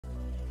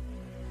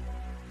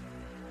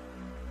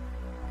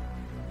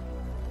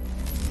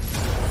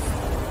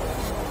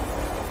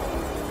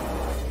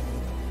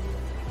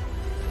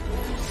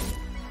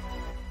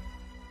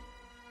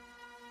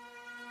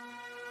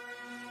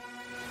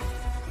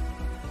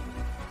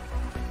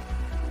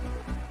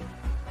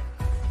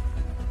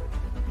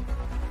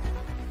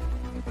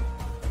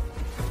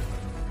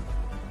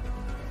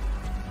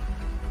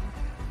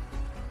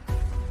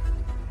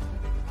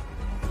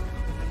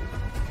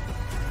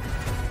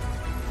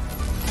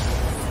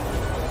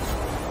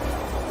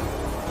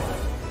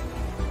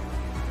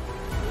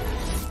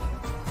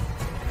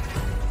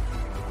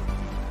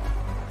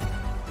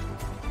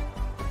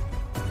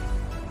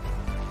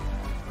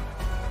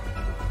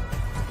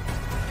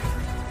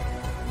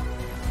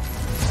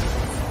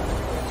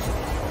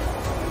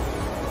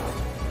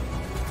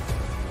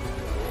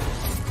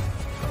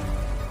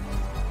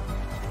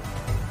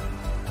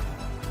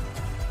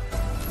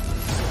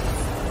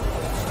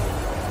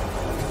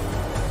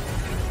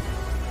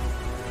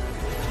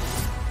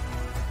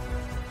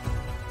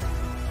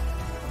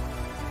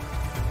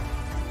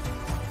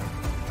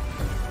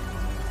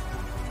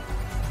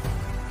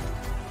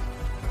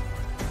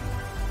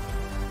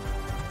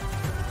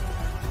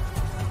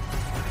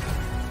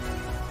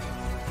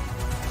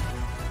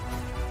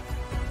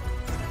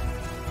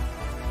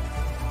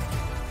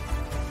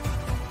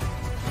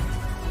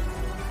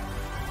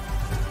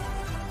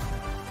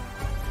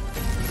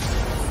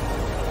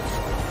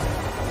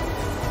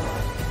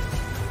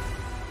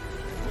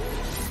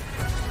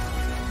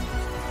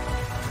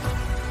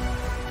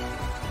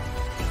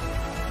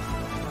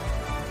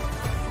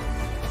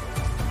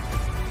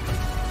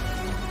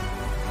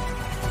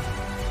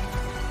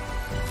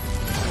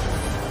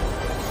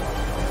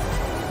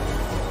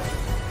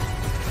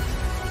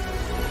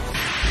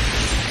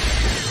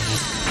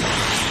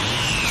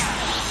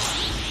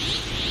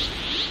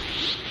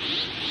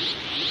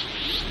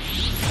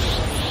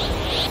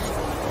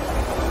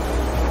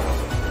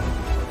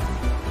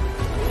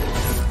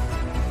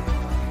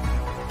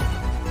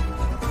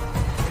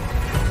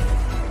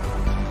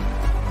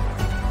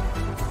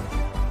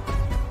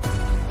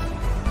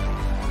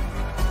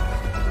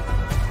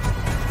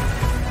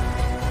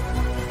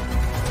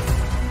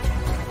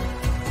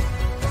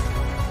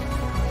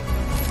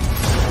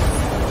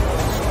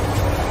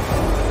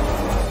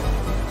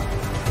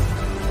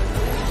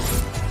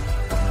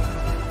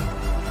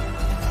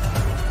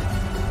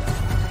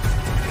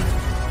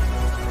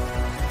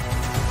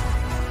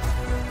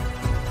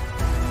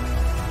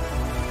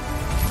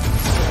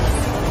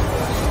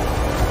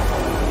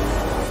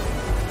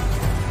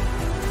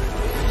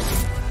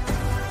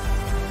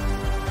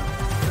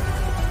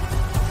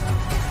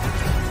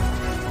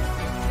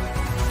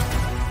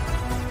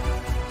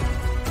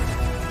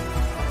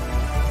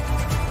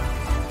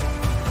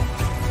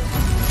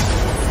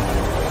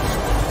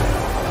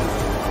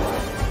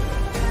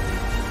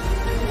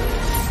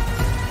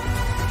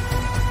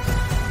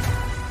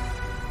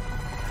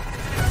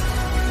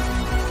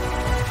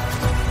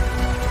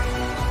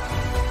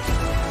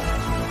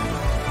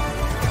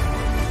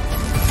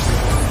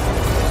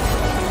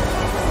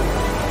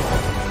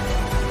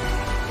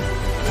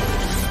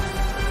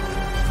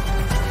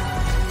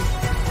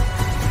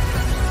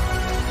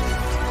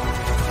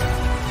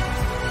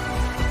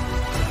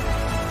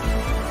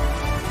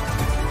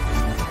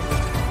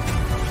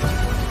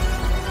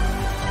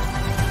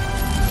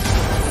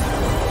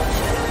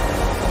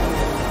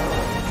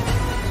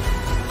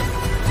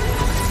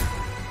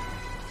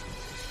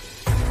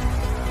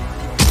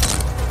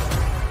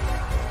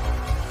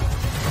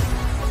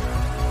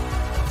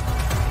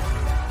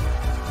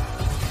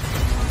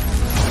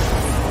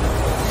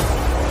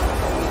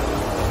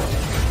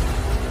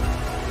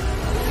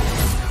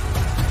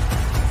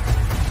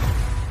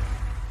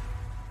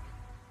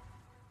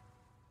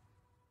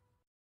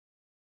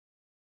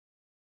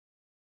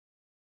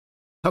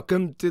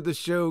Welcome to the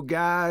show,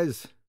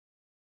 guys.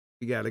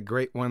 We got a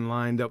great one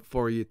lined up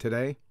for you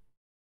today. If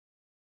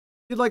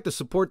you'd like to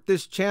support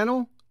this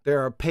channel,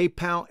 there are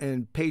PayPal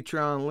and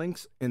Patreon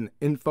links in the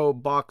info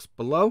box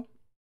below.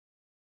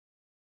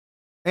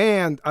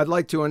 And I'd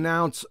like to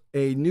announce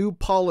a new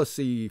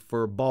policy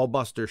for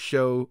BALLBUSTERS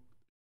show,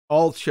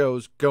 all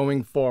shows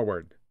going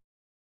forward.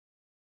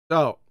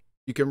 So,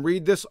 you can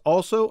read this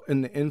also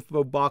in the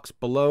info box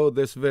below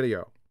this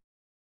video.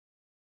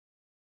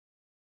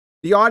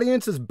 The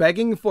audience is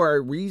begging for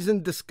a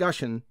reasoned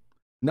discussion,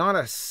 not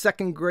a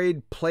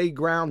second-grade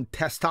playground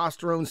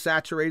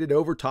testosterone-saturated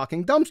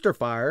over-talking dumpster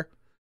fire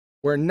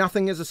where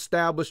nothing is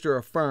established or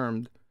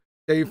affirmed,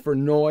 save for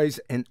noise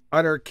and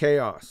utter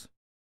chaos.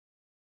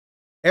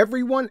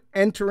 Everyone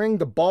entering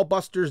the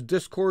BALLBUSTERS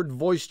Discord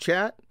voice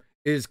chat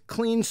is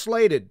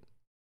clean-slated.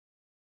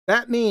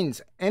 That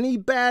means any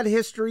bad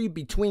history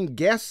between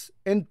guests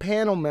and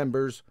panel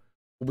members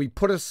will be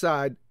put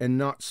aside and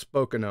not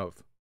spoken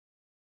of.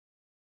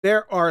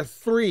 There are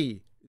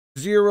 3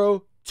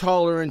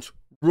 zero-tolerance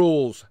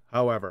rules,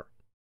 however.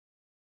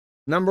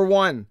 Number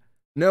 1,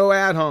 no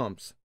ad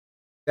homs.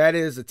 That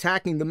is,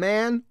 attacking the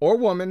man or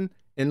woman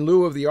in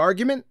lieu of the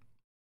argument.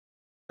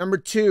 Number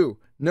 2,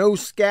 no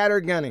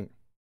scattergunning.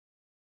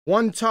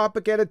 One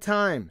topic at a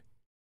time.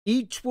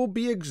 Each will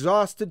be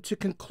exhausted to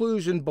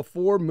conclusion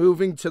before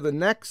moving to the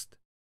next.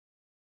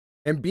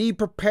 And be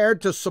prepared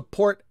to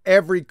support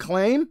every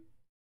claim.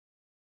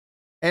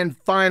 And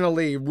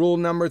finally, rule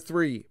number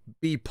 3,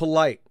 be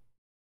polite.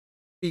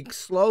 Speak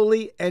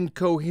slowly and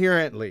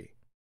coherently.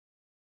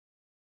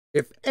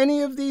 If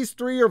any of these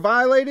 3 are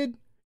violated,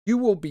 you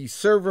will be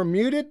server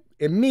muted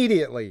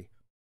immediately,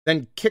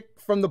 then kicked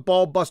from the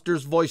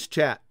BALLBUSTERS voice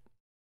chat.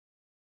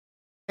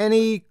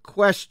 Any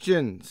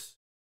questions?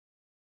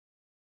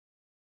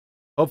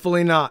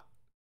 Hopefully not.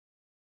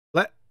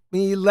 Let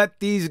me let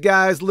these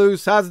guys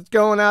loose. How's it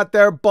going out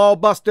there,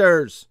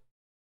 BALLBUSTERS?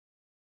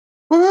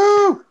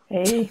 Woo!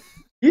 Hey.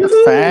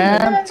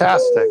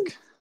 Fantastic.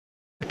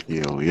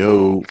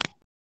 Yo,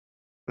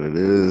 what it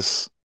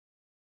is.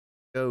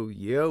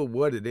 Yo,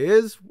 what it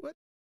is? What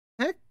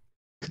the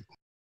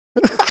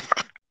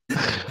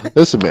heck?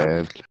 Listen,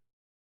 man.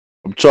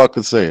 I'm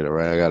chocolate saying it,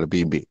 right? I gotta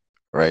be me,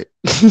 right?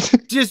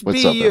 Just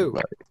What's be up, you.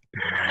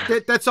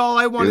 That's all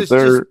I want Yes, is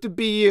sir. just to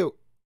be you.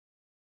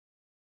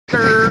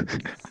 What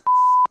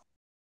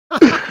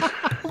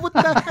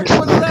the heck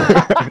was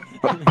that?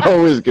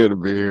 Always gonna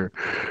be here.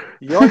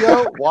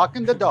 Yo,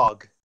 walking the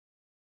dog.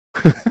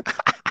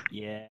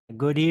 Yeah.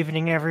 Good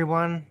evening,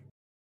 everyone.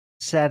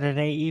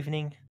 Saturday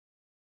evening.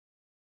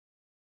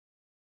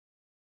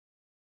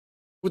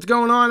 What's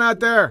going on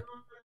out there?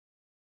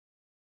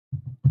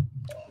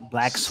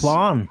 Black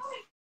Swan.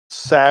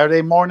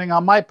 Saturday morning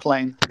on my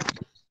plane.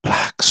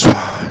 Black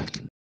Swan.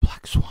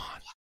 Black Swan.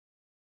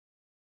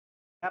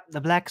 Yep,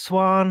 the Black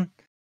Swan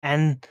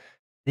and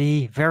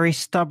the very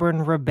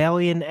stubborn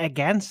rebellion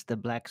against the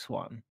Black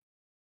Swan.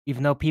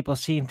 Even though people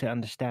seem to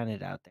understand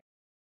it out there.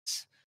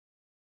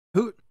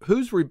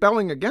 Who's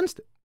rebelling against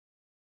it?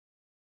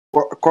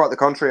 Well, quite the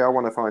contrary. I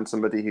want to find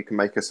somebody who can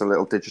make us a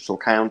little digital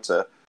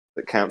counter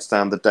that counts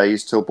down the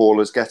days till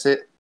ballers get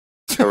it.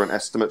 Current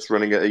estimates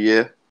running at a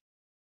year.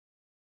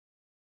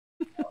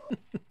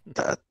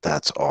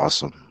 That's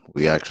awesome.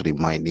 We actually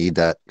might need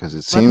that because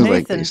it seems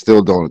like they Nathan-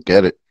 still don't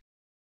get it.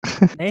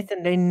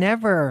 Nathan, they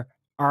never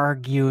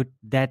argued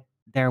that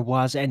there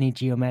was any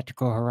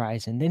geometrical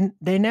horizon.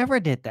 They never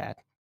did that.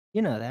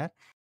 You know that.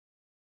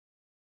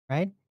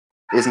 Right?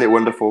 Isn't it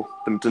wonderful?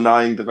 Them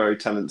denying the very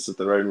tenets of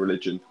their own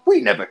religion. We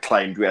never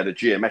claimed we had a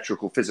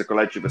geometrical physical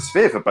edge of a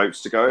sphere for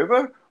boats to go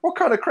over. What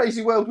kind of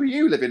crazy world were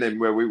you living in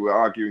where we were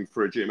arguing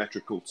for a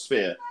geometrical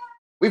sphere?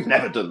 We've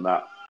never done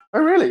that. Oh,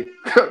 really?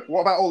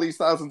 What about all these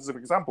thousands of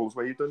examples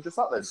where you've done just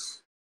that then?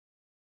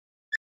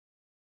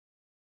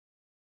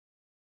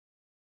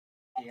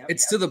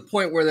 It's to the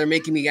point where they're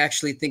making me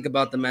actually think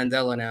about the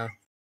Mandela now.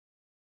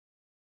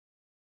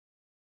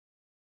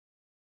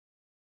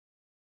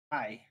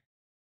 Hi.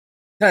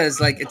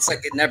 Because it's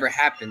like it never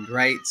happened,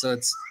 right? So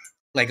it's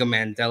like a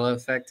Mandela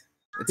effect.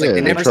 It's Yeah, like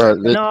they they're, never.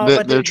 No,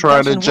 but they're it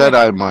trying to doesn't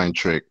work. Jedi mind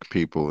trick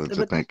people into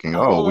But thinking,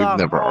 hold we've on,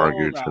 never hold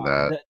argued for on.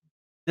 that.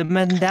 The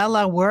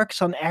Mandela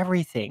works on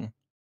everything.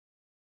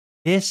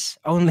 This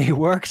only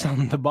works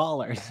on the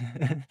ballers.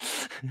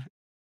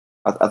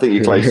 I think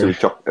you're closer with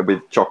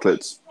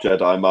Chocolate's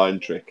Jedi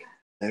mind trick.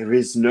 There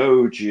is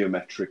no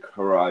geometric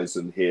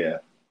horizon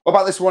here. What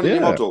about this one in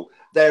your Yeah. model?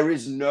 There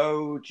is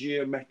no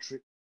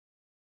geometric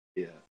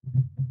here.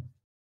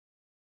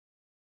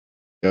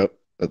 Yep,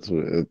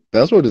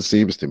 that's what it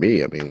seems to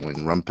me. I mean, when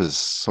Rumpus,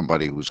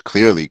 somebody who's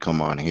clearly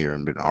come on here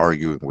and been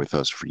arguing with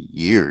us for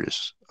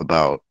years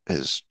about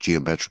his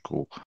geometric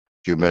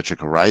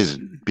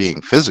horizon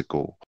being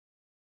physical,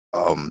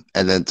 and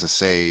then to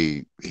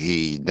say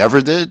he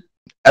never did,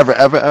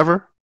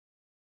 ever.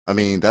 I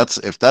mean,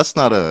 if that's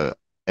not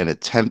an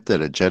attempt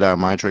at a Jedi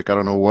mind trick, I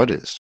don't know what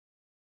is.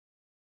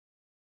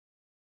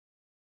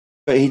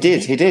 But he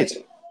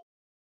did.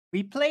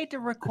 We played the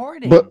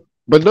recording.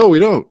 But no, we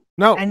don't.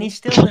 No, And he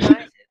still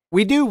denies it.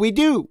 we do.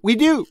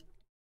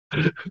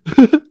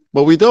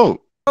 But we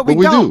don't. But But we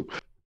we don't.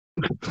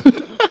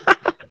 do.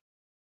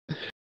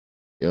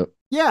 Yep.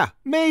 Yeah,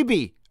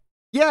 maybe.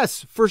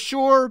 Yes, for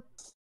sure.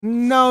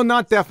 No,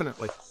 not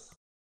definitely.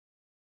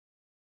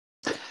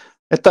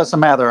 It doesn't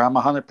matter. I'm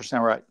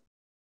 100% right.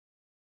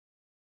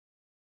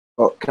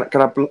 Well,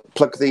 can I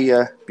plug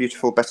the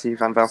beautiful Betty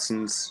Van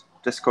Velsen's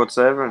Discord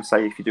server and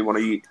say if you do want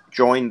to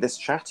join this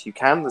chat, you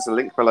can. There's a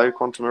link below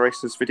Quantum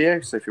Erasers video,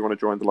 so if you want to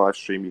join the live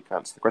stream, you can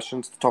answer the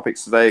questions. The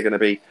topics today are going to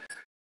be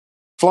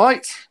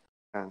flight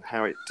and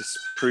how it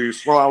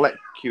disproves. Well, I'll let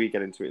QE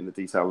get into it in the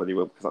detail that he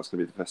will, because that's going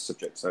to be the first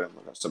subject, so I'm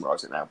not going to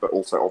summarise it now. But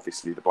also,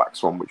 obviously, the Black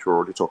Swan, which we're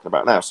already talking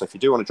about now. So if you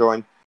do want to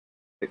join,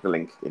 click the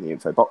link in the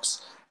info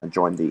box and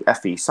join the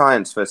FE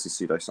Science versus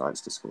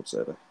Pseudoscience Discord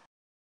server.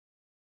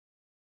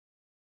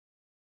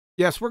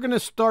 Yes, we're going to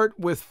start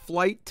with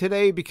flight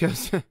today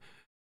because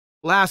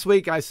last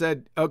week I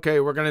said,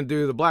 okay, we're going to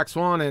do the Black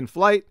Swan and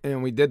flight,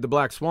 and we did the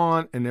Black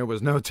Swan, and there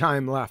was no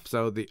time left.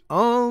 So the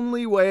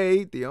only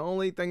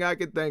thing I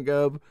could think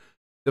of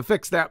to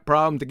fix that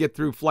problem, to get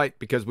through flight,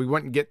 because we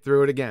wouldn't get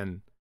through it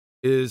again,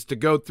 is to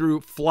go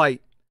through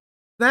flight,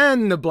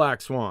 then the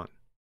Black Swan.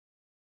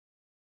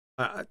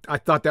 I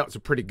thought that was a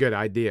pretty good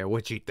idea.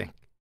 What you think?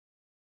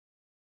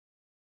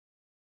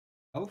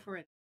 Go for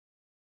it.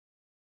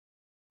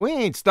 We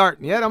ain't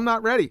starting yet. I'm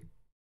not ready.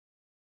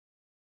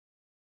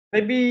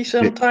 Maybe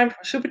some time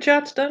for super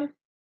chats then?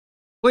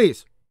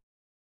 Please.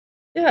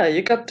 Yeah,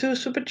 you got 2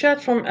 super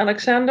chats from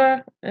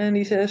Alexander, and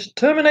he says,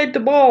 terminate the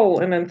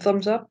ball, and then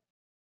thumbs up.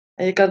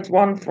 And you got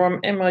one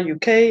from Emma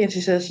UK, and she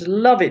says,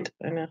 love it,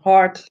 and a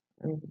heart,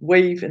 and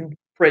wave, and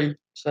pray.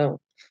 So.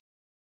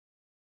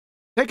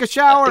 Take a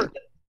shower.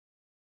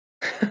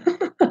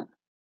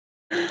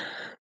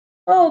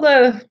 Well,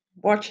 they're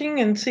watching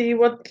and see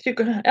what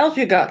else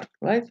you got,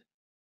 right?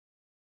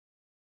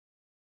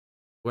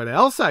 What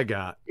else I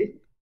got?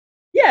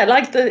 Yeah,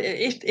 like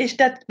is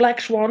that Black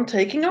Swan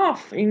taking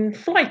off in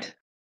flight?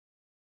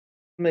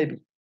 Maybe.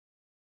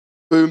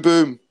 Boom,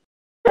 boom.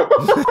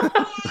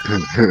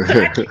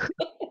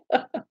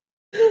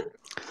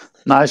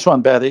 Nice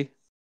one, Betty.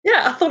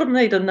 Yeah, I thought it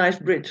made a nice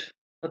bridge.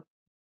 But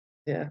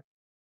yeah.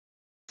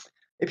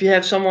 If you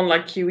have someone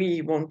like QE,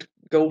 he won't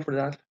go for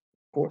that, of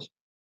course.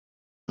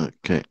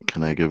 Okay,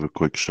 can I give a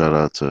quick shout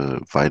out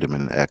to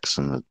Vitamin X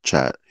in the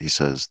chat? He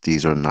says,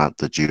 these are not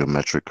the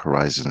geometric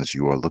horizons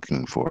you are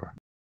looking for.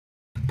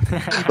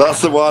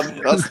 That's the one.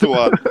 That's the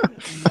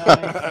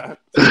one.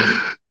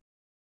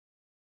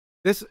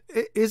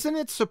 Isn't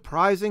it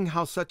surprising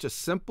how such a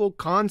simple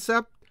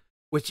concept,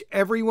 which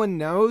everyone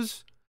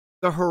knows,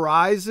 the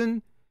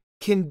horizon,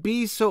 can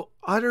be so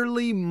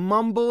utterly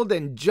mumbled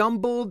and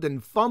jumbled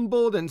and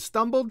fumbled and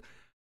stumbled?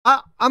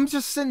 I'm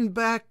just sitting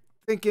back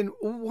thinking,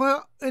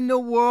 what in the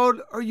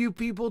world are you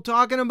people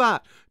talking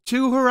about?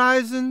 2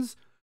 horizons?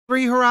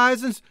 3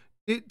 horizons?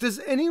 Does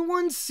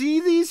anyone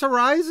see these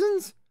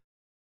horizons?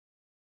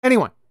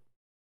 Anyone?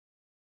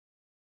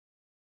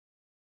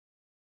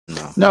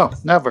 No,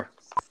 never.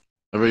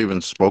 Never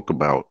even spoke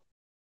about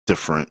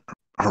different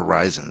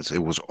horizons.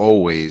 It was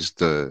always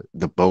the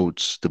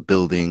boats, the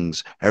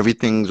buildings,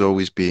 everything's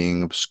always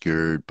being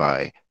obscured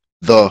by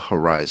the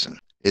horizon.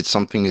 It's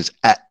something is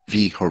at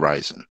the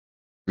horizon.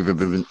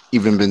 We've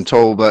even been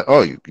told that,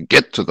 oh, you can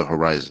get to the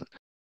horizon.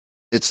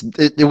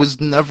 It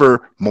was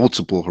never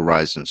multiple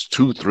horizons,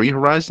 2, 3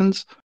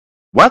 horizons.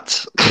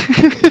 What?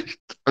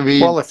 I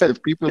mean, Well, if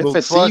it people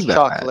was don't see that.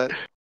 chocolate,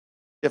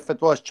 if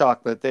it was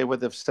chocolate, they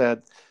would have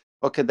said,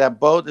 okay, that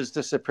boat is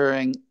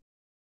disappearing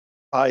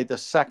by the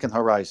 2nd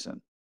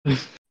horizon.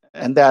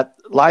 And that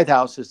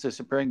lighthouse is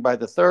disappearing by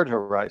the 3rd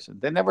horizon.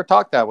 They never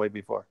talked that way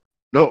before.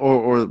 No,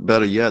 or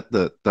better yet,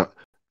 the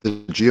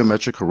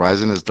geometric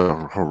horizon is the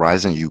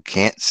horizon you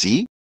can't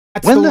see.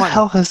 That's When the the one.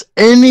 hell has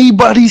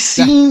anybody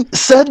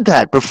said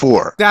that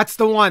before? That's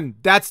the one.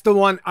 That's the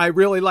one I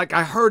really like.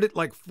 I heard it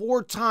like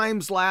 4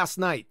 times last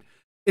night.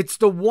 It's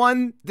the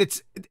one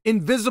that's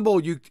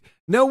invisible.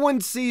 No one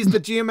sees the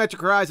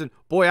geometric horizon.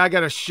 Boy, I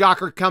got a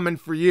shocker coming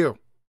for you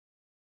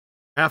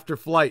after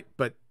flight.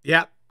 But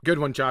yeah, good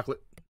one,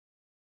 Chocolate.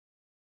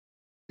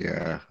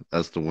 Yeah,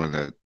 that's the one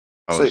that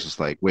I was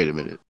just like, wait a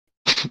minute.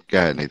 Go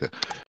ahead, Nathan.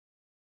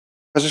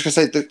 I was just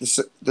going to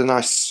say the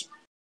nice,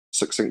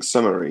 succinct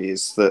summary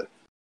is that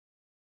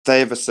they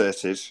have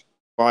asserted,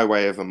 by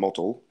way of a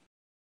model,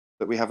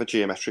 that we have a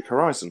geometric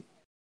horizon.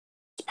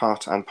 It's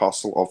part and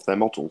parcel of their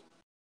model.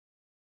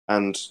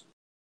 And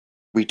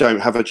we don't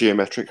have a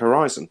geometric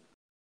horizon.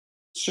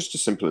 It's just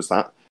as simple as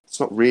that.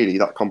 It's not really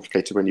that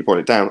complicated when you boil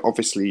it down.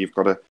 Obviously, you've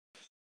got to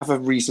have a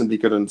reasonably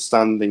good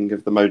understanding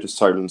of the modus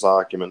tollens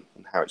argument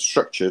and how it's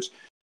structured,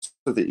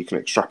 so that you can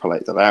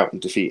extrapolate that out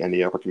and defeat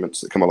any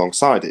arguments that come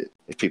alongside it.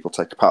 If people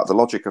take apart the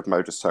logic of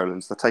modus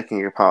tollens, they're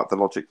taking apart the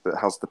logic that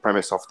has the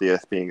premise of the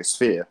Earth being a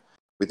sphere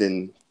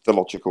within the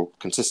logical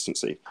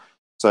consistency.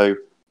 So I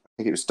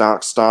think it was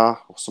Dark Star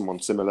or someone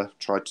similar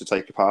tried to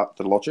take apart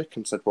the logic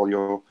and said, well,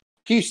 your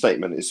Q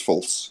statement is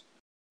false.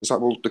 It's like,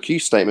 well, the Q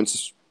statement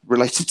is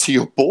related to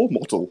your Bohr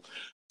model.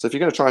 So if you're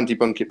going to try and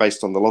debunk it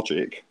based on the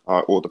logic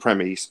or the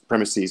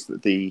premises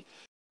that the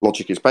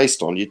logic is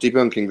based on, you're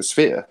debunking the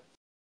sphere.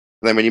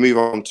 And then when you move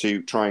on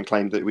to try and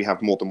claim that we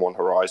have more than one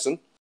horizon,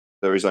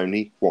 there is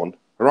only one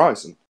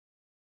horizon.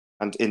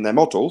 And in their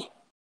model,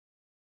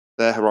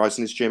 their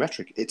horizon is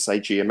geometric. It's a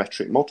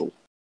geometric model.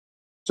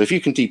 So if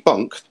you can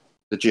debunk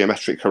the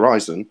geometric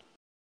horizon,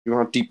 you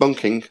are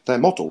debunking their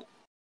model.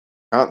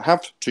 Can't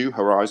have two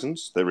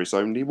horizons, there is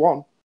only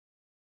one.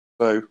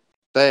 So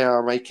they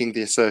are making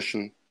the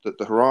assertion that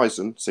the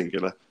horizon,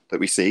 singular, that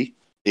we see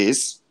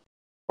is,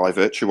 by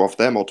virtue of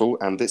their model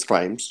and its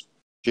claims,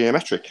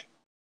 geometric.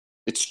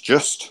 It's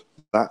just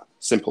that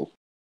simple.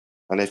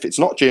 And if it's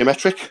not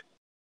geometric,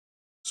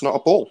 it's not a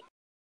ball.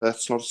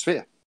 Earth's not a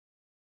sphere.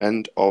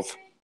 End of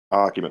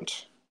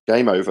argument.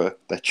 Game over.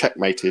 They're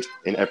checkmated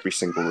in every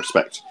single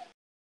respect.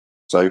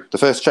 So the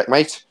first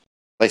checkmate,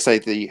 they say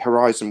the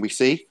horizon we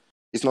see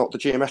is not the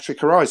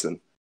geometric horizon.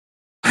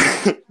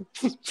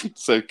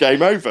 So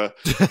game over.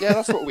 Yeah,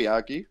 that's what we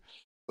argue.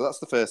 So that's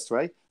the first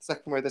way.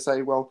 Second way, they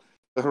say, well,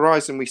 the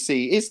horizon we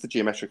see is the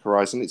geometric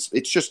horizon.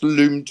 It's just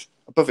loomed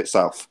above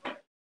itself.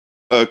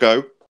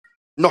 Ergo,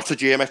 not a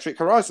geometric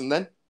horizon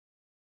then.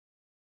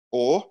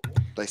 Or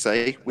they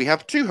say we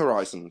have two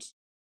horizons.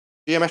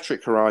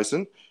 Geometric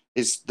horizon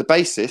is the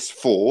basis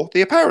for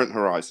the apparent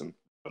horizon.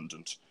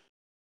 Redundant.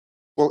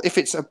 Well, if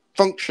it's a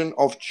function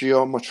of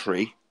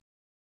geometry,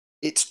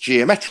 it's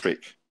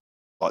geometric,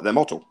 like their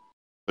model.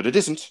 But it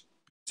isn't.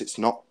 It's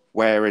not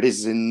where it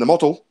is in the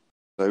model,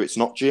 so it's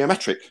not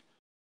geometric.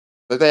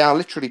 So they are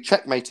literally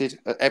checkmated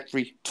at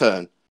every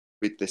turn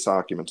with this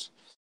argument.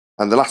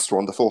 And the last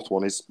one, the fourth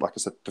one, is, like I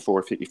said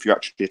before, if you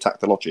actually attack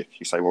the logic,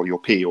 you say, well, your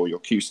P or your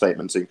Q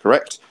statement's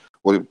incorrect.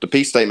 Well, the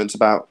P statement's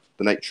about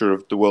the nature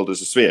of the world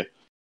as a sphere.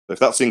 So if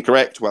that's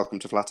incorrect, welcome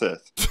to Flat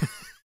Earth.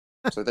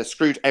 So they're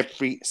screwed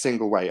every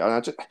single way.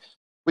 And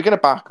we're going to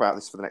bark about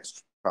this for the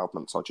next 12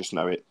 months, I just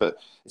know it. But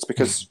it's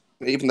because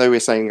even though we're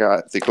saying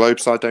the globe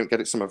side don't get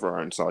it, some of our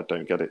own side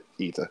don't get it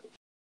either.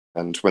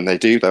 And when they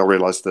do, they'll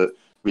realise that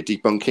we're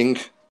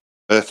debunking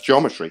Earth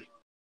geometry.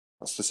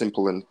 That's the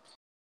simple and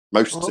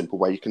most simple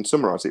way you can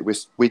summarise it.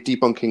 We're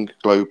debunking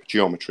globe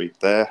geometry.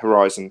 Their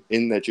horizon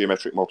in their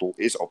geometric model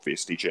is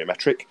obviously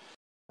geometric,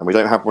 and we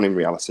don't have one in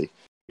reality.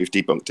 We've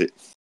debunked it.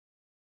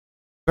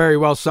 Very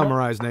well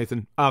summarized,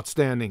 Nathan.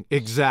 Outstanding.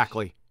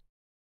 Exactly.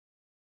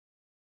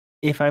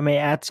 If I may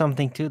add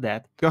something to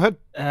that. Go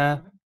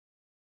ahead.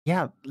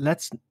 Yeah,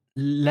 let's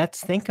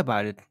think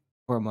about it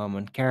for a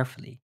moment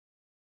carefully.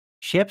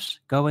 Ships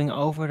going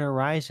over the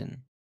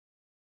horizon.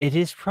 It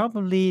is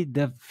probably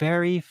the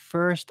very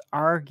first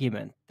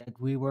argument that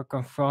we were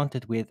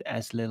confronted with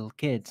as little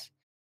kids.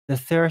 The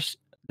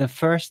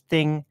first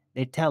thing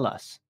they tell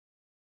us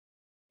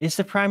is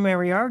the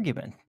primary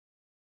argument.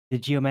 The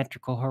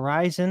geometrical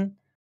horizon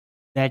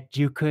that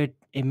you could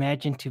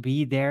imagine to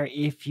be there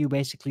if you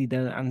basically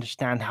don't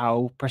understand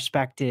how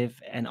perspective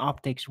and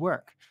optics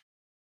work.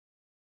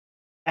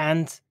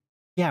 And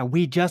yeah,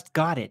 we just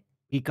got it.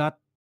 We got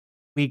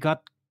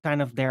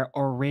kind of their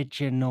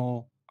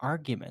original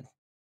argument.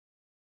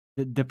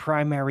 The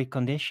primary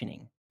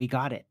conditioning. We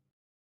got it.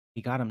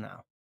 We got them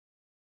now.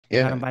 We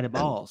got them by the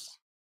balls.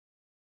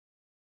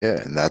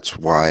 And that's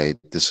why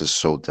this is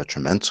so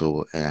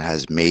detrimental, and it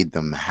has made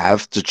them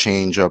have to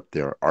change up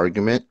their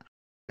argument,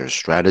 their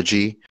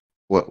strategy,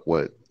 what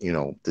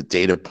the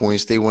data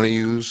points they want to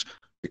use,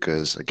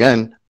 because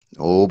again,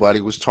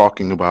 nobody was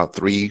talking about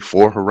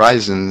 3-4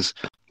 horizons,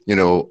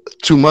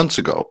 2 months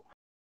ago,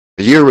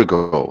 a year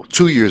ago,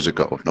 2 years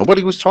ago.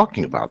 Nobody was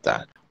talking about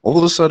that. All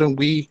of a sudden,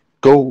 we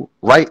go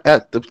right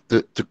at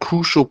the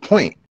crucial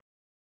point.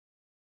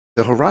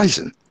 The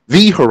horizon.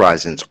 The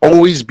horizon's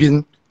always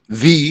been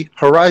the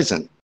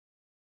horizon.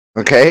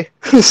 Okay?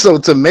 So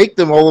to make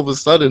them all of a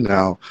sudden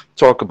now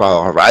talk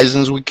about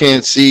horizons we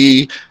can't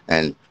see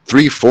and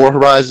 3-4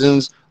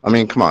 horizons, I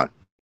mean, come on.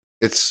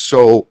 It's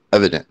so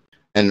evident.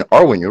 And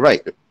Arwen, you're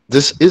right.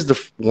 This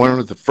is one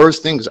of the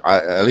first things,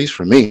 at least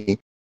for me,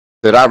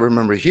 that I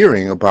remember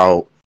hearing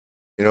about,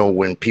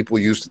 when people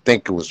used to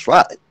think it was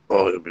flat.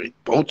 Oh,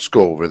 boats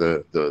go over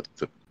the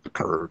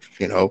curve,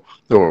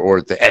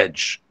 or the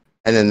edge.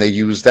 And then they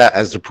use that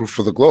as the proof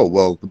for the globe.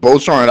 Well, the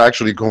boats aren't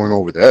actually going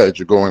over the edge,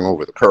 they're going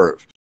over the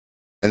curve.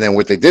 And then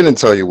what they didn't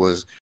tell you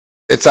was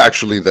it's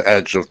actually the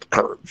edge of the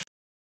curve,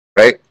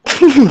 right?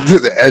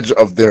 The edge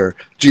of their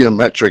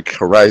geometric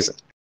horizon,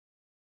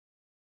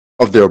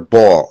 of their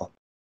ball.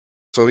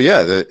 So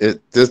yeah,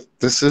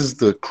 this is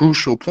the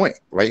crucial point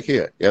right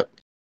here. Yep.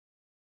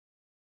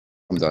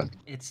 I'm done.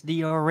 It's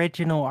the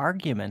original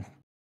argument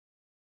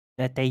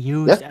that they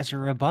used as a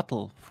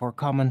rebuttal for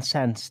common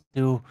sense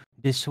to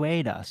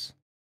dissuade us.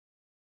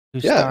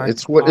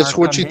 It's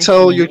what you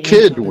tell your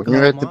kid when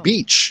you're at the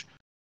beach.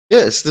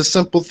 Yeah, it's the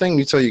simple thing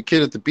you tell your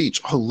kid at the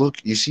beach. Oh, look,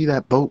 you see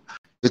that boat?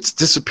 It's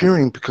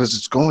disappearing because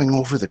it's going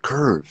over the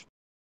curve,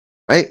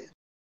 right?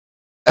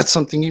 That's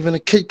something even a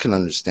kid can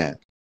understand.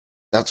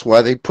 That's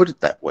why they put it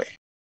that way.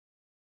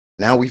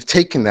 Now we've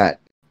taken that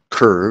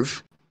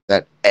curve,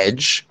 that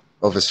edge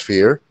of a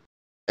sphere,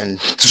 and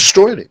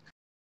destroyed it.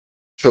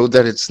 Showed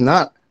that it's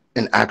not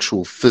an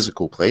actual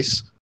physical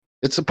place.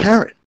 It's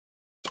apparent.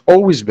 It's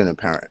always been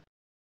apparent.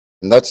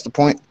 And that's the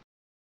point.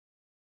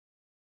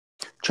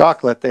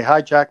 Chocolate, they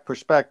hijacked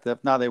perspective.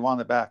 Now they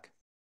want it back.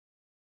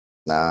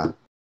 Nah.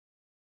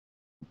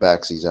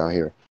 Backsies out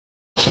here.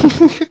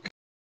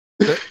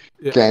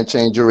 Yeah. Can't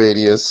change your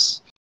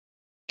radius.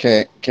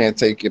 Can't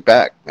take it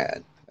back,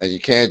 man. And you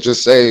can't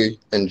just say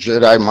and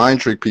Jedi mind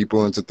trick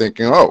people into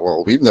thinking, oh,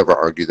 well, we've never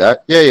argued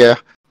that. Yeah.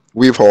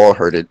 We've all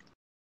heard it.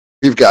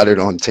 We've got it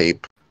on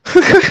tape.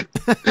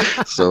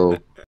 So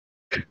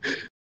I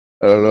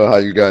don't know how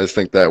you guys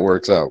think that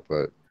works out,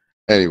 but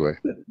anyway.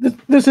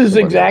 This is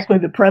Somebody exactly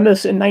the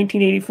premise in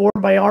 1984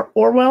 by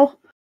Orwell.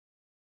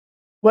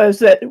 Was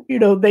that, you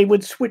know, they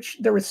would switch.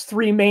 There was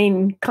 3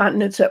 main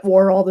continents at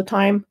war all the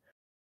time,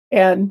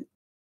 and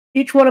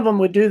each one of them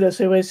would do this.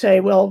 They would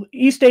say, well,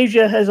 East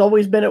Asia has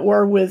always been at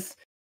war with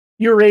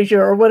Eurasia,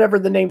 or whatever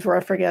the names were,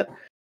 I forget.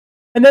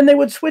 And then they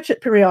would switch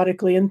it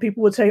periodically, and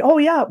people would say, oh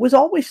yeah, it was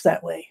always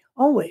that way.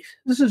 Always.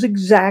 This is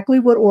exactly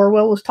what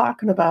Orwell was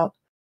talking about.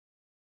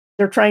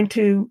 They're trying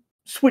to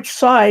switch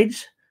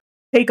sides,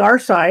 take our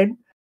side.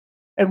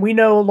 And we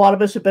know a lot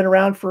of us have been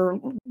around for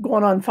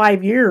going on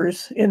 5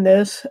 years in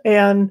this.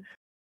 And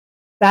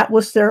that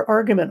was their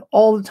argument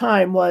all the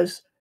time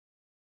was,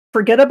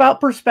 forget about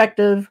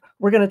perspective.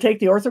 We're going to take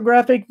the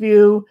orthographic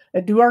view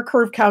and do our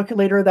curve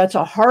calculator. That's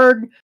a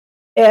hard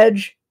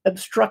edge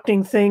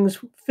obstructing things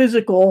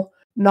physical,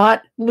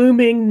 not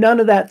looming, none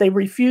of that. They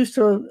refused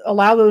to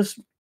allow those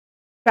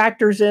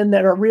factors in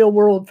that are real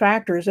world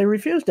factors. They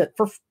refused it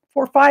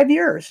for 5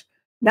 years.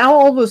 Now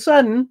all of a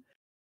sudden,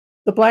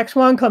 the black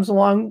swan comes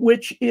along,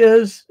 which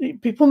is,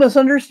 people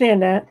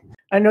misunderstand that.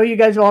 I know you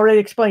guys have already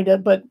explained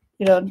it, but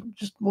you know,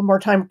 just one more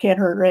time can't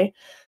hurt, right?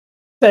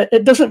 That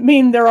it doesn't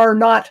mean there are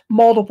not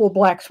multiple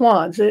black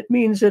swans. It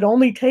means it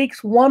only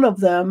takes one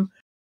of them,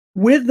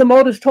 with the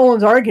modus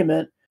tollens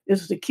argument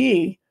is the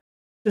key,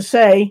 to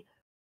say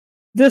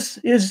this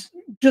is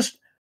just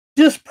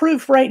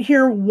proof right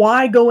here.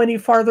 Why go any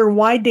farther?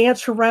 Why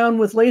dance around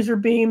with laser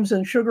beams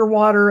and sugar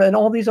water and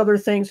all these other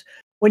things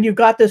when you've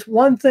got this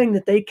one thing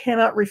that they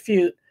cannot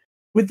refute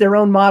with their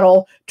own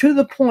model, to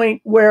the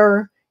point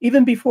where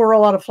even before a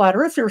lot of flat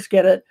earthers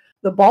get it,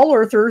 the ball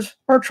earthers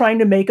are trying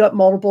to make up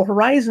multiple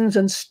horizons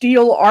and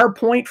steal our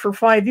point for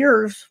 5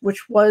 years,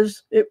 which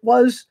was, it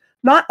was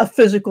not a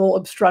physical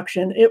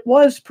obstruction. It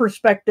was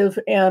perspective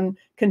and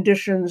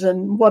conditions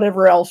and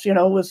whatever else, you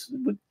know, was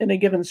in a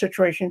given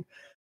situation.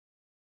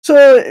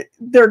 So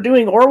they're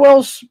doing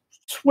Orwell's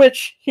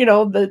switch, you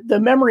know, the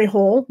memory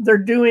hole. They're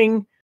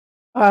doing,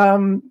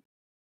 I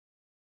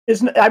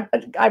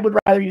would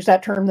rather use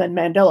that term than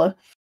Mandela,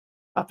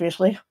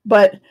 obviously,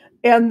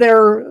 and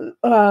they're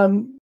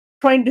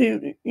trying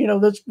to, you know,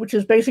 this, which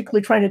is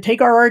basically trying to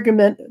take our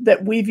argument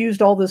that we've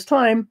used all this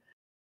time,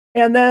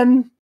 and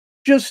then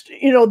just,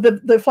 you know,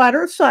 the flat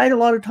earth side a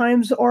lot of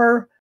times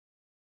are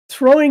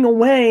throwing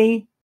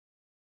away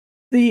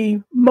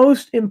the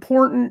most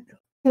important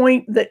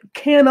point that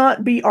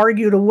cannot be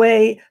argued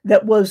away,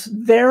 that was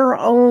their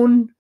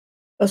own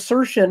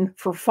assertion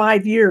for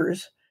 5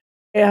 years.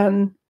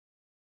 And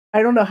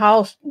I don't know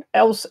how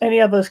else any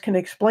of us can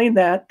explain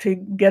that to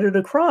get it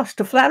across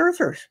to flat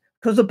earthers,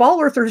 because the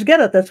ball earthers get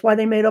it. That's why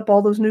they made up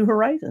all those new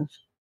horizons.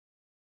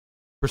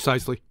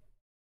 Precisely.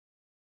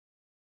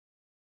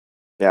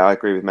 Yeah, I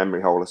agree with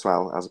memory hole as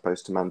well, as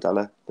opposed to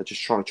Mandela. They're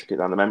just trying to trick it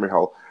down the memory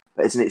hole.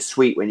 But isn't it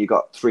sweet when you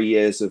got 3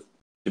 years of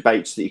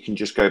debates that you can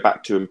just go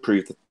back to and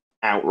prove the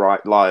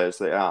outright liars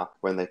they are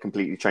when they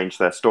completely change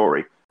their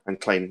story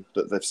and claim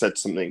that they've said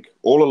something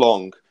all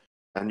along,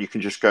 and you can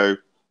just go,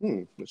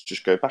 let's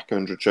just go back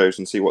 100 shows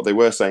and see what they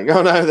were saying.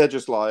 Oh no, they're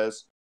just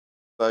liars.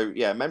 So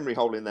yeah, memory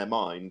hole in their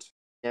mind.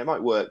 Yeah, it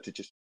might work to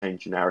just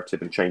change your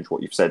narrative and change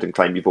what you've said and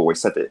claim you've always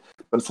said it.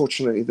 But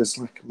unfortunately, there's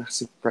like a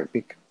massive, great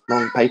big,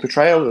 long paper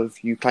trail of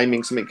you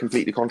claiming something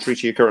completely contrary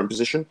to your current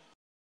position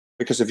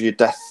because of your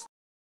death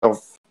of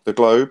the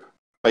globe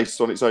based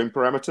on its own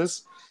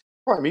parameters.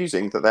 Quite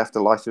amusing that they have to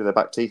lie through their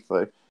back teeth,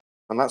 though.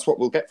 And that's what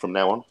we'll get from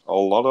now on. A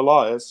lot of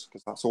liars,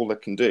 because that's all they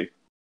can do.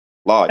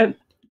 Lie.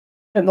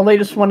 And the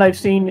latest one I've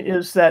seen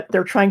is that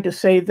they're trying to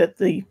say that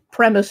the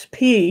premise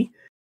P,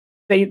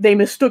 they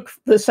mistook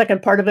the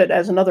second part of it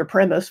as another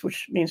premise,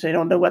 which means they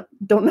don't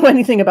know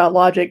anything about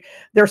logic.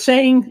 They're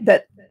saying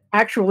that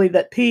actually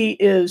that P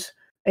is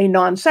a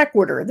non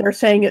sequitur. They're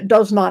saying it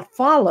does not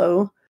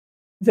follow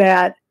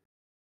that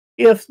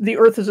if the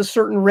Earth is a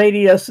certain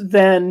radius,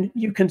 then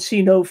you can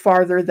see no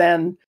farther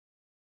than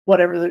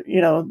whatever,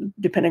 you know,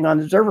 depending on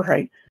the observer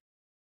height.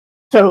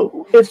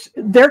 So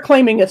they're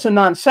claiming it's a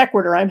non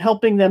sequitur. I'm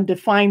helping them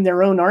define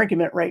their own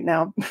argument right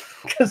now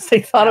because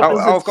they thought it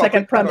was a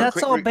second premise.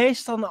 That's all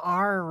based on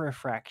our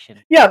refraction.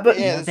 Yeah, but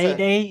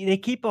they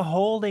keep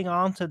holding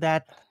on to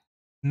that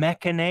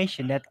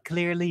machination, that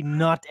clearly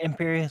not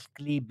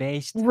empirically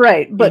based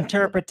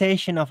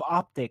interpretation of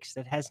optics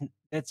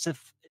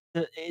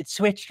it's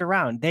switched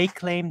around. They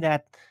claim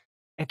that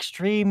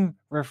extreme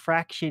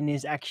refraction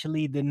is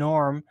actually the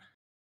norm,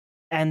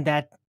 and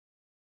that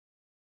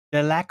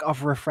the lack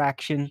of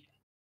refraction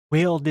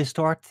will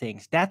distort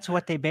things. That's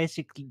what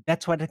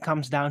it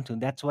comes down to.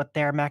 That's what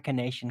their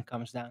machination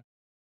comes down.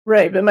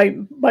 Right, but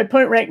my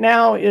point right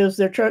now is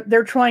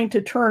they're trying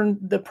to turn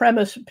the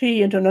premise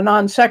P into a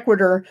non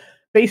sequitur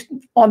based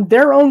on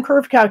their own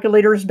curve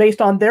calculators,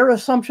 based on their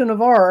assumption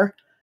of R,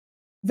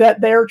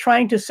 that they're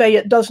trying to say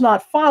it does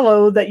not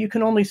follow that you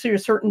can only see a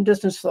certain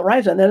distance to the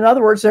horizon. In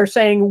other words, they're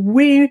saying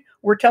we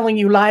were telling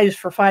you lies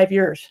for 5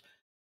 years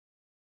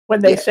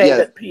when they say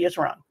that P is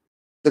wrong.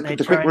 The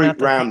quick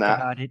route around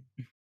that.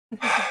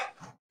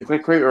 The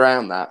quick route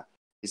around that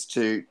is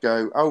to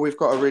go, oh, we've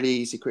got a really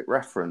easy quick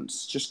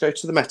reference. Just go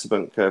to the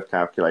Metabunk curve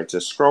calculator,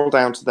 scroll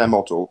down to their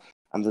model,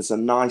 and there's a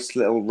nice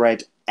little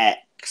red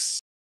X.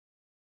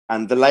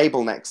 And the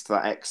label next to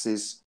that X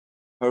is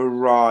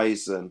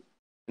horizon.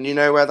 And you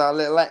know where that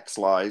little X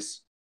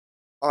lies?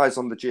 Lies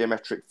on the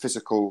geometric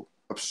physical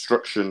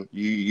obstruction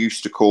you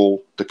used to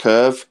call the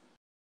curve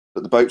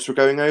that the boats were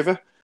going over.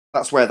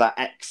 That's where that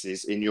X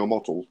is in your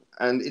model.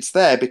 And it's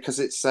there because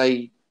it's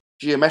a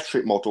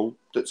geometric model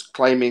that's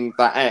claiming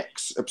that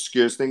X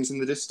obscures things in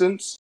the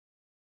distance.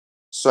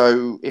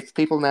 So if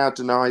people now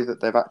deny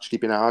that they've actually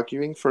been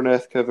arguing for an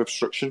Earth curve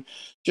obstruction,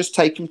 just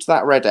take them to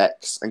that red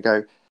X and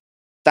go,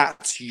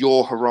 that's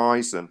your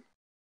horizon.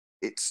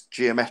 It's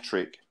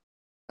geometric.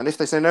 And if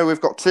they say, no,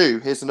 we've got two,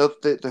 here's another,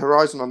 the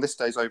horizon on this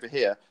day is over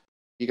here.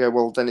 You go,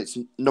 well, then it's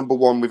number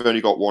one, we've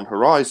only got one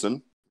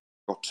horizon,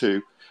 got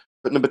two.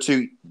 But number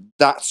two,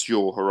 that's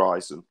your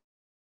horizon.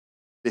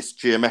 This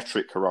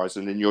geometric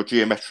horizon in your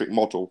geometric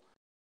model.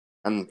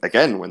 And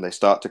again, when they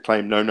start to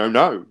claim, no,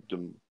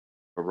 the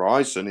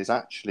horizon is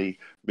actually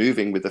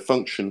moving with the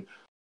function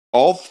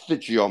of the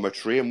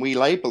geometry, and we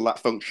label that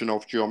function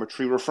of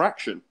geometry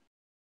refraction.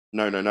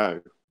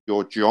 No.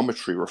 Your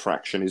geometry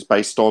refraction is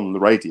based on the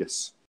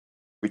radius,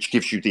 which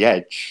gives you the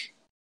edge,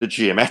 the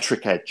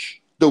geometric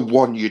edge, the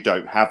one you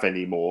don't have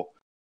anymore.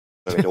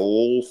 So it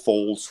all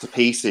falls to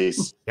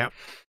pieces. Yep.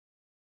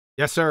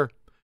 Yes, sir.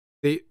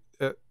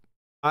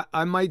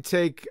 I might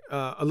take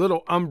a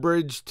little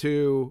umbrage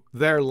to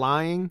their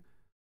lying.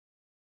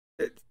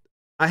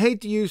 I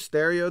hate to use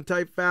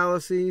stereotype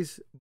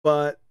fallacies,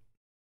 but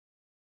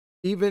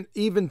even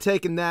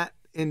taking that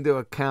into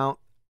account,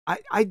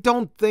 I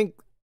don't think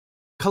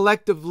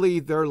collectively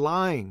they're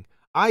lying.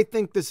 I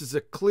think this is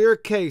a clear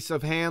case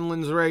of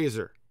Hanlon's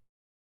razor.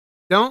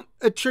 Don't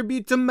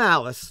attribute to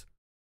malice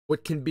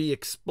what can be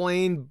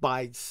explained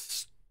by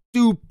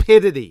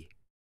stupidity.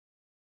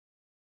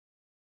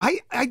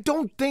 I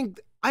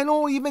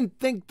don't even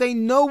think they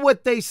know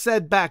what they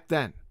said back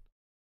then.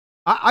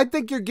 I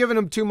think you're giving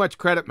them too much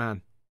credit,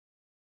 man.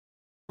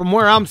 From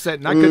where I'm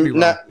sitting, I could be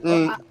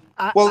wrong.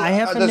 Well, I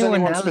have there's a new only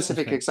one analysis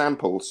specific here.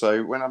 example.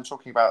 So when I'm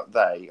talking about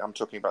I'm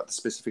talking about the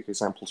specific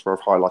examples where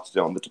I've highlighted it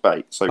on the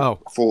debate. So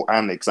for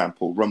an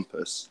example,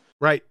 Rumpus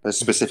has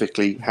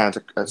specifically had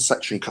a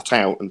section cut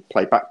out and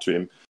played back to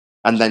him,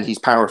 and then he's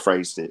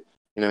paraphrased it.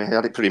 You know, he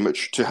had it pretty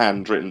much to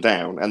hand written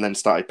down and then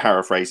started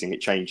paraphrasing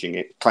it, changing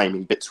it,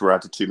 claiming bits were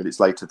added 2 minutes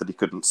later that he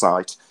couldn't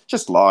cite.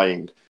 Just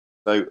lying.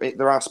 So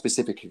there are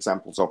specific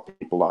examples of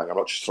people lying. I'm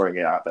not just throwing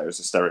it out there as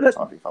a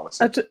stereotyping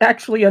fallacy. That's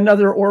actually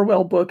another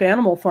Orwell book,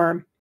 Animal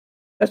Farm.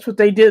 That's what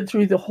they did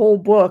through the whole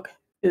book,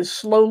 is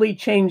slowly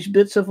change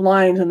bits of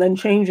lines and then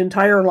change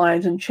entire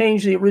lines and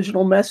change the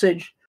original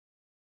message.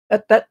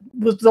 That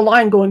was the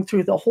line going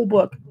through the whole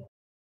book.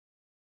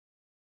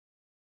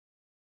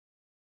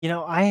 You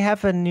know, I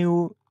have a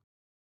new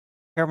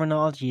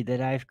terminology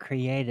that I've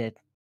created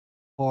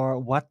for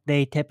what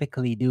they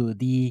typically do,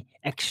 the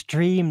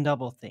extreme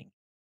double think.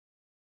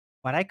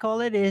 What I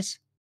call it is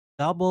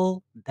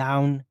double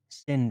down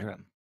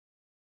syndrome.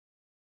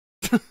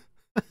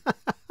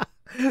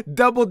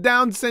 Double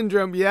down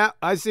syndrome. Yeah,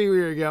 I see where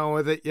you're going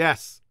with it.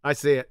 Yes, I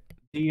see it.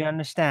 Do you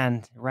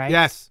understand, right?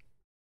 Yes.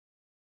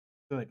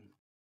 Good.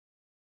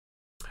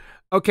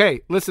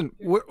 Okay, listen,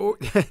 we're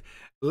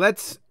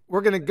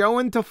going to go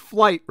into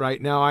flight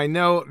right now. I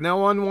know no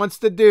one wants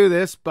to do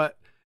this, but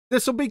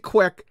this will be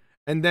quick,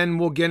 and then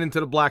we'll get into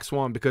the Black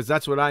Swan, because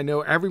that's what I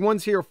know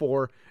everyone's here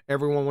for.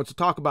 Everyone wants to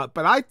talk about.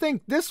 But I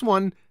think this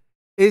one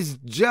is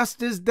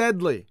just as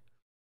deadly.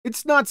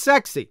 It's not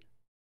sexy,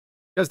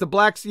 because the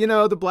Black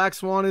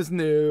Swan is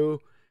new,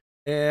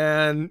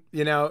 and,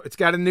 it's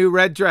got a new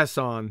red dress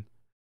on.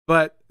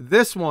 But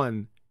this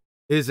one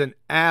is an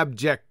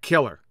abject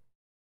killer.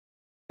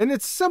 And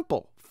it's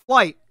simple.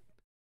 Flight.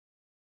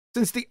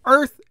 Since the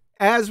Earth,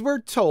 as we're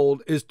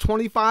told, is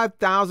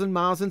 25,000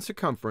 miles in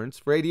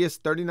circumference, radius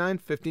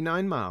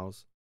 3959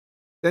 miles,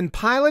 then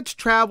pilots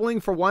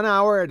traveling for 1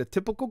 hour at a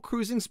typical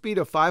cruising speed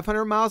of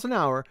 500 miles an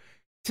hour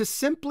to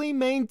simply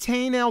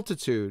maintain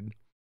altitude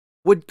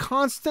would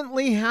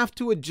constantly have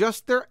to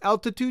adjust their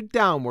altitude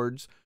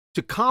downwards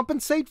to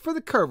compensate for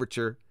the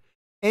curvature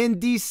and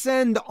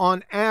descend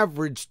on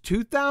average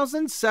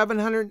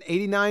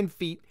 2,789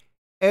 feet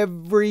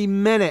every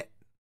minute.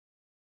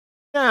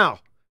 Now,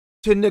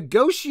 to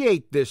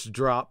negotiate this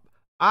drop,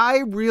 I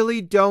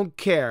really don't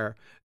care.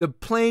 The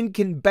plane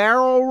can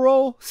barrel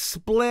roll,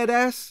 split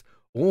S,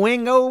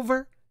 wing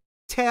over,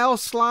 tail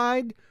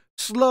slide,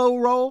 slow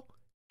roll,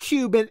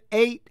 Cuban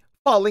 8,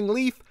 falling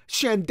leaf,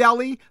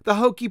 Chandeli, the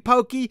hokey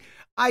pokey.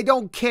 I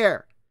don't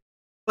care.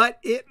 but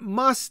it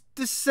must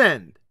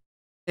descend.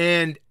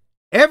 And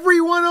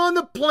everyone on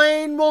the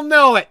plane will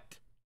know it.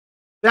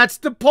 That's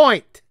the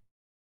point.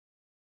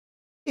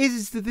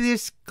 Is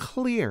this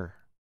clear?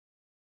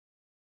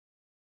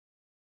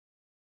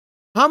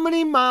 How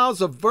many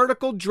miles of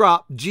vertical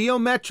drop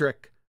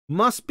geometric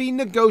must be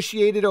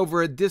negotiated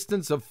over a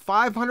distance of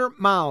 500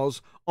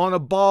 miles on a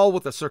ball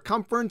with a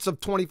circumference of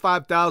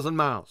 25,000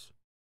 miles?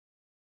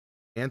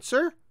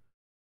 Answer: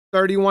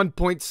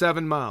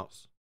 31.7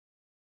 miles.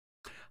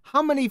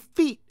 How many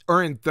feet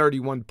are in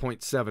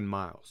 31.7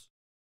 miles?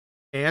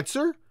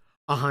 Answer: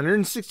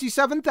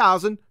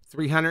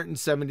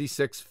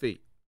 167,376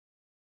 feet.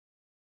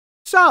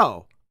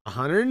 So,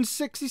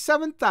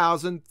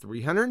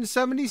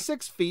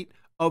 167,376 feet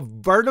of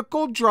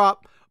vertical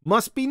drop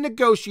must be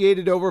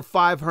negotiated over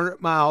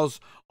 500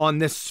 miles on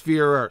this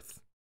sphere Earth.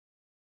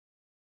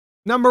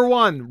 Number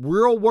 1,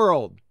 real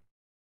world.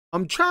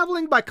 I'm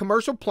traveling by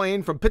commercial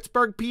plane from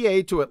Pittsburgh,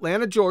 PA to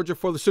Atlanta, Georgia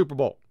for the Super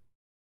Bowl.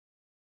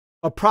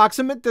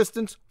 Approximate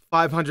distance,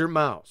 500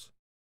 miles.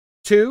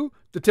 2,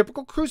 the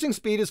typical cruising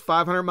speed is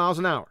 500 miles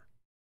an hour.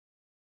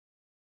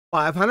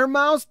 500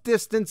 miles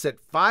distance at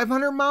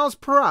 500 miles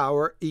per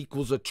hour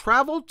equals a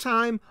travel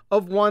time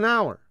of 1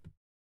 hour.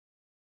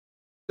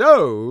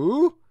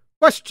 So,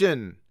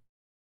 question: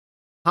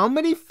 how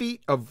many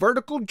feet of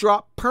vertical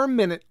drop per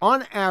minute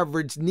on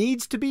average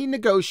needs to be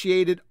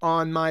negotiated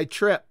on my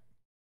trip?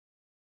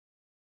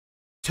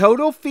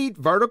 Total feet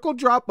vertical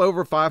drop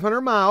over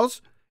 500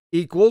 miles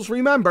equals,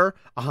 remember,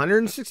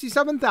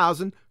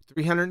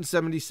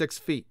 167,376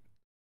 feet.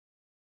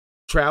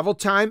 Travel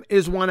time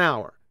is 1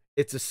 hour.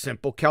 It's a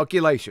simple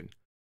calculation.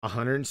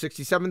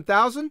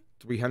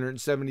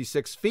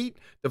 167,376 feet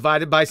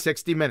divided by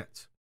 60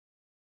 minutes.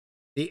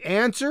 The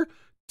answer: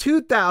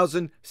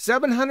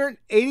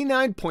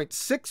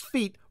 2,789.6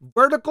 feet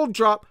vertical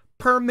drop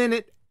per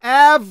minute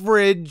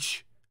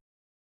average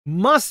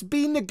must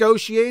be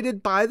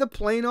negotiated by the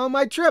plane on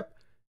my trip.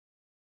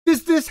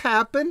 Does this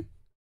happen?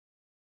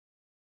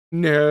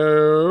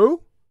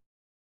 No.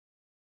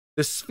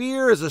 The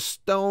sphere is a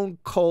stone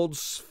cold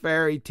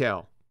fairy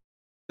tale.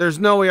 There's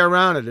no way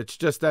around it. It's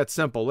just that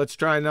simple. Let's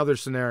try another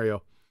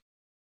scenario.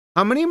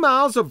 How many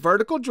miles of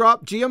vertical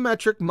drop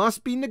geometric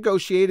must be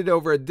negotiated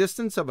over a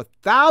distance of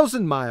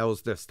 1,000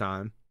 miles this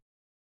time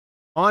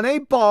on a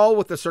ball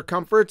with a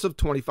circumference of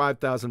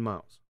 25,000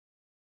 miles?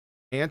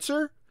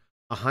 Answer: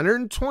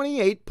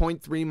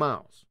 128.3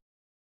 miles.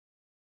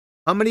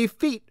 How many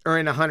feet are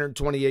in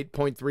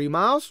 128.3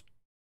 miles?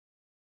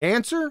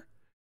 Answer: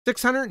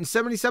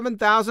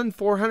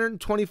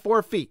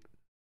 677,424 feet.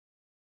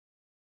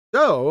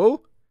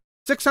 So,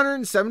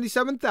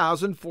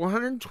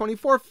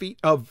 677,424 feet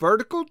of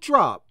vertical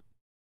drop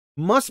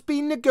must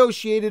be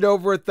negotiated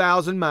over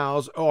 1,000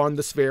 miles on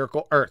the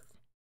spherical Earth.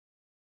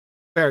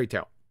 Fairy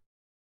tale.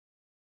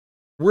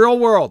 Real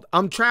world.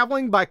 I'm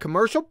traveling by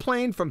commercial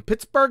plane from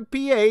Pittsburgh,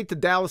 PA to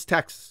Dallas,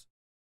 Texas.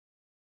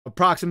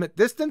 Approximate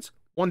distance,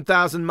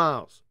 1,000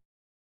 miles.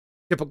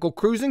 Typical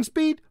cruising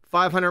speed,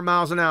 500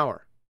 miles an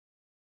hour.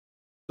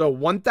 So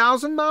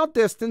 1,000 mile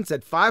distance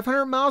at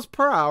 500 miles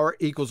per hour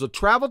equals a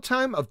travel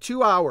time of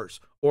 2 hours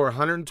or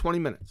 120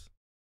 minutes.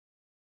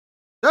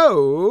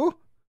 So,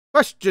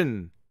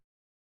 question: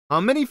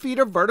 how many feet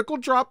of vertical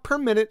drop per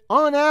minute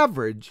on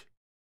average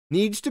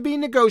needs to be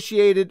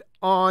negotiated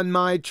on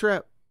my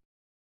trip?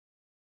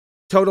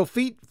 Total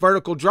feet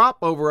vertical drop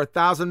over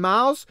 1,000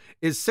 miles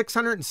is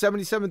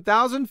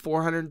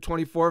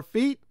 677,424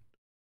 feet.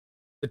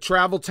 The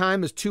travel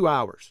time is 2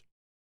 hours.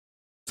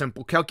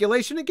 Simple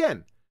calculation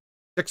again.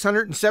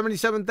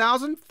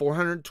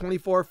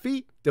 677,424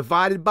 feet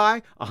divided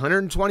by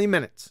 120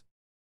 minutes.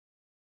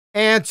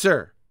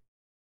 Answer: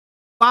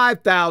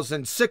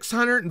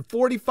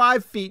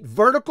 5,645 feet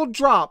vertical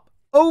drop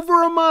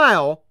over a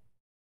mile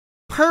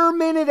per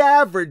minute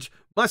average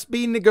must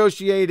be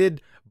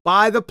negotiated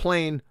by the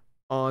plane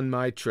on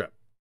my trip.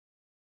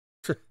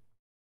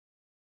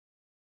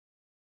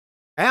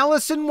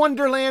 Alice in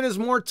Wonderland is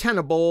more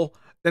tenable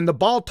than the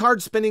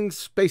ball-tard spinning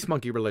space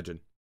monkey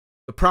religion.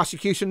 The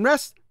prosecution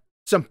rests.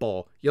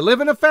 Simple. You live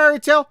in a fairy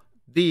tale.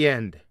 The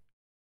end.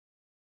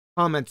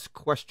 Comments,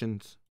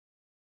 questions?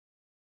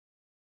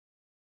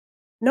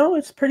 No,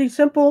 it's pretty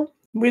simple.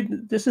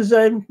 This is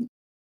a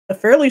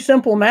fairly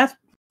simple math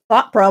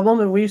thought problem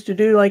that we used to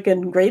do like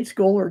in grade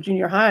school or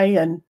junior high,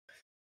 and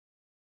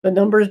the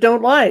numbers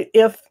don't lie.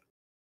 If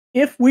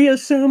we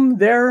assume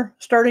their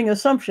starting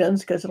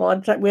assumptions, because a lot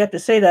of times we have to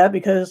say that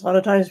because a lot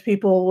of times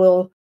people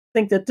will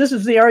think that this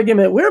is the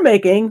argument we're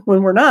making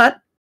when we're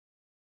not,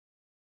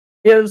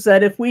 is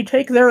that if we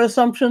take their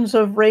assumptions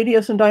of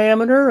radius and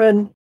diameter,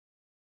 and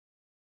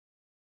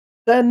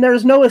then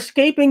there's no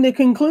escaping the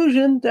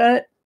conclusion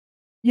that,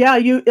 yeah,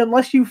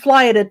 unless you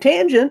fly at a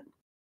tangent,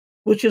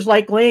 which is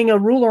like laying a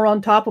ruler on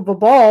top of a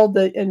ball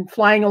and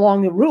flying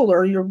along the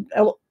ruler, your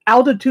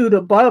altitude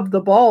above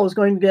the ball is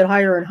going to get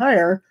higher and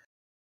higher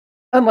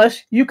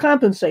unless you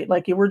compensate,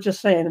 like you were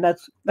just saying. And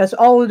that's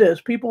all it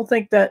is. People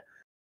think that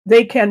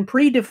they can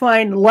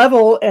predefine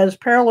level as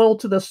parallel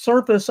to the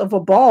surface of a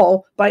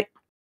ball by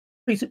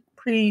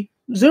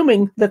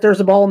presuming that there's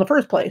a ball in the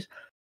first place.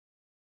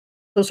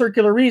 So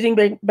circular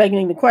reasoning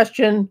begging the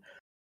question,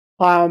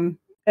 and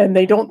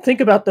they don't think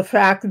about the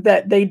fact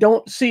that they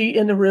don't see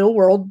in the real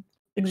world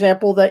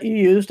example that you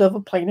used of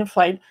a plane in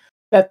flight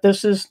that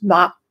this is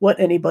not what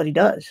anybody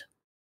does.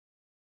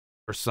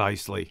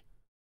 Precisely.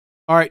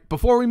 All right,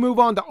 before we move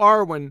on to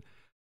Arwen,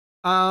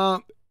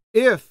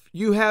 if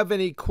you have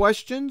any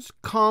questions,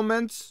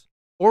 comments,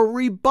 or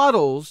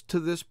rebuttals to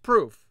this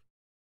proof,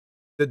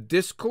 the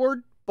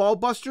Discord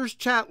BALLBUSTERS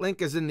chat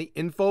link is in the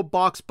info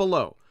box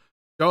below.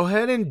 Go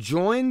ahead and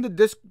join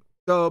the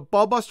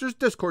BALLBUSTERS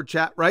Discord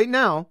chat right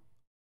now,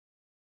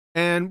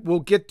 and we'll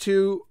get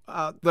to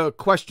the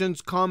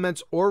questions,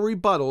 comments, or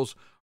rebuttals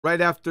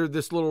right after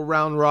this little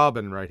round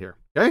robin right here.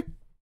 Okay?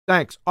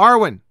 Thanks.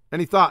 Arwen,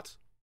 any thoughts?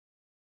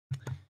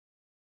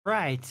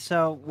 Right.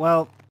 So,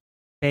 well,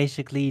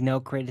 basically no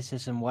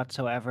criticism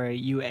whatsoever.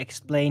 You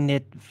explained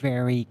it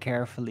very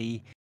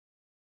carefully,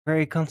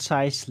 very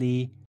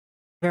concisely,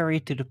 very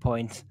to the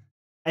point,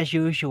 as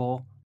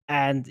usual.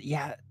 And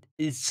yeah,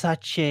 it's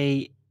such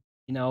a,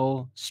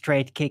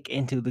 straight kick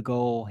into the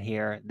goal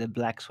here, the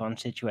Black Swan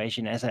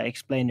situation, as I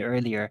explained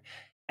earlier.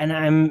 And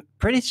I'm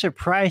pretty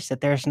surprised that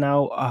there's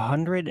now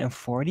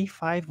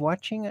 145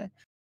 watching,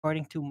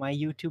 according to my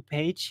YouTube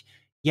page,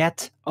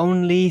 yet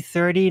only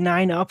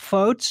 39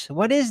 upvotes.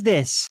 What is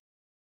this?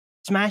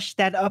 Smash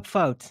that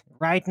upvote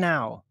right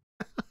now.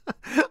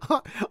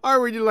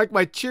 Arwen, you're like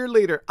my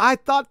cheerleader. I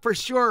thought for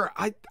sure,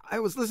 I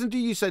was listening to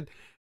you, said,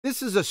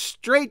 this is a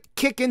straight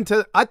kick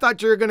into, I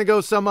thought you were going to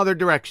go some other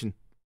direction.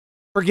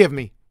 Forgive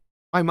me.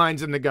 My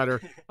mind's in the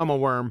gutter. I'm a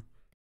worm.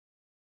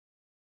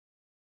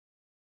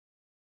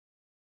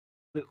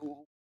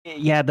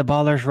 Yeah, the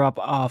ballers rub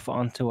off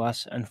onto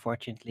us,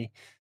 unfortunately.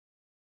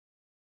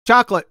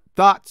 Chocolate,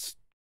 thoughts?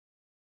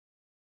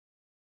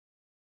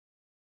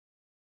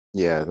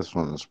 Yeah, this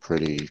one is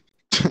pretty,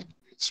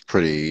 it's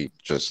pretty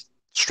just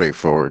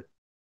straightforward.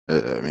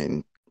 I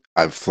mean,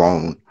 I've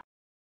flown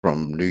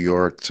from New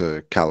York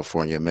to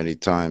California many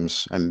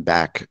times and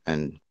back,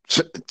 and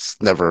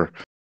it's never,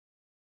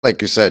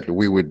 like you said,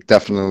 we would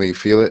definitely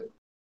feel it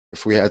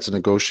if we had to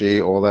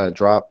negotiate all that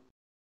drop,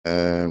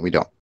 and we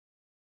don't.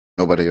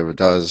 Nobody ever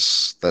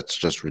does. That's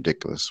just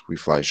ridiculous. We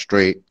fly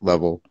straight,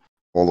 level,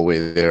 all the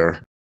way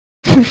there.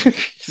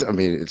 I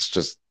mean, it's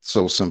just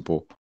so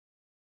simple.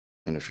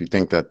 And if you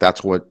think that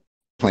that's what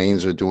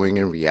planes are doing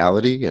in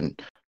reality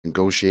and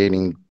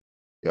negotiating,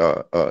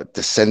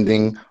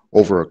 descending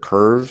over a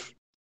curve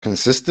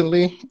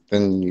consistently,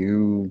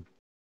 then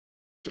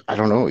I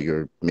don't know,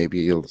 you're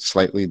maybe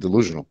slightly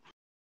delusional.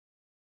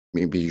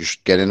 Maybe you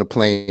should get in a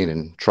plane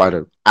and try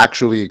to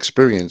actually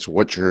experience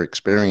what you're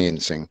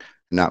experiencing,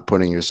 not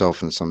putting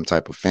yourself in some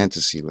type of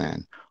fantasy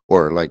land.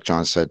 Or like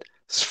John said,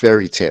 it's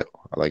fairy tale.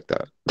 I like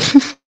that.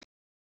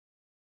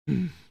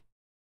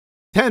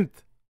 10th.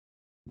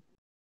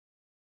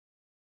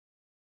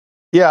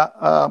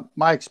 Yeah,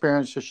 my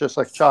experience is just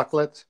like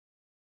chocolate.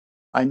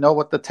 I know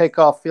what the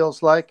takeoff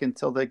feels like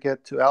until they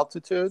get to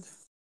altitude.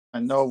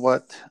 I know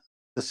what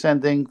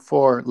descending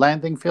for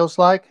landing feels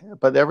like,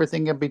 but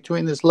everything in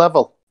between is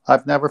level.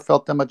 I've never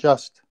felt them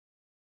adjust.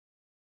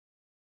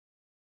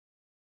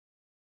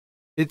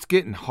 It's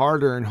getting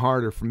harder and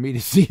harder for me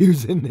to see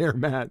who's in there,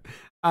 Matt.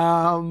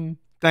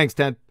 Thanks,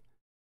 Ted.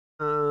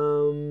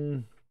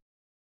 Is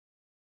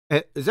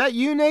that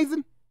you,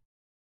 Nathan?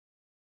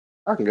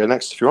 I can go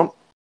next if you want.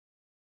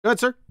 Go ahead,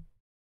 sir.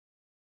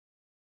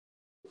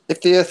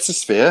 If the Earth's a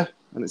sphere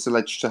and it's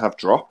alleged to have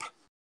drop,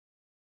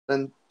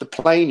 then the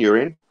plane you're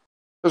in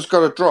has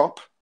got a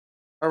drop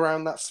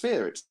around that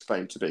sphere it's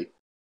claimed to be.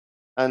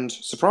 And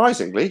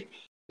surprisingly,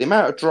 the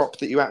amount of drop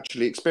that you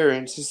actually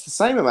experience is the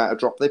same amount of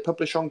drop they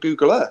publish on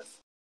Google Earth.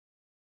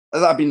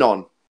 That'd be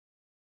none.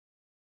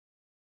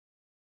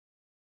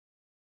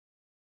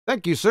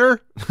 Thank you, sir.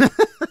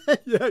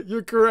 Yeah,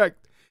 you're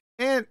correct.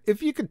 And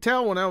if you could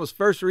tell when I was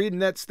first reading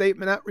that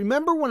statement out,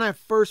 remember when I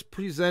first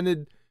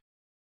presented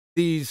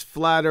these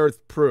flat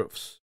earth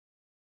proofs?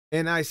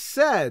 And I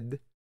said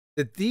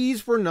that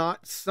these were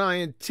not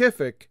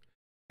scientific,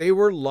 they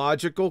were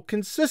logical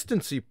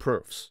consistency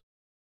proofs.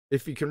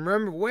 If you can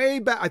remember way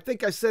back, I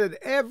think I said it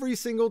every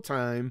single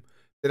time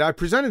that I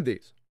presented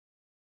these.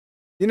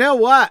 You know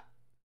what?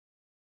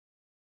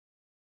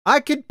 I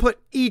could put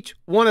each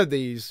one of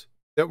these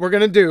that we're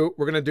going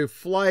to do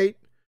flight,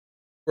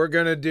 we're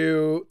going to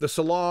do the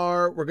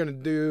Solar, we're going to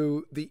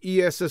do the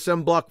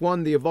ESSM Block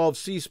 1, the Evolved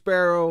Sea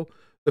Sparrow,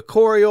 the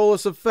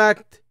Coriolis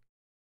effect,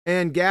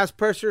 and gas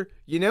pressure.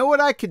 You know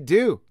what I could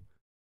do?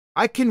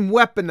 I can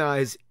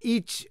weaponize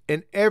each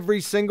and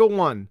every single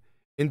one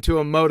into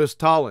a modus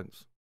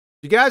tollens.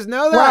 You guys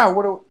know that?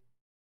 Wow,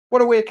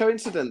 what a weird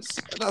coincidence.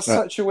 That's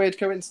such a weird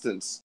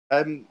coincidence.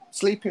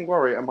 Sleeping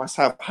Warrior and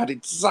myself had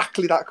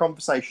exactly that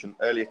conversation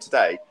earlier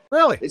today.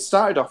 Really? It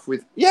started off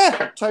with,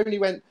 yeah, Tony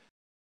went,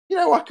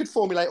 I could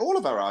formulate all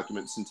of our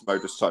arguments into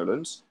modus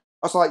tollens.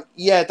 I was like,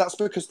 yeah, that's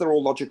because they're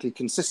all logically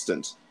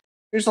consistent.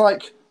 He was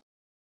like,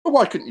 well,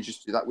 why couldn't you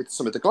just do that with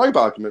some of the globe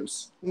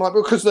arguments? I'm like,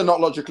 because they're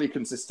not logically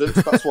consistent.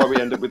 That's why we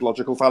end up with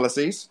logical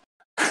fallacies.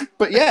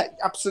 But yeah,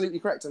 absolutely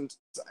correct. And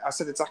I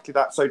said exactly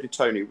that. So did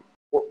Tony.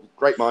 What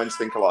great minds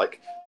think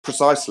alike.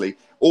 Precisely.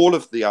 All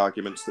of the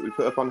arguments that we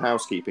put up on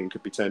housekeeping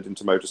could be turned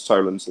into modus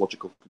tollens,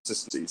 logical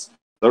consistencies.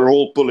 They're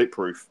all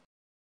bulletproof.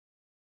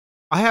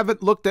 I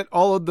haven't looked at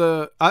all of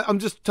the... I'm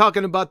just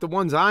talking about the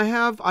ones I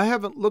have. I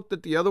haven't looked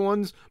at the other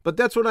ones, but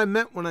that's what I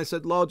meant when I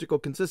said logical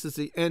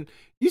consistency. And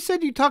you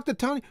said you talked to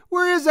Tony.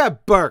 Where is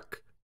that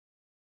Burke?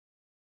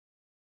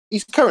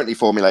 He's currently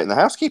formulating the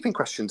housekeeping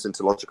questions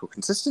into logical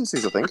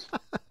consistencies, I think.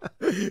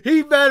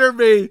 He better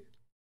be.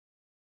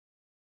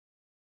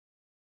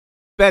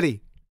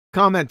 Betty,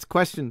 comments,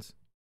 questions?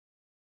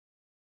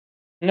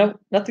 No,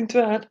 nothing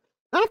to add.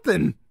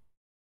 Nothing.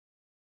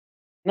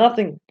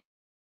 Nothing.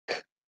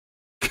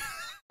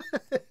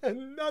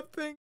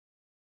 Nothing.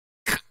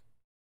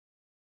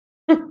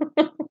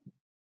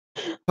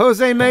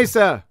 Jose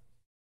Mesa.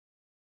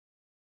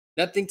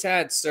 Nothing to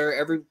add, sir.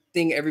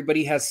 Everything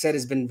everybody has said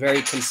has been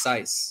very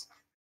concise.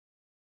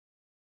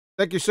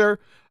 Thank you, sir.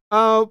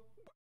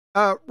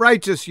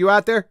 Righteous, you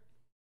out there?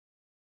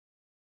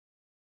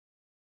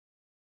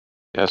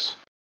 Yes.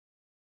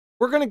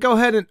 We're going to go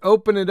ahead and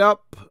open it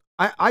up.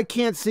 I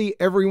can't see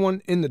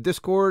everyone in the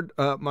Discord.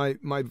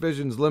 My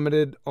vision's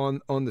limited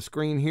on the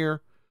screen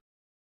here.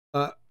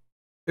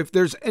 If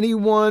there's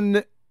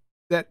anyone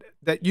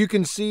that you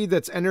can see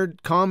that's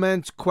entered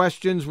comments,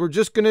 questions, we're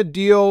just going to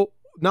deal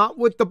not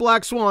with the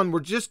Black Swan.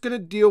 We're just going to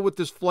deal with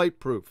this flight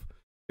proof.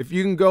 If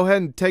you can go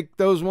ahead and take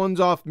those ones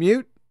off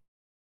mute.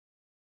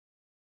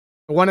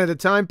 One at a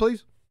time,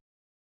 please.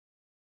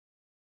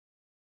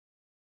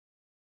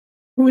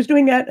 Who is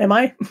doing that? Am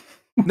I?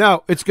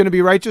 No, it's going to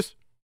be Righteous.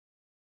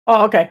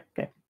 Oh, okay.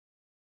 Okay.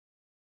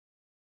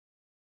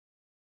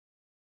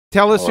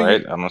 Tell us. All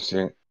right, I'm not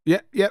seeing.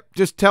 Yeah.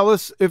 Just tell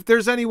us if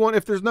there's anyone.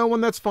 If there's no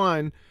one, that's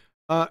fine.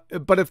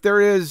 But if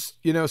there is,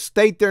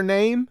 state their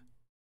name,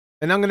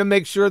 and I'm going to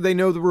make sure they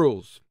know the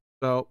rules.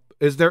 So,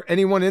 is there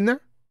anyone in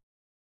there?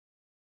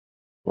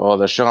 Well,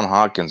 there's Sean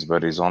Hawkins,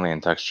 but he's only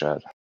in text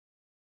chat.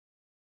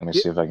 Let me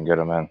see if I can get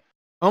him in.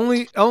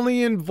 Only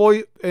in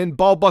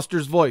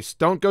BALLBUSTERS voice.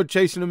 Don't go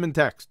chasing him in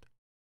text.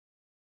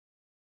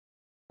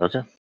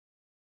 Okay.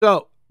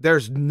 So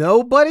there's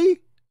nobody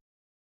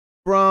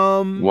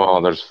from.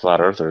 Well, there's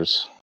flat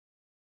earthers.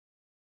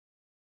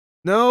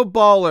 No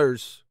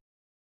ballers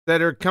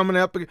that are coming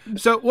up.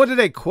 So what, did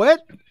they quit?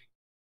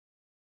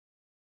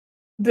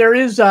 There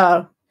is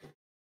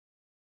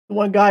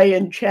one guy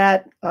in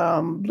chat,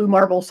 Blue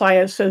Marble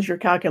Science, says your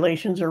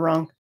calculations are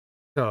wrong.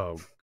 Oh.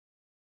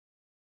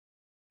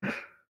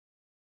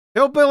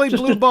 Hillbilly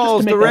Blue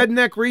Balls, the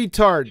redneck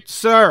retard.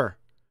 Sir,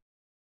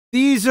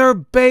 these are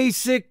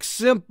basic,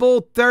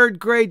 simple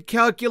third-grade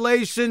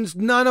calculations.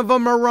 None of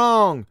them are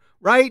wrong,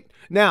 right?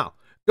 Now,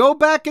 go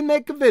back and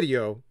make a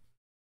video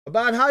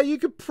about how you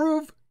could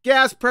prove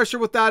gas pressure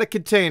without a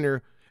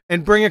container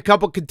and bring a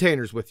couple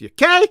containers with you,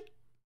 okay?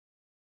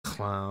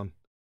 Clown.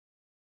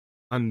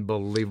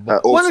 Unbelievable.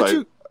 Why don't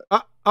you...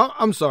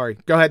 I'm sorry.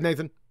 Go ahead,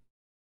 Nathan.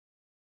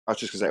 I was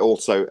just going to say,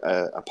 also,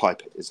 a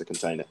pipe is a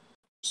container.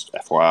 Just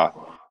FYI.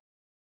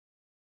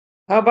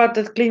 How about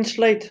that clean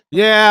slate?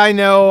 Yeah, I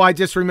know. I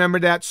just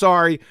remembered that.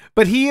 Sorry.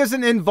 But he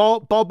isn't in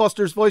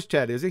BALLBUSTERS voice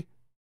chat, is he?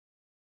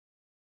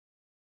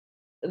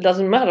 It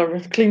doesn't matter.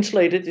 Clean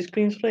slated is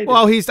clean slated.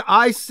 Well,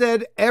 I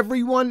said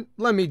everyone,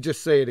 let me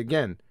just say it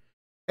again.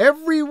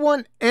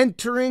 Everyone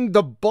entering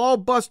the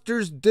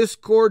BALLBUSTERS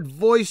Discord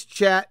voice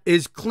chat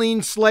is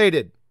clean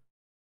slated.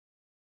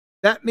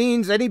 That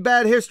means any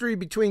bad history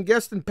between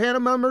guest and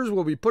panel members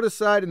will be put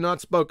aside and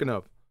not spoken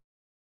of.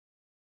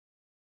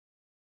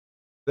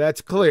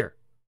 That's clear.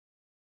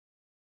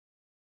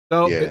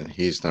 So, yeah,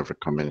 he's never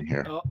come in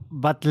here.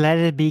 But let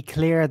it be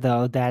clear,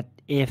 though, that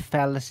if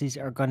fallacies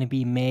are going to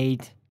be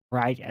made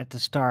right at the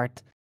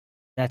start,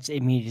 that's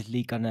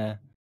immediately going to,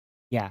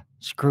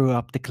 screw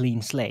up the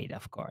clean slate,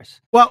 of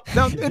course. Well,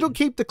 no, it'll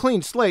keep the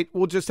clean slate.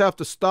 We'll just have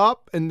to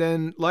stop. And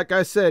then, like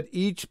I said,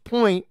 each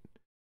point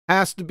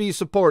has to be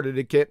supported.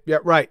 It can't,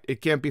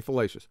 it can't be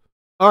fallacious.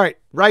 All right,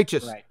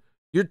 Righteous. Right.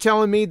 You're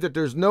telling me that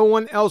there's no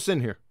one else in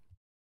here?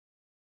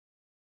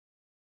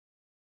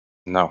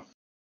 No.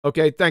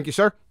 Okay, thank you,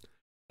 sir.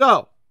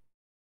 So,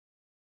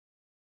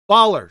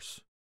 Ballers,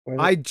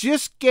 I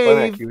just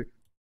gave...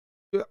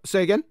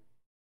 Say again?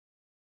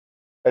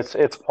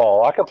 It's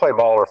Paul. I can play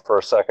Baller for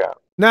a second.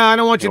 No, I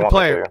don't want you to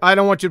play. I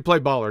don't want you to play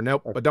Baller.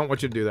 Nope, I don't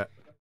want you to do that.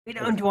 We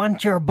don't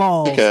want your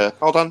balls. Okay,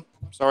 hold on.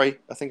 Sorry,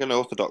 I think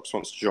Unorthodox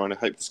wants to join. I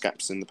hope this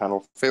gap's in the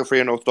panel. Feel free,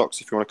 Unorthodox,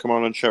 if you want to come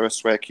on and show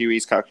us where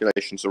QE's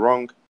calculations are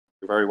wrong.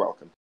 You're very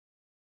welcome.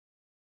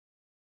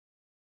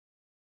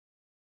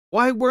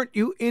 Why weren't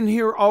you in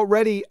here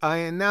already? I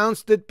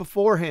announced it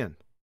beforehand.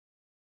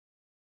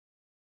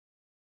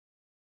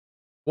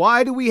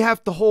 Why do we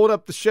have to hold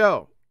up the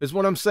show, is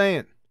what I'm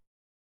saying.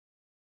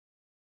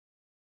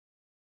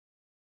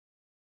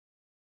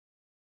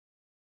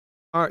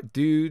 All right,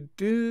 do.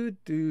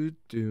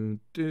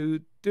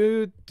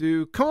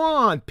 Come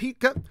on,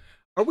 Pete.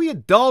 Are we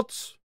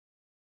adults?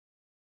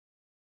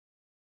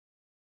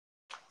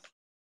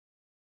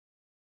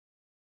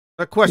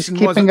 That question He's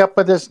keeping wasn't... up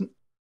with his...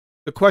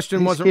 The question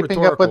He's wasn't keeping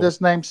rhetorical. up with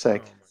his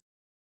namesake.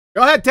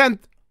 Go ahead, 10th.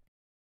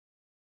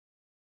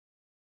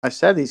 I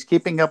said he's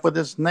keeping up with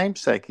his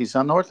namesake. He's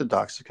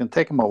unorthodox. It can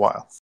take him a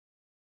while.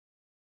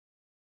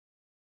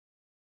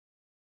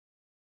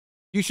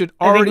 You should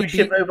I think already we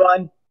should move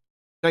on.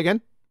 Say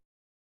again?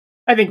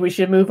 I think we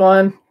should move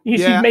on.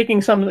 He's Yeah.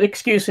 making some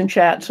excuse in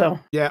chat, so.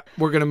 Yeah,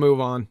 we're going to move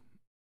on.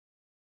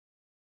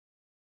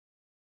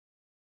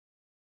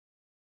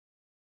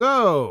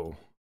 So,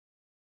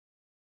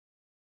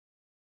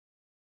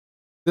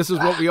 this is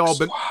what we all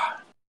been.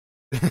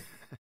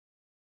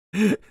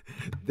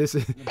 This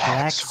is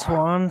Black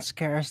Swan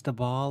scares the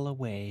ball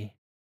away.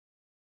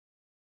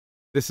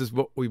 This is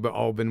what we've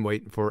all been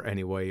waiting for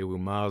anyway. We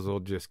might as well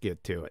just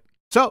get to it.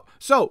 So,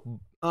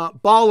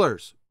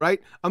 ballers,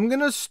 right? I'm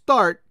gonna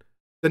start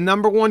the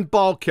 #1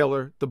 ball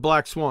killer, the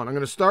Black Swan. I'm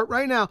gonna start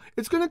right now.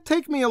 It's gonna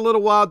take me a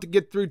little while to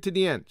get through to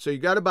the end. So you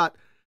got about,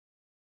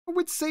 I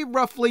would say,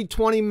 roughly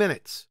 20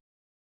 minutes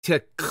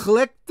to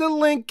click the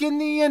link in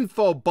the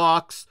info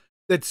box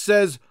that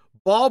says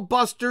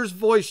BALLBUSTERS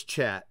voice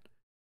chat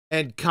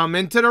and come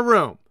into the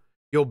room.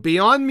 You'll be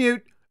on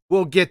mute.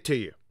 We'll get to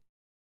you.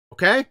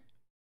 Okay?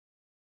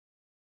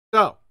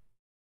 So,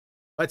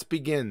 let's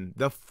begin.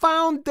 The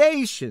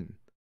foundation,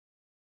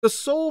 the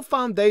sole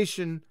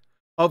foundation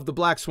of the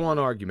Black Swan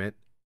argument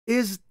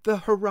is the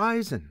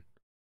horizon.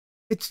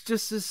 It's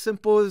just as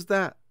simple as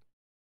that.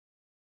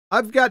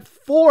 I've got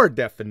 4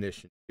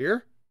 definitions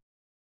here.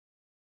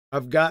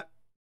 I've got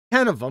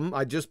 10 of them.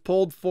 I just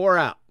pulled 4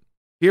 out.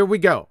 Here we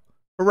go.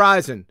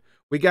 Horizon.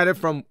 We got it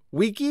from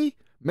Wiki,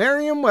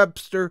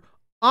 Merriam-Webster,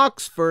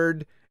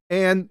 Oxford,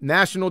 and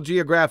National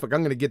Geographic.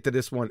 I'm going to get to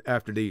this one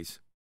after these.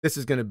 This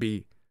is going to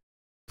be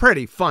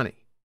pretty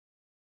funny.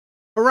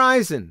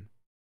 Horizon,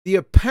 the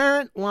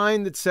apparent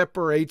line that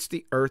separates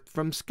the earth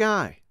from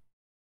sky.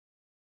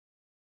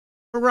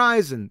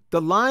 Horizon,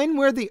 the line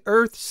where the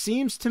earth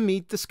seems to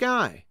meet the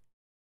sky.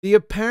 The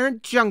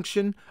apparent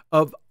junction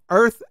of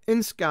earth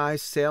and sky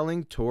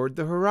sailing toward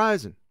the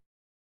horizon.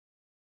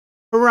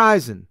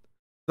 Horizon,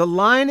 the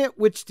line at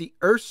which the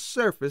earth's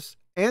surface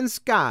and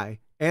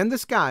the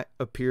sky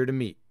appear to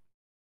meet.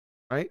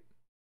 Right?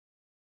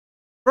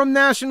 From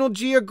National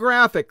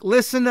Geographic,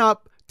 listen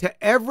up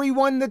to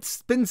everyone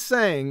that's been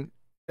saying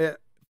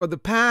for the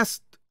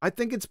past, I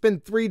think it's been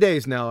 3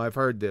 days now I've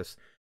heard this,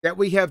 that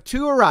we have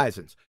 2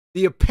 horizons.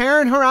 The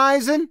apparent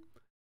horizon,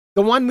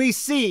 the one we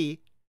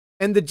see,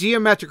 and the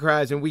geometric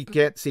horizon, we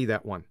can't see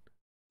that one.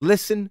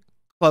 Listen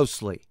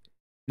closely.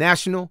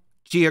 National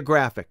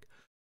Geographic.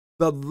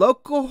 The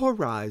local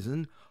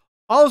horizon,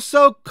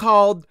 also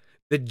called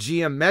the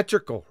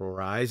geometrical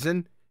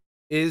horizon,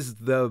 is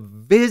the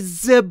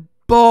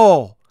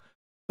visible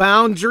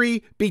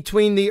boundary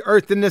between the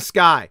earth and the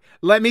sky.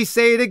 Let me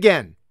say it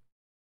again.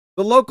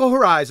 The local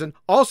horizon,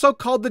 also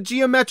called the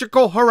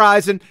geometrical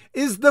horizon,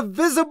 is the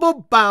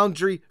visible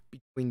boundary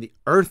between the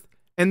earth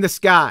and the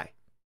sky.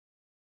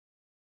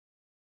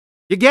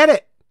 You get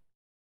it?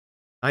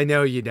 I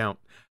know you don't.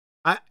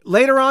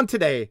 Later on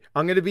today,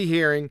 I'm going to be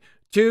hearing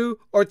 2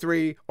 or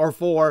 3 or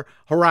 4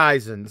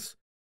 horizons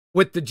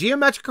with the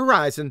geometric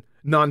horizon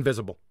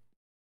non-visible.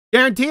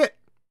 Guarantee it.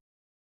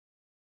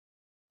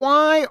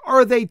 Why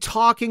are they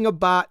talking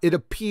about it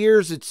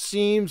appears, it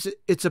seems,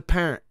 it's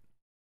apparent?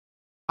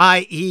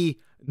 I.e.,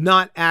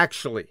 not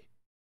actually.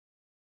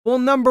 Well,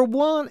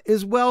 #1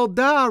 is well,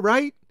 duh,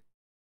 right?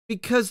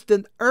 Because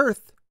the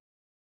earth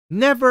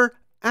never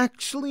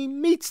actually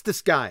meets the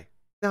sky.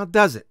 Now,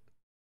 does it?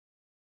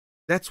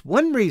 That's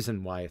one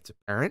reason why it's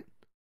apparent.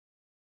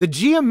 The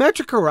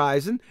geometric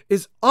horizon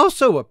is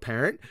also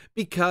apparent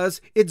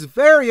because it's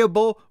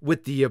variable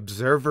with the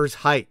observer's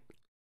height,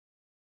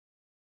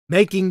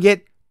 making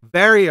it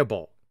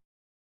variable.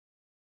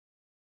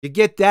 You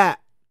get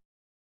that?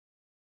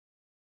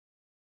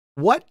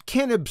 What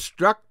can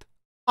obstruct,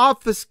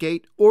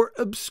 obfuscate, or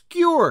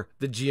obscure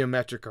the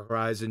geometric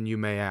horizon, you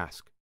may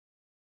ask?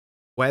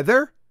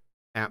 Weather,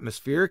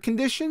 atmospheric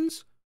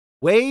conditions,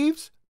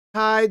 waves,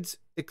 tides,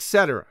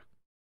 etc.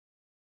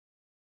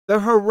 The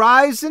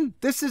horizon,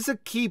 this is a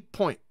key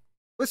point.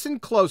 Listen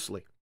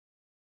closely.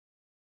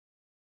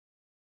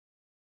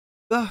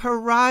 The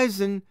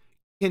horizon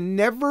can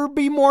never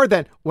be more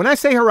than, when I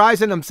say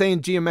horizon, I'm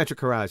saying geometric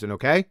horizon,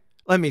 okay?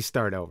 Let me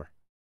start over.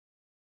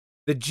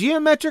 The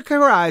geometric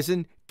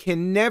horizon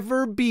can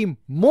never be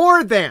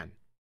more than,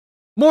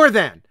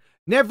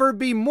 never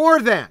be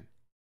more than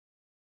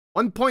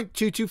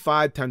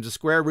 1.225 times the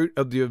square root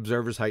of the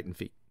observer's height in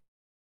feet.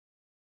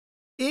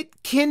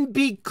 It can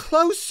be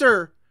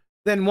closer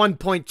than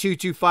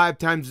 1.225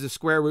 times the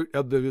square root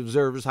of the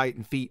observer's height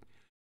in feet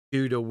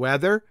due to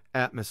weather,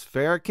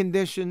 atmospheric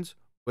conditions,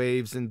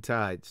 waves, and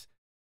tides.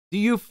 Do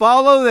you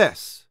follow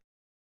this?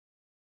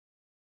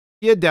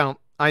 You don't.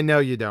 I know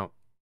you don't.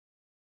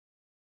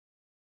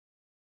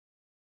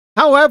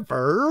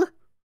 However,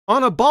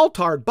 on a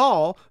ball-tard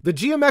ball, the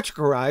geometric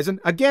horizon,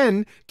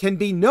 again, can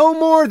be no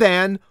more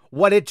than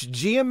what its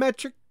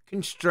geometric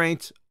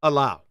constraints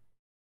allow.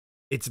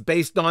 It's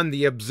based on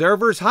the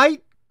observer's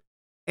height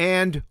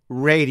and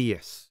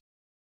radius.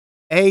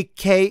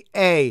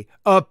 aka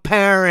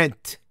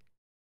apparent.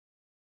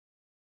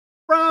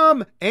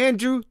 From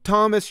Andrew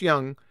Thomas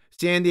Young,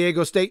 San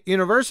Diego State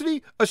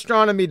University,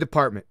 Astronomy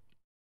Department.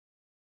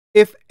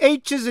 If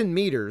h is in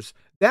meters,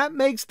 that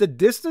makes the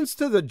distance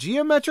to the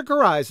geometric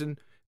horizon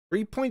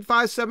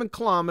 3.57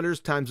 kilometers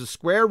times the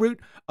square root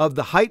of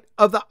the height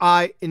of the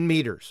eye in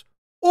meters,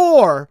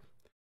 or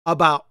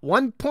about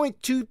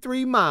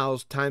 1.23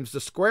 miles times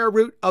the square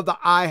root of the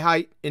eye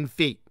height in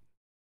feet.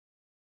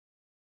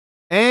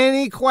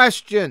 Any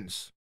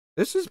questions?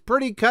 This is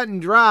pretty cut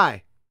and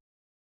dry.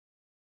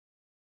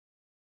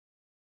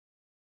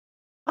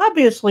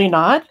 Obviously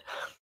not.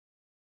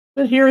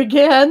 But here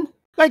again.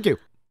 Thank you.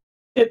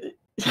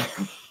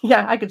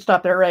 Yeah, I could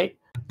stop there, right?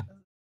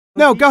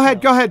 No, go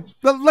ahead.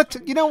 But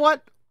you know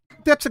what?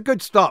 That's a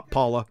good stop,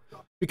 Paula,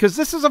 because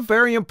this is a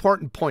very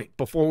important point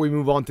before we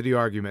move on to the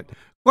argument.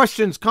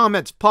 Questions,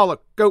 comments, Paula,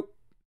 go.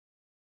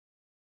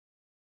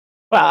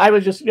 Well, I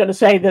was just going to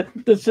say that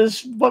this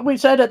is what we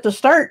said at the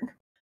start,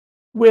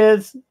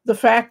 with the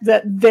fact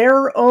that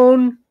their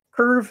own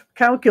curve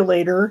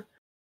calculator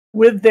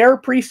with their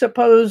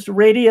presupposed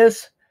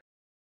radius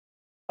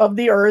of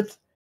the Earth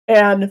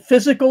and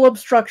physical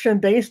obstruction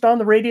based on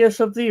the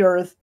radius of the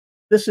Earth,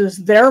 this is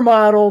their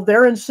model,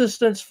 their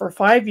insistence for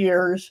 5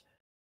 years,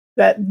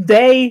 that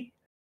they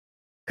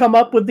come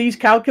up with these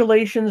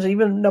calculations,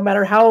 even no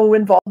matter how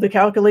involved the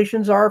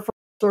calculations are for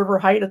server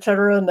height,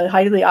 etc., and the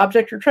height of the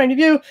object you're trying to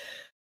view.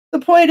 The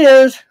point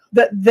is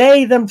that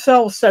they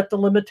themselves set the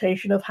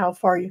limitation of how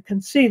far you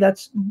can see.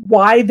 That's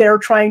why they're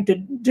trying to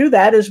do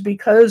that, is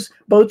because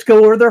boats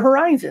go over the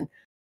horizon.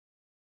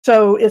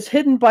 So it's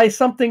hidden by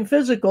something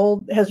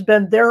physical has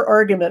been their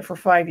argument for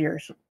 5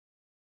 years.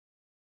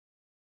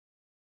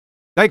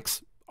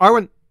 Thanks.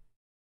 Arwen?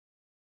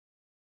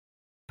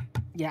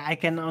 Yeah, I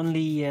can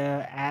only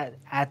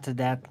add to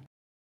that.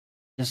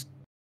 Just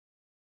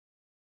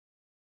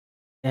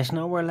there's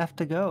nowhere left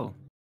to go.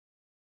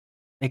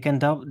 They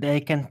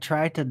can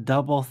try to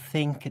double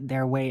think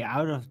their way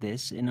out of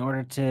this in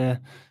order to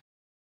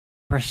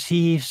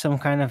perceive some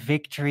kind of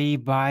victory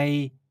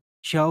by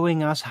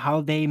showing us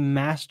how they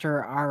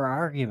master our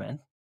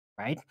argument,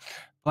 right?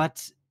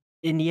 But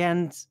in the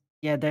end,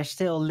 yeah, they're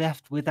still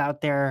left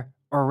without their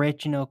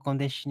original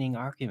conditioning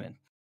argument.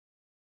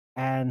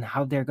 And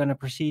how they're going to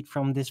proceed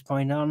from this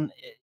point on,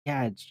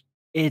 yeah,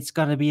 it's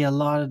going to be a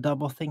lot of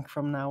double think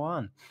from now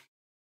on.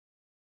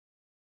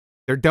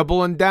 They're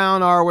doubling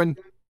down, Arwen.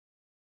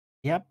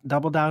 Yep,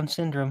 double down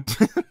syndrome.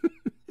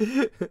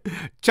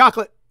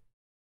 Chocolate.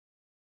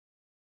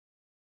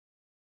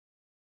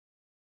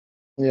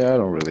 Yeah, I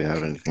don't really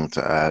have anything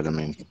to add. I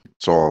mean,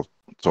 it's all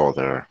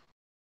there.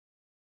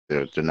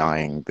 They're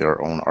denying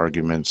their own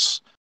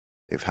arguments.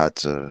 They've had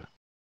to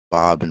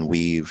bob and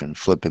weave and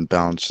flip and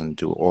bounce and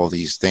do all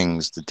these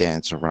things to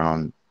dance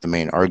around the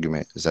main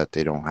argument, is that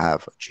they don't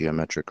have a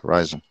geometric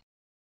horizon.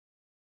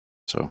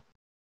 So,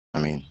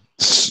 I mean,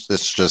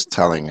 it's just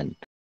telling, and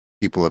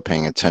people are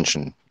paying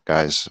attention,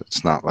 guys.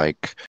 It's not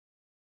like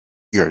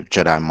your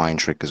Jedi mind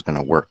trick is going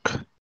to work,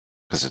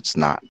 because it's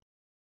not.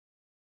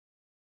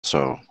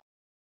 So,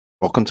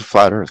 welcome to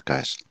Flat Earth,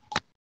 guys.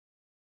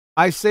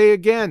 I say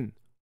again,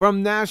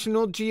 from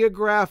National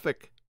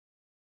Geographic,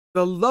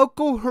 the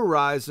local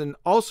horizon,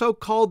 also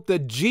called the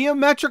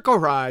geometric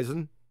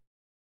horizon,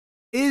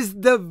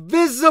 is the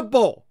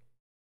visible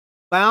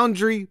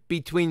boundary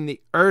between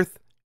the Earth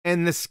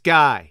and the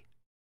sky.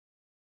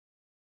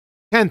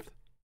 10th.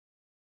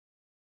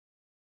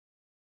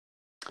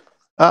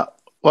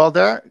 Well,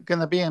 they're going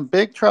to be in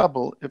big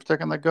trouble if they're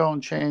going to go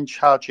and change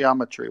how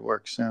geometry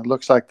works. And it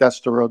looks like that's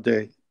the road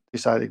they're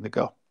deciding to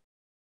go.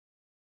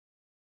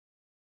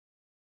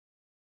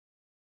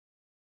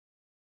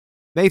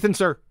 Nathan,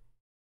 sir.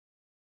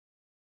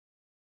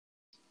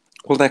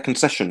 Well, their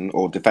concession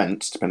or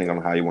defence, depending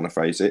on how you want to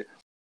phrase it,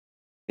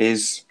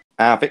 is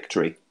our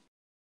victory.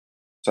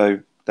 So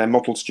their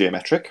model's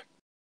geometric.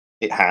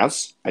 It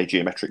has a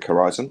geometric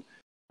horizon,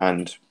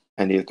 and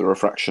any of the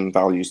refraction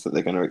values that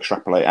they're going to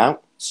extrapolate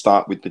out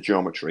start with the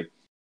geometry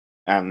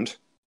and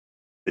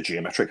the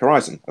geometric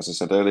horizon. As I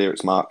said earlier,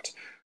 it's marked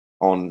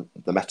on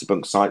the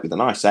Metabunk site with a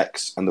nice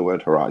X and the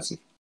word horizon.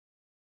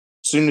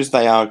 As soon as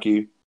they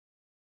argue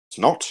it's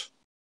not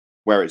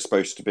where it's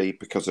supposed to be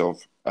because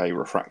of a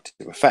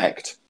refractive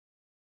effect,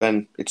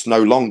 then it's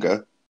no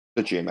longer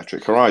the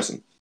geometric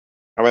horizon.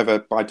 However,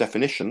 by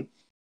definition,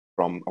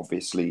 from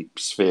obviously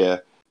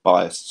sphere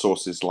biased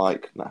sources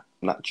like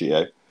Nat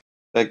Geo,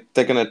 they're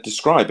going to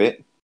describe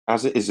it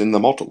as it is in the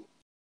model.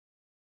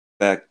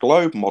 Their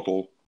globe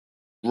model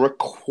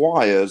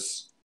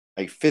requires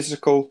a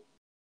physical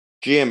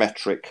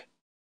geometric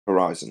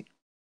horizon.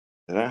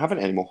 They don't have it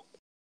anymore.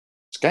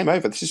 It's game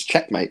over. This is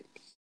checkmate.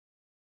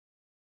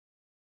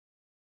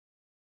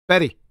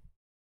 Betty.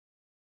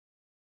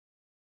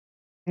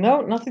 No,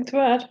 nothing to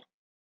add.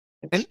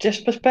 It's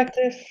just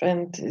perspective,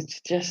 and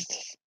it's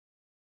just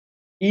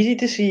easy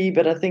to see,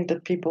 but I think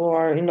that people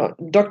are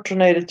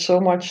indoctrinated so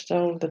much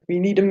so that we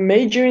need a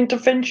major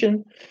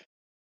intervention.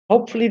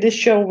 Hopefully this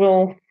show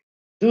will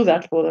do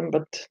that for them,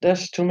 but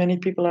there's too many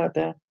people out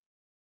there.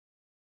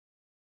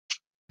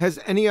 Has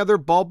any other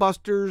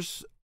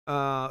ballbusters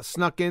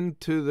snuck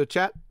into the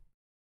chat?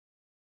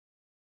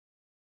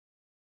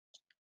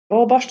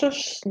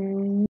 Ballbusters?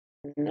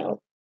 No.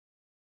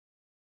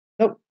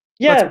 Nope.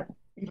 Yeah.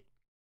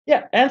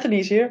 Yeah,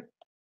 Anthony's here.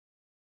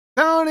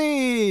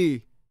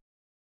 Tony!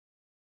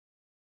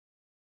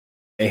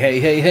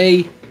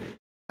 Hey.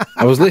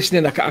 I was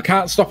listening. I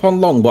can't stop on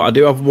long, but I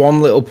do have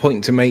one little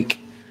point to make.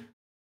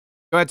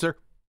 Go ahead, sir.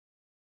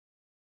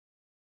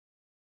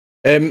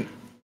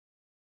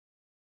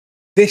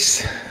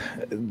 This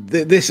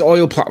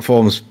oil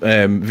platforms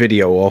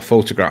video or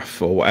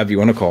photograph or whatever you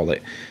want to call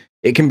it,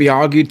 it can be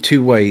argued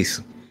two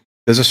ways.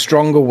 There's a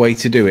stronger way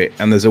to do it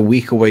and there's a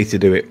weaker way to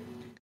do it.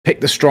 Pick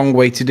the strong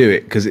way to do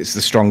it because it's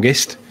the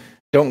strongest.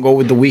 Don't go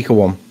with the weaker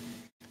one.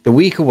 The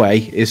weaker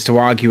way is to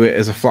argue it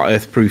as a flat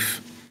earth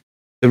proof.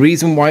 The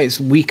reason why it's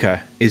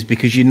weaker is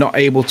because you're not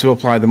able to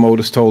apply the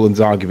modus tollens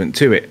argument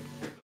to it.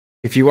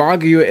 If you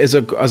argue it as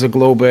a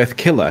globe earth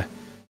killer,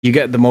 you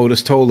get the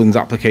modus tollens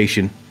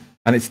application,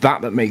 and it's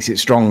that makes it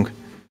strong.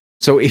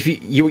 So if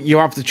you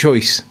have the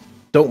choice,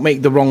 don't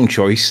make the wrong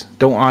choice.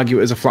 Don't argue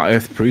it as a flat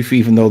earth proof,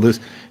 even though there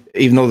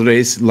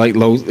is like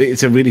loads.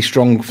 It's a really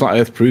strong flat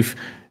earth proof.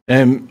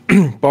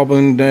 Bob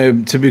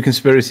and Taboo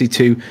Conspiracy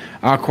 2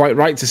 are quite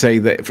right to say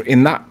that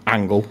in that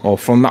angle or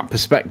from that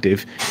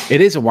perspective,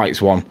 it is a white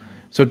swan.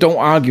 So don't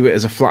argue it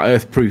as a flat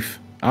earth proof.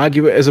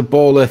 Argue it as a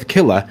ball earth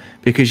killer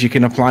because you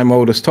can apply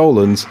modus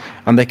tollens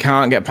and they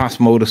can't get past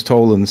modus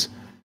tollens.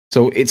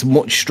 So it's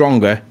much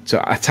stronger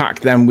to attack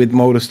them with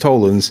modus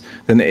tollens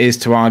than it is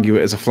to argue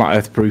it as a flat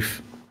earth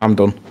proof. I'm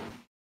done.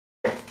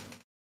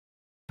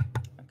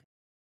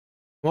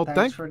 Well,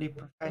 Thanks for the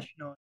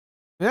professional.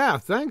 Yeah,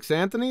 thanks,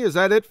 Anthony. Is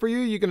that it for you?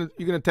 You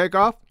gonna take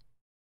off?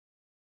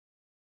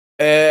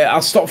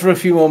 I'll stop for a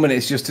few more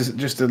minutes just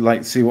to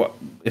like see what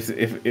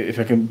if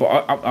I can.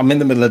 But I'm in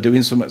the middle of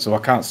doing something, so I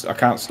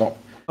can't stop.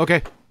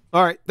 Okay.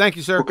 All right. Thank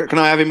you, sir. Okay, can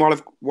I have him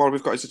while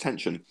we've got his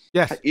attention?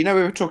 Yes. You know,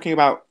 we were talking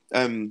about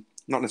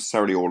not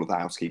necessarily all of the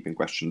housekeeping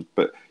questions,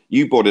 but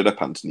you brought it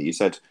up, Anthony. You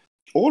said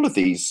all of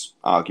these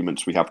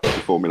arguments we have to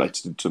be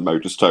formulated into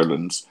modus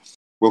tollens.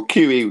 Well,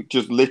 QE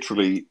just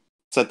literally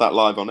said that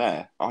live on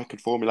air. I could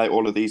formulate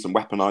all of these and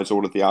weaponize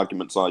all of the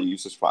arguments I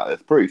use as flat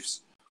earth proofs.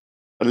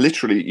 And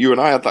literally, you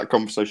and I had that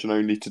conversation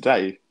only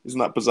today. Isn't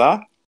that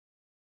bizarre?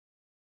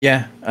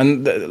 Yeah,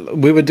 and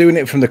we were doing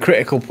it from the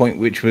critical point,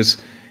 which was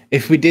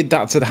if we did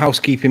that to the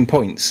housekeeping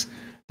points,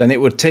 then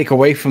it would take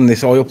away from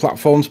this oil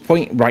platforms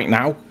point right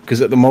now,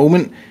 because at the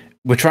moment,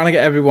 we're trying to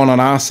get everyone on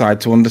our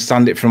side to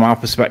understand it from our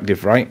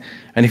perspective, right?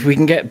 And if we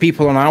can get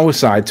people on our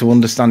side to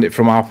understand it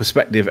from our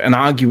perspective and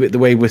argue it the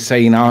way we're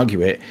saying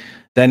argue it,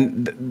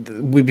 then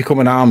we become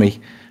an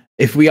army.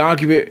 If we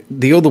argue it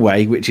the other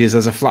way, which is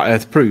as a flat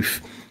earth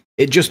proof,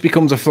 it just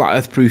becomes a flat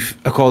earth proof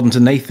according to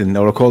Nathan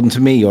or according to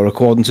me or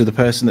according to the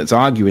person that's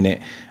arguing it,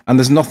 and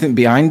there's nothing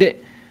behind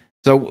it.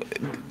 So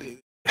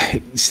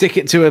stick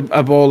it to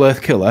a ball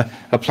earth killer,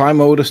 apply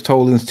modus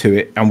tollens to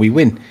it, and we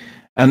win.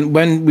 And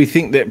when we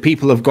think that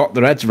people have got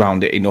their heads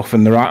around it enough,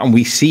 and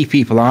we see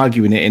people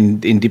arguing it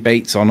in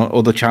debates on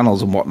other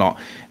channels and whatnot,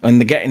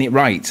 and they're getting it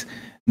right,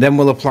 then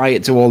we'll apply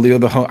it to all the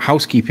other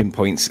housekeeping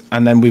points,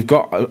 and then we've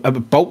got a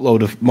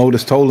boatload of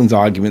modus tollens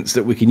arguments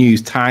that we can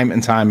use time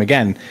and time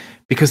again,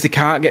 because they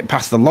can't get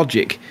past the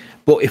logic.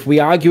 But if we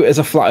argue it as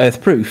a flat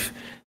earth proof,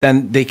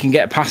 then they can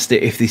get past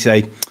it if they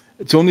say,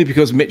 it's only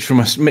because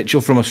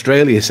Mitchell from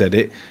Australia said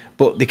it,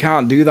 but they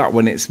can't do that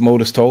when it's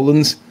modus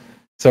tollens.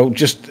 So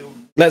just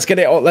let's get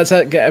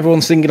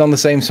everyone singing on the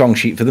same song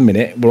sheet for the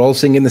minute. We're all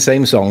singing the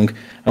same song,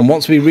 and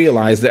once we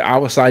realise that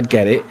our side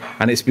get it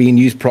and it's being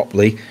used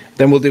properly,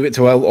 then we'll do it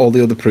to all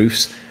the other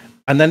proofs,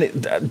 and then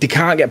they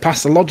can't get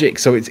past the logic.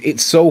 So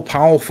it's so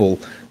powerful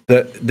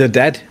that they're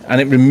dead,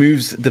 and it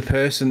removes the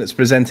person that's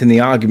presenting the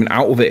argument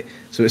out of it.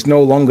 So it's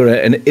no longer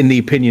in the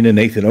opinion of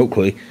Nathan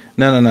Oakley.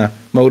 No,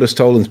 modus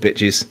tollens,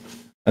 bitches,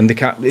 and they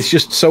can't. It's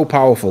just so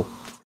powerful.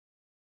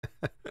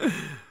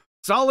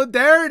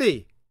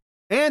 Solidarity.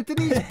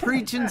 Anthony's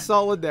preaching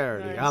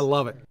solidarity. I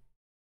love it.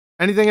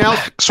 Anything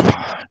else?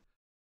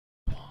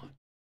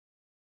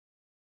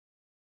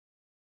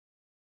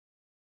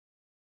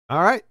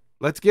 All right,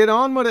 let's get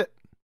on with it.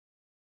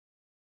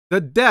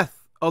 The death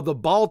of the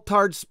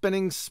ball-tard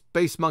spinning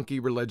space monkey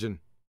religion.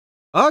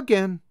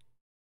 Again.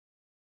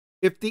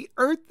 If the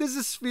Earth is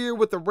a sphere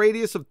with a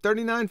radius of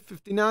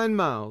 3959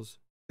 miles,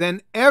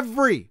 then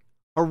every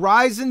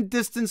horizon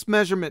distance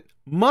measurement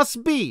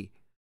must be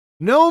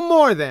no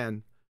more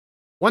than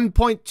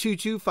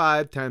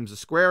 1.225 times the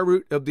square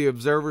root of the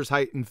observer's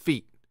height in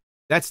feet.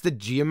 That's the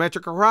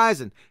geometric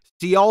horizon.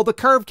 See all the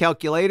curve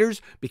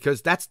calculators,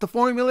 because that's the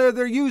formula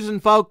they're using,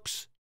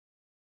 folks.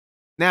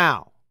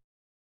 Now,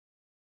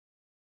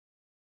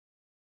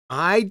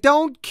 I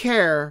don't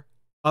care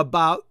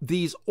about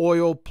these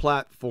oil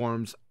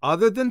platforms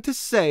other than to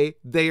say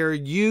they are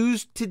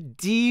used to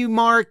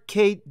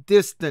demarcate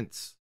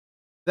distance.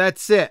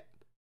 That's it.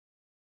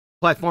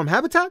 Platform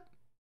Habitat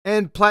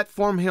and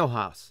Platform Hill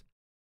House.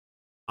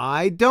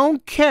 I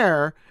don't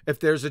care if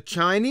there's a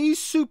Chinese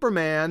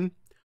Superman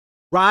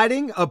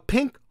riding a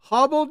pink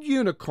hobbled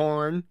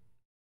unicorn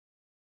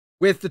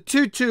with the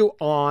tutu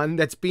on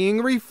that's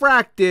being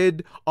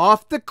refracted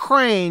off the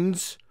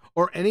cranes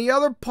or any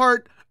other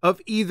part of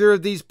either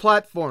of these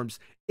platforms.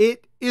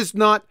 It is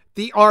not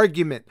the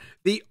argument.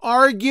 The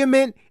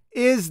argument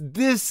is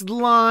this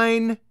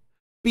line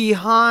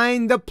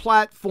behind the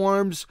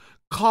platforms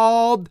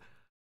called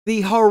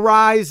the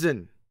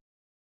horizon.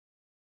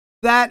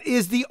 That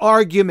is the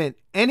argument.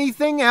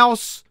 Anything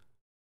else,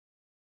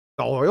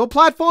 the oil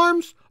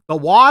platforms, the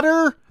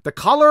water, the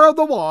color of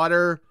the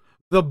water,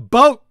 the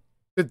boat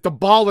that the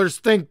ballers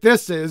think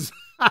this is,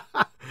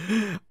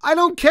 I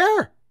don't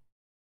care.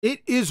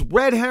 It is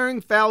red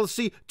herring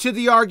fallacy to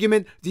the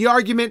argument. The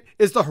argument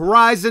is the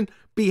horizon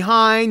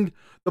behind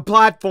the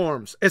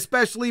platforms,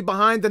 especially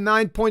behind the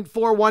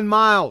 9.41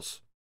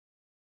 miles.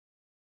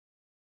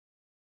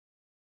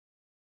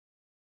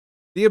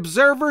 The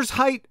observer's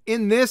height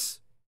in this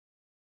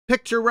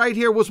picture right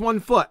here was 1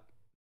 foot.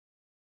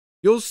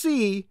 You'll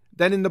see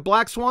that in the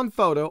Black Swan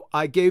photo,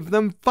 I gave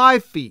them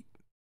 5 feet,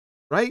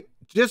 right?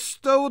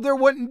 Just so there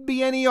wouldn't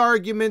be any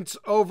arguments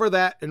over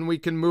that and we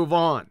can move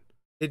on.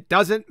 It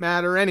doesn't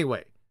matter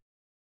anyway.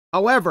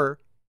 However,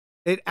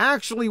 it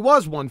actually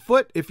was 1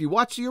 foot. If you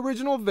watch the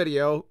original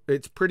video,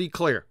 it's pretty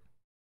clear.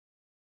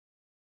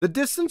 The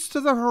distance to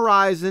the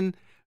horizon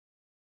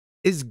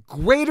is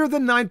greater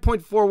than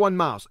 9.41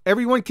 miles.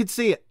 Everyone could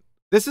see it.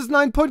 This is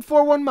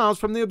 9.41 miles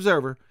from the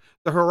observer.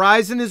 The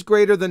horizon is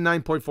greater than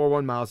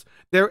 9.41 miles.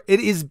 There, it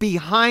is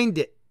behind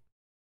it.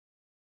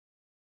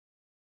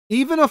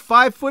 Even a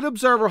 5-foot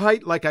observer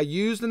height, like I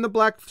used in the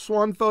Black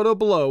Swan photo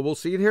below, we'll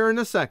see it here in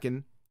a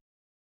second.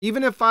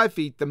 Even at 5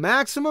 feet, the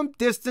maximum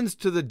distance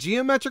to the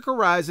geometric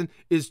horizon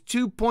is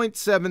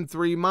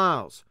 2.73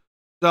 miles.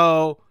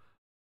 So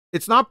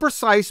it's not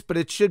precise, but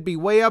it should be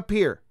way up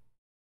here,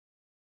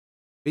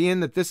 being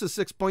that this is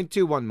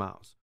 6.21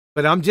 miles.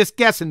 But I'm just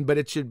guessing, but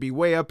it should be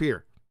way up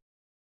here.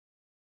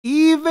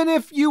 Even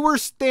if you were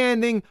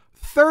standing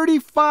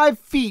 35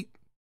 feet,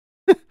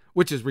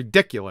 which is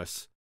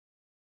ridiculous,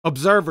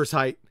 observer's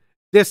height,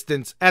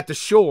 distance at the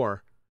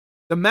shore,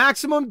 the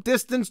maximum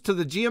distance to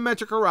the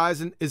geometric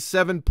horizon is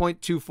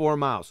 7.24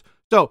 miles.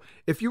 So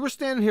if you were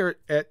standing here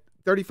at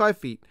 35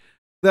 feet,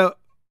 the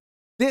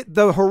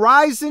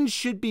horizon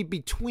should be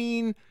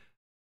between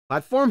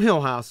Platform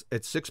Hill House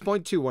at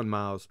 6.21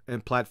 miles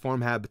and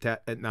Platform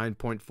Habitat at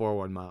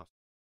 9.41 miles.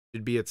 It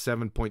should be at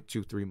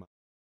 7.23 miles.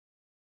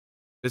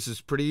 This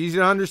is pretty easy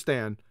to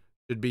understand.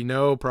 Should be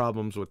no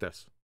problems with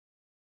this.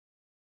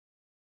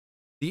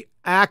 The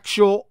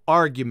actual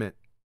argument.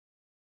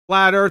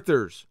 Flat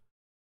earthers.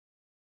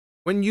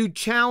 When you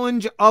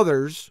challenge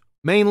others,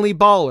 mainly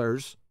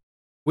ballers,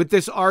 with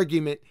this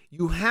argument,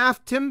 you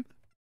have to,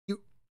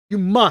 you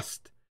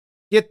must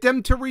get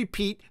them to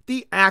repeat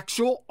the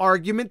actual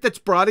argument that's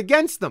brought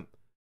against them.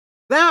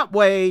 That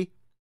way,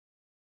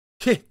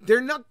 they're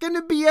not going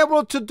to be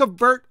able to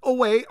divert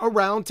away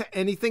around to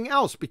anything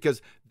else,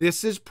 because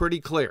this is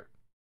pretty clear.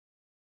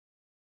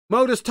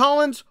 Modus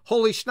tollens,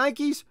 holy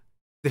shnikes,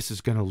 this is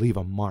going to leave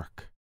a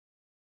mark.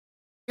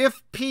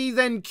 If P,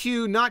 then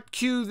Q, not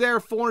Q,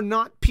 therefore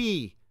not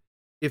P.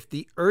 If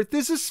the Earth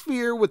is a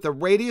sphere with a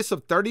radius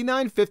of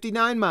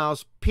 3959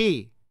 miles,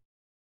 P,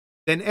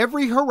 then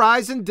every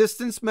horizon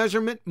distance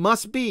measurement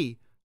must be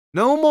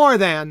no more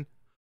than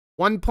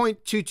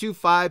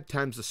 1.225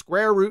 times the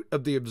square root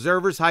of the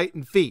observer's height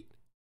in feet,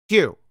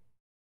 Q.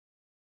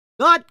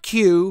 Not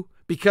Q,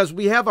 because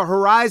we have a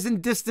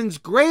horizon distance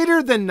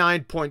greater than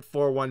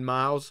 9.41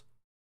 miles.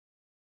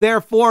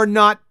 Therefore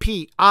not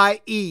P,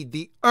 i.e.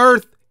 the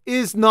Earth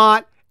is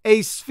not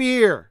a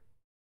sphere.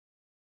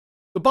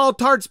 The ball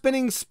tart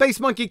spinning space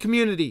monkey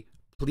community,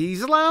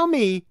 please allow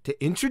me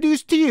to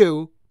introduce to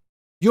you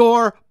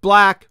your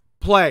Black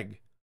Plague,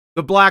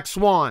 the Black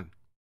Swan.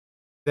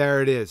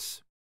 There it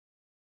is.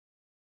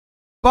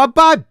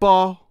 Bye-bye,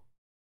 ball.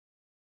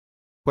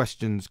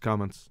 Questions,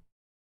 comments?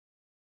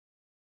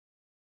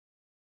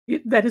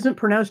 That isn't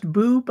pronounced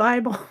boo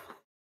Bible.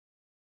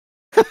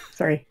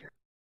 Sorry.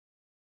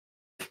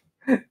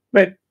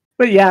 But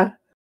yeah.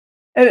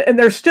 And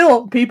there's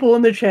still people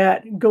in the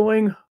chat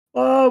going,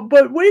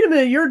 but wait a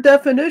minute, your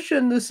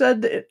definition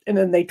said that, and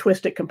then they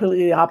twist it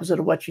completely the opposite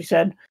of what you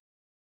said,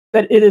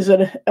 that it is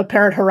an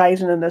apparent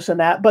horizon and this and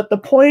that. But the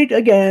point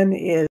again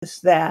is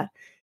that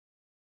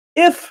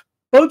if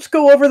boats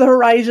go over the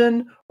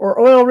horizon or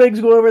oil rigs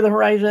go over the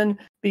horizon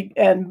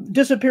and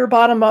disappear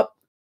bottom up,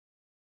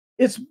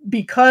 it's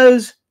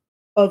because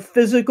of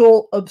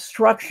physical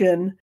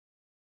obstruction,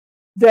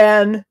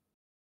 then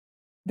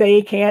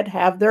they can't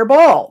have their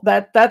ball.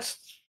 That's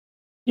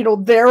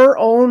their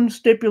own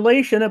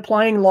stipulation,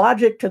 applying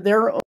logic to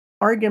their own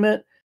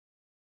argument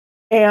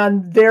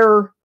and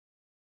their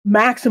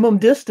maximum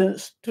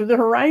distance to the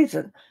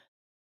horizon,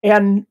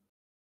 and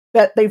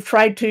that they've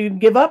tried to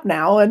give up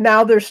now. And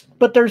now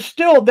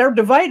they're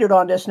divided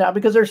on this now,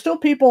 because there's still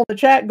people in the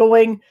chat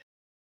going,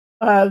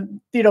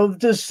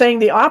 just saying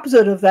the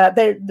opposite of that.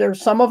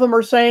 There's some of them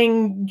are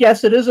saying,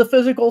 yes, it is a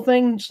physical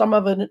thing. Some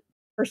of it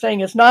are saying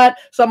it's not.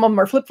 Some of them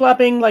are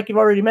flip-flopping, like you've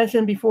already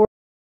mentioned before.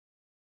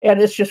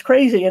 And it's just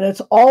crazy. And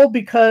it's all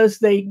because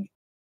they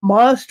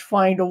must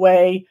find a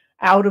way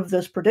out of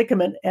this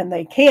predicament, and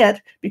they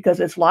can't because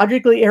it's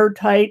logically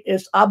airtight,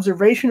 it's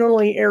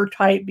observationally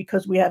airtight,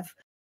 because we have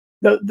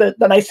the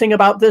nice thing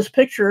about this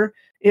picture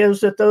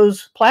is that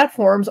those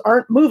platforms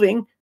aren't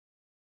moving,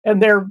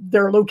 and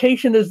their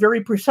location is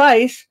very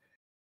precise,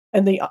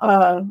 and the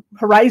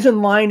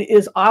horizon line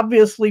is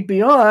obviously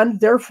beyond.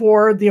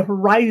 Therefore, the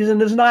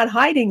horizon is not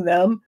hiding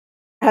them,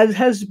 as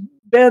has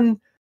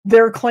been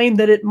their claim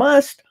that it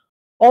must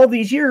all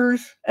these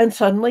years, and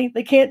suddenly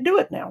they can't do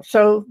it now.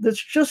 So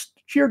that's just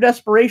sheer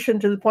desperation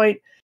to the point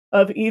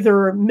of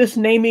either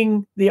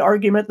misnaming the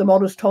argument, the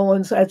modus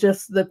tollens, as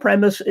if the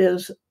premise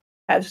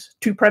has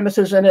two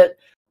premises in it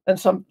and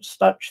some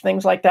such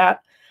things like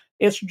that.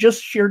 It's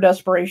just sheer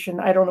desperation.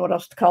 I don't know what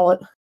else to call it.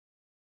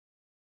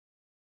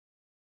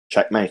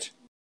 Checkmate.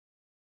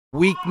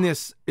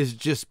 Weakness is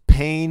just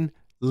pain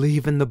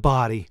leaving the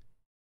body.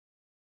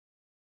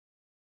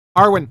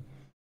 Arwen.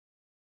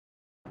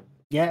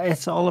 Yeah,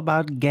 it's all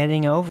about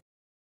getting over.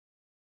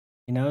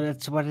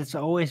 That's what it's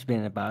always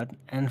been about.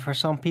 And for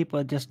some people,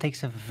 it just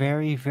takes a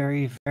very,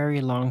 very, very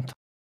long time.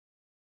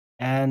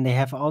 And they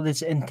have all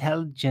this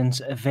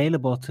intelligence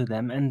available to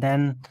them. And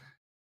then,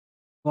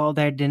 well,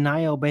 their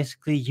denial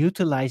basically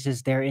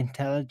utilizes their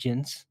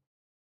intelligence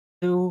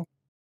to,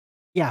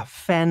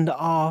 fend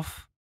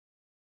off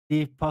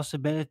the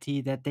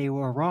possibility that they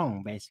were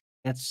wrong, basically.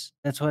 That's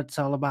what it's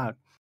all about.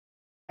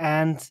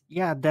 And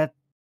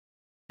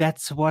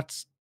that's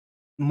what's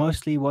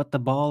mostly what the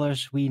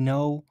ballers we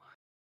know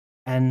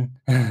and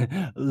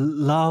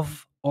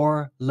love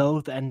or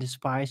loathe and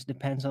despise,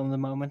 depends on the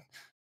moment.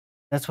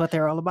 That's what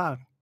they're all about.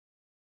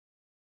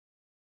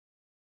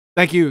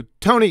 Thank you,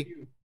 Tony.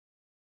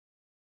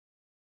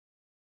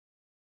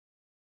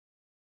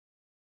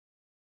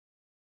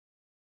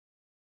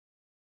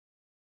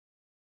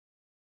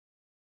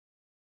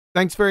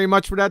 Thanks very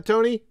much for that,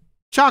 Tony.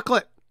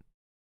 Chocolate.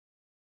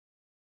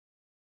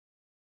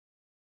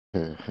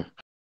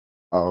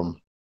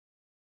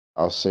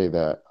 I'll say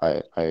that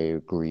I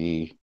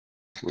agree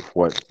with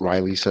what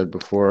Riley said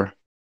before,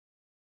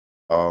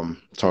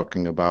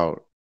 talking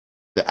about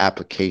the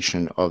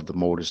application of the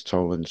modus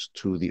tollens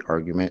to the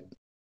argument,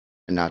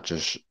 and not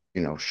just,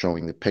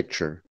 showing the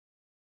picture,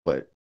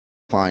 but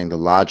applying the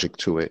logic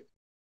to it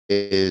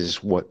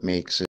is what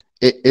makes it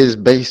is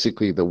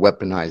basically the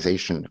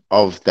weaponization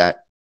of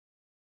that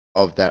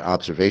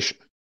observation.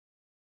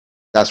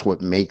 That's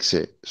what makes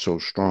it so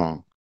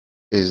strong,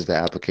 is the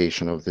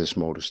application of this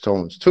modus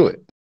tollens to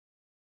it,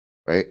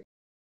 right?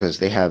 Because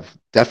they have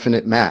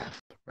definite math,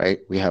 right?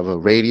 We have a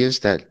radius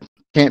that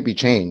can't be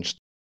changed.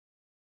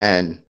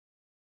 And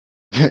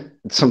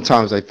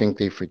sometimes I think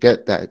they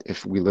forget that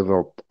if we live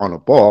on a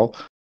ball,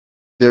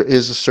 there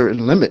is a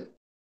certain limit.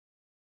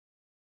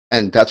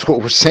 And that's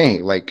what we're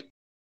saying. Like,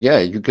 yeah,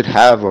 you could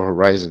have a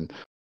horizon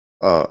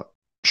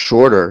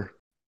shorter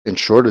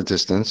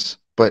distance,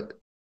 but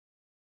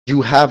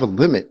you have a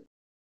limit.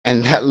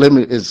 And that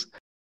limit is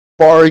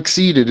far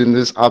exceeded in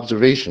this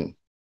observation.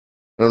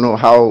 I don't know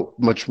how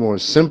much more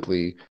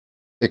simply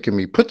it can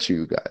be put to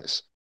you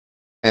guys.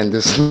 And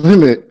this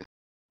limit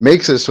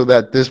makes it so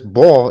that this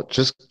ball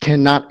just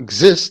cannot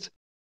exist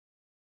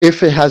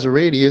if it has a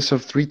radius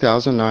of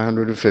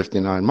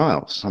 3,959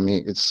 miles. I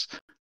mean, it's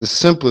the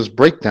simplest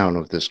breakdown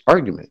of this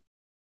argument.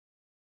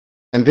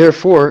 And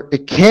therefore,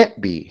 it can't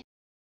be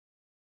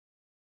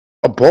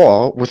a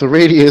ball with a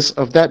radius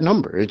of that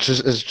number. It's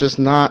just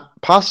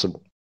not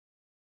possible.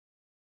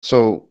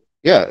 So,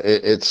 yeah,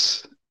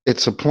 it's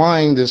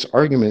applying this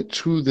argument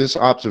to this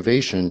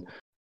observation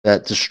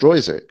that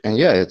destroys it. And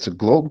yeah, it's a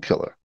globe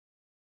killer.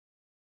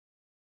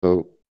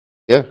 So,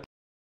 yeah,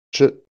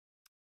 shit.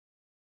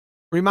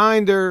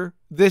 Reminder,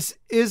 this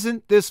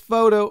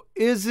photo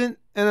isn't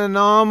an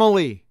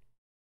anomaly.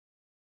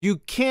 You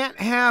can't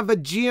have a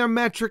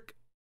geometric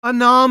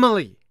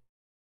anomaly.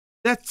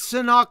 That's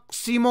an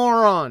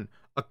oxymoron,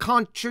 a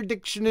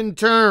contradiction in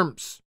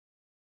terms.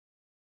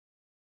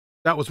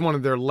 That was one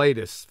of their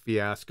latest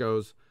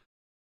fiascos.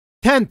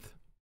 10th.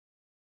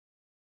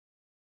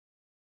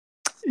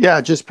 Yeah,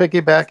 just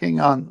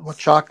piggybacking on what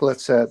Chocolate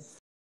said.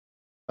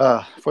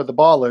 For the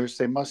ballers,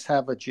 they must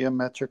have a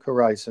geometric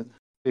horizon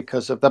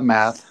because of the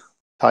math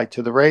tied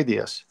to the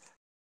radius.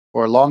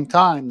 For a long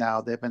time now,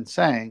 they've been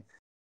saying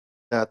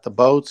that the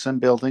boats and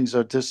buildings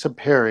are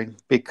disappearing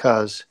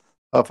because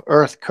of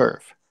Earth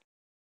curve.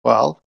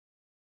 Well,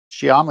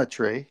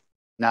 geometry,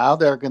 now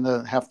they're going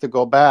to have to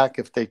go back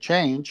if they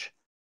change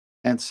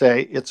and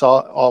say it's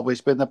always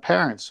been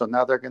apparent. So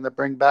now they're going to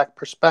bring back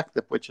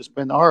perspective, which has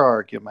been our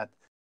argument.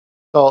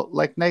 So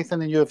like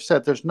Nathan and you have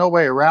said, there's no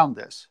way around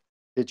this.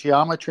 The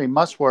geometry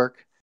must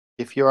work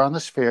if you're on a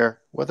sphere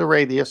with a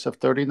radius of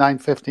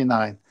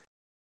 3959,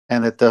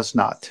 and it does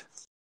not.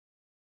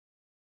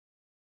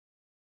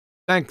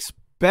 Thanks,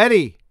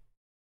 Betty.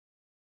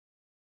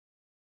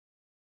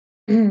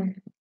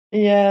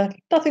 Yeah,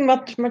 nothing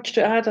much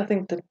to add. I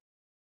think that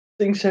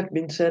things have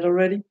been said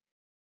already.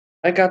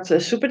 I got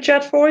a super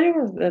chat for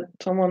you that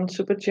someone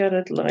super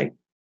chatted like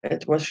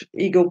It was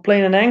Eagle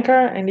Plane and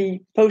Anchor, and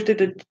he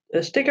posted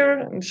a sticker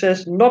and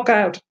says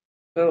knockout.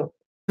 So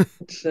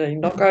it's a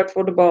knockout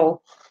for the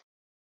ball.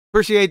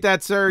 Appreciate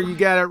that, sir. You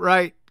got it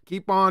right.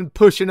 Keep on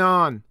pushing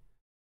on.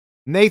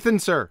 Nathan,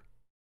 sir.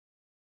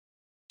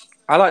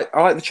 I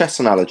like the chess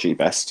analogy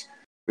best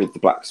with the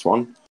Black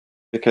Swan,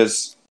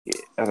 because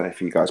I don't know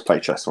if you guys play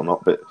chess or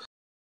not, but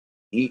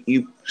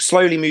you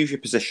slowly move your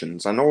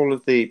positions, and all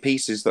of the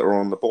pieces that are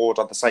on the board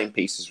are the same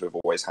pieces we've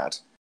always had,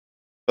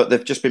 but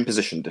they've just been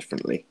positioned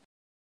differently.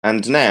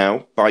 And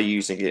now, by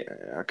using it,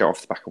 I go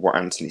off the back of what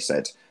Anthony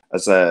said,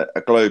 as a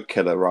globe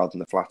killer rather than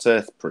the flat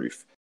Earth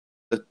proof.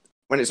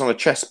 When it's on a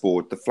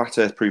chessboard, the flat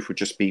Earth proof would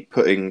just be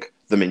putting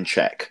them in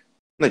check.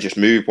 They just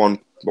move one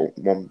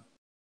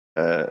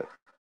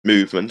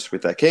movement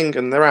with their king,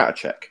 and they're out of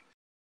check.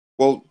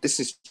 Well, this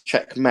is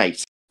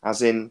checkmate,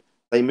 as in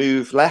they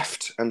move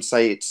left and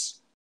say it's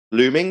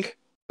looming,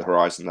 the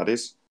horizon that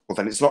is. Well,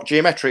 then it's not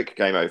geometric,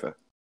 game over.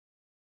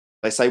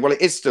 They say, well,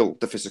 it is still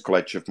the physical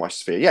edge of my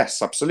sphere.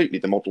 Yes, absolutely,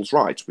 the model's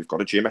right. We've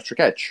got a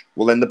geometric edge.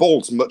 Well, then the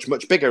ball's much,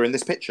 much bigger in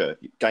this picture.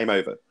 Game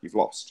over. You've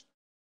lost.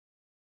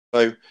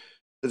 So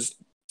there's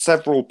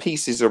several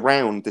pieces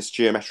around this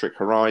geometric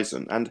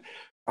horizon. And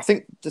I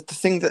think that the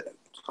thing that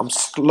I'm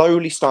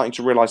slowly starting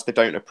to realise they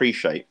don't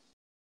appreciate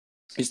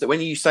is that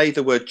when you say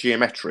the word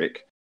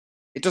geometric,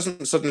 it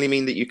doesn't suddenly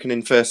mean that you can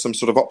infer some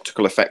sort of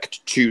optical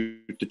effect to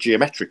the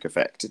geometric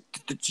effect.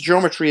 The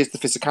geometry is the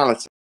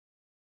physicality.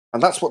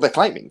 And that's what they're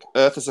claiming.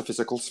 Earth is a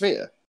physical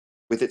sphere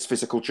with its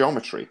physical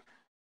geometry.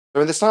 So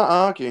when they start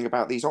arguing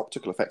about these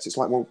optical effects, it's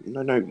like, well,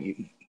 no,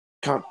 you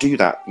can't do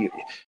that.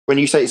 When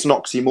you say it's an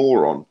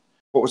oxymoron,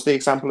 what was the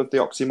example of the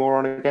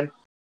oxymoron again?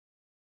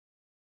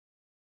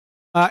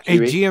 A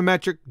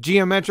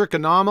geometric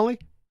anomaly?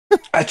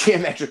 A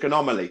geometric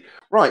anomaly.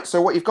 Right,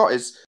 so what you've got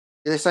is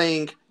they're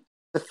saying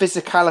the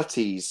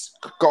physicality's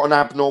got an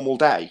abnormal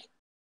day.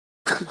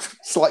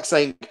 It's like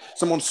saying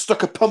someone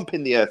stuck a pump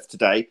in the earth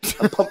today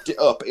and pumped it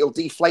up. It'll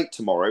deflate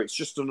tomorrow. It's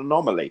just an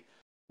anomaly.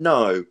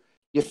 No,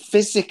 your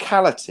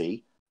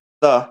physicality,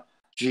 the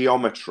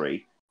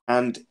geometry,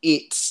 and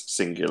its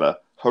singular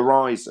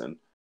horizon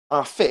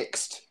are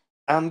fixed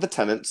and the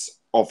tenets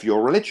of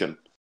your religion.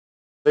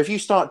 So if you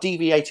start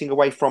deviating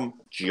away from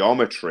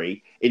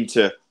geometry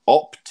into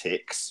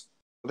optics,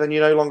 then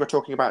you're no longer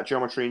talking about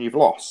geometry and you've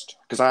lost,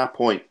 because our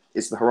point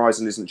is the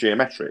horizon isn't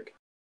geometric.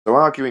 So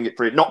arguing it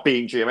for it not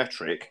being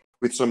geometric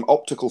with some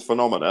optical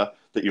phenomena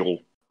that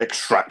you'll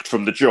extract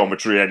from the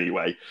geometry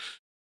anyway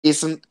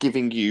isn't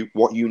giving you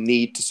what you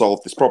need to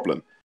solve this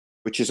problem,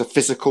 which is a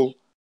physical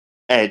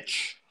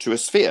edge to a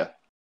sphere.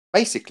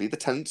 Basically, the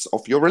tenets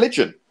of your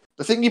religion.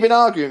 The thing you've been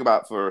arguing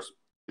about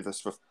with us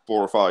for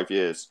 4 or 5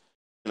 years.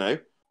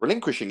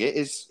 Relinquishing it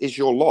is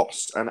your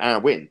loss and our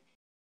win.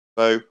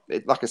 So,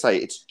 like I say,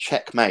 it's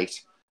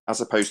checkmate, as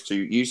opposed to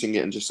using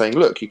it and just saying,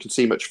 look, you can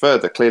see much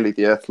further. Clearly,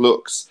 the Earth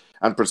looks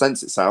and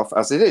presents itself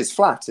as it is,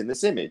 flat in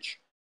this image.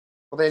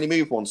 Well, they only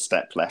move one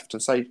step left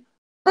and say,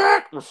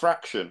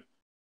 refraction.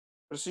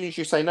 But as soon as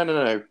you say,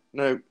 no,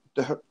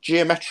 the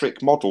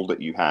geometric model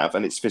that you have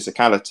and its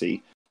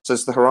physicality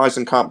says the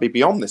horizon can't be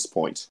beyond this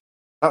point.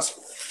 That's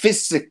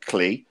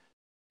physically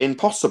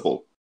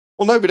impossible.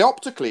 Well, no, but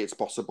optically it's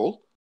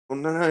possible. Well,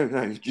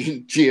 no.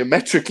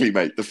 Geometrically,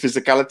 mate, the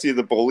physicality of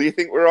the ball you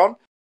think we're on,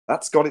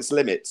 that's got its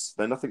limits.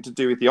 They're nothing to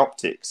do with the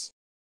optics.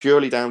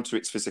 Purely down to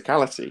its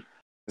physicality.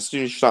 As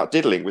soon as you start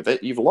diddling with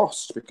it, you've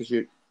lost, because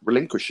you're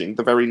relinquishing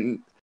the very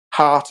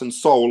heart and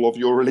soul of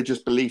your religious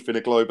belief in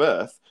a globe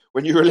Earth.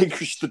 When you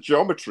relinquish the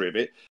geometry of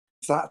it,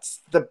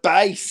 that's the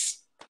base.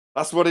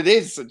 That's what it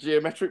is, a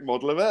geometric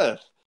model of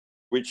Earth,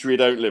 which we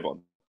don't live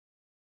on.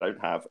 Don't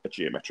have a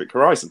geometric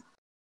horizon.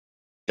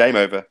 Game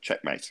over,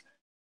 checkmate.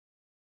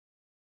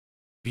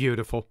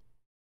 Beautiful.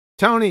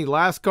 Tony,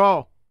 last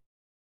call.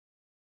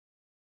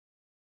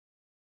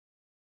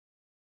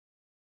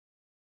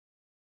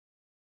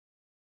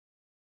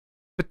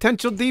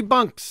 Potential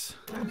debunks.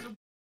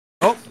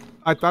 Oh,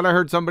 I thought I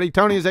heard somebody.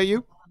 Tony, is that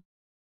you?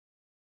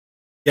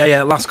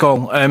 Yeah, last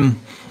call.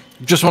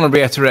 Just want to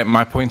reiterate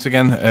my point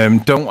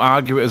again. Don't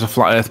argue it as a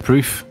flat Earth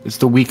proof. It's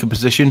the weaker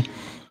position.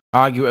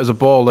 Argue it as a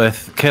ball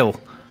Earth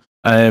kill,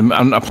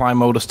 and apply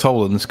modus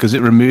tollens, because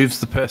it removes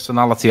the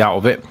personality out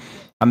of it,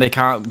 and they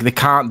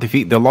can't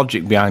defeat the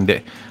logic behind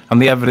it.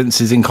 And the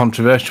evidence is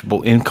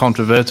incontrovertible.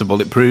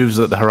 It proves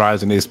that the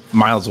horizon is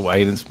miles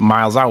away and it's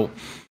miles out.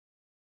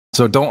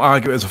 So don't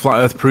argue it as a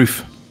flat Earth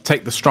proof.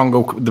 Take the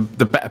stronger,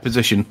 the better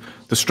position,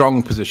 the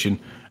strong position,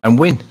 and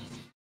win.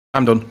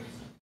 I'm done.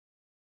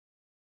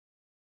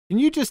 Can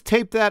you just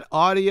tape that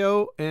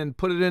audio and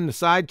put it in the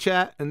side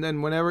chat, and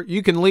then whenever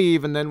you can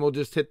leave, and then we'll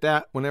just hit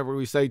that whenever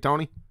we say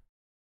Tony?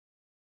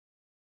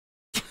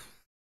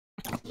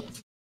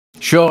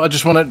 Sure. I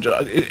just want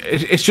to.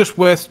 It's just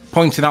worth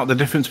pointing out the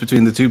difference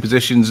between the two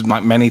positions,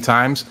 like many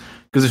times,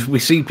 because if we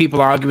see people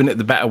arguing it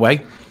the better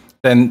way,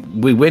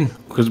 then we win,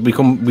 because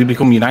we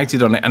become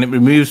united on it, and it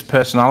removes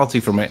personality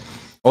from it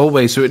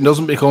always. So it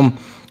doesn't become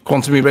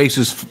Quantum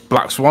Eraser's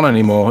Black Swan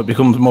anymore. It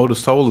becomes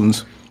modus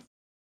tollens.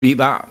 Beat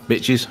that,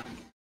 bitches.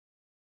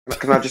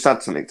 Can I just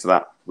add something to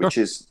that? Which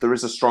is, there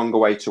is a stronger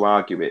way to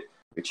argue it,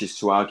 which is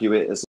to argue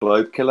it as a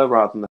globe killer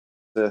rather than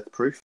Earth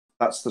proof.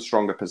 That's the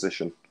stronger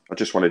position. I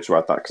just wanted to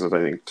add that because I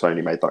don't think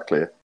Tony made that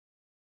clear.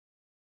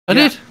 I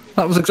did.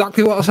 That was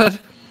exactly what I said.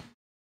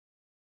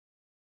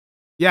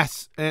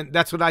 Yes, and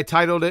that's what I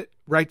titled it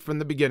right from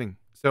the beginning.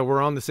 So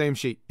we're on the same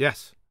sheet.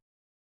 Yes.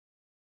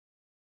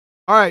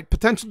 All right,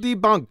 potential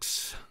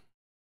debunks.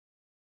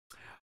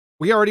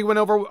 We already went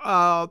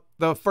over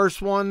the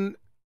first one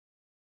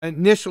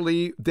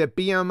initially, that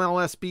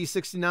BMLSB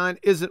 69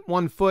 isn't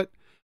 1 foot.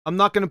 I'm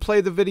not going to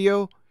play the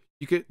video.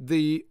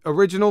 The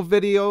original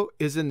video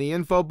is in the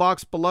info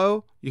box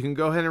below. You can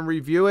go ahead and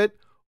review it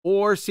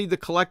or see the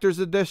collector's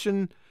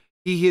edition.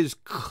 He is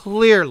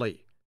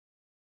clearly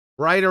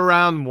right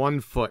around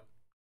 1 foot,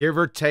 give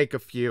or take a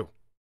few.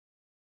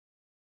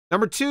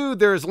 Number 2,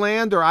 there's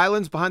land or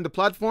islands behind the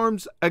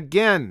platforms.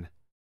 Again,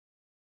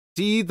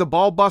 see the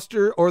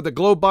BALLBUSTER or the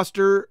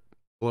Globebusters.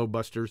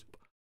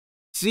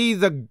 See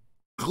the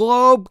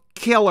Globe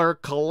Killer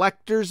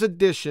Collector's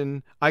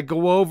Edition. I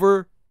go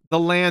over the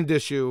land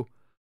issue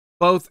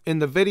both in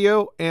the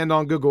video and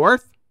on Google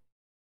Earth.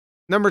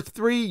 Number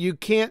 3, you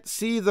can't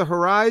see the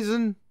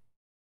horizon.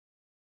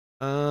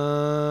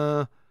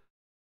 You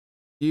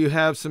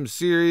have some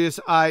serious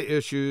eye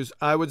issues.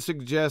 I would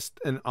suggest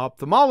an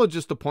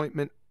ophthalmologist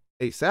appointment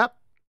ASAP.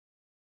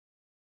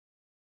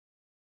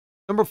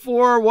 Number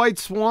 4, white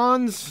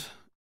swans.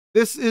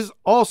 This is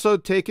also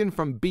taken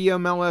from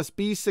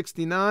BMLSB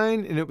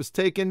 69, and it was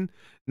taken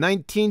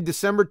 19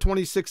 December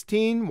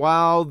 2016,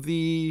 while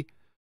the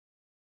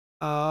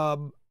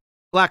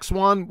Black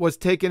Swan was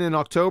taken in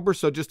October,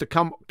 so just a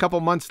couple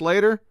months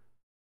later.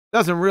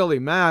 Doesn't really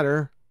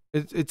matter.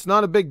 It's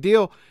not a big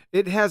deal.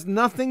 It has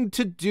nothing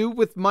to do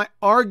with my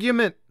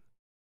argument.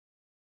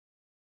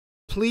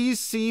 Please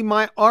see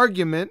my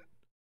argument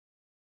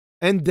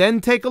and then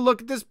take a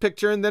look at this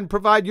picture and then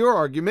provide your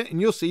argument, and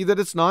you'll see that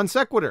it's non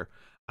sequitur.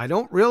 I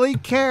don't really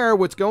care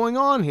what's going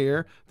on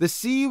here. The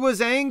sea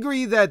was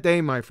angry that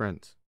day, my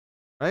friends.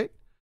 Right?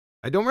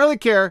 I don't really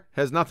care.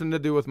 Has nothing to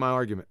do with my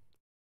argument.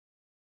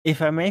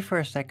 If I may for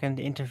a second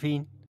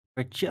intervene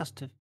for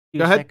just a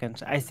few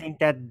seconds, I think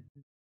that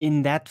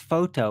in that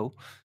photo,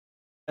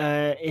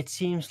 it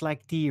seems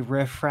like the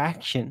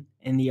refraction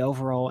in the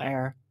overall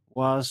air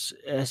was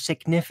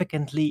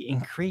significantly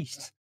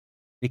increased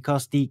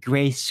because the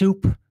gray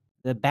soup,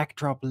 the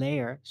backdrop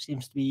layer,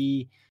 seems to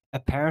be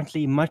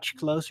apparently much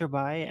closer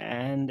by,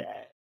 and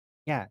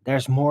yeah,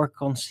 there's more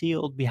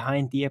concealed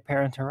behind the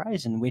apparent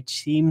horizon, which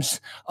seems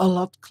a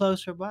lot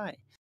closer by.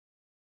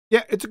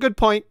 Yeah, it's a good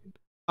point.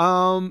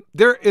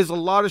 There is a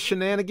lot of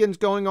shenanigans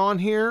going on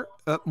here.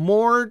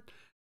 More,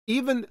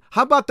 even,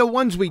 how about the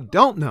ones we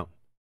don't know?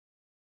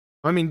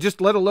 I mean, just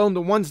let alone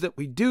the ones that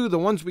we do, the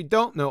ones we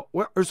don't know.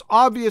 There's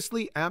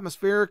obviously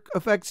atmospheric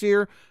effects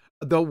here.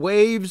 The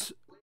waves,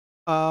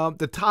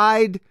 the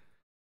tide.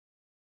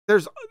 There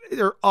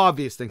are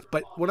obvious things,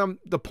 but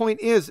the point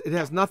is, it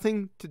has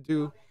nothing to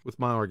do with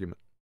my argument,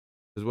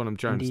 is what I'm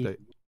trying to state.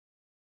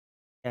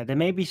 Yeah, there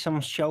may be some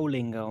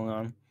shoaling going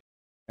on.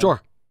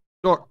 Sure.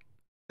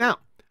 Now,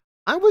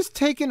 I was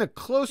taking a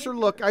closer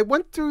look. I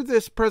went through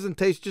this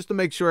presentation just to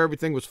make sure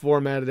everything was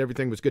formatted,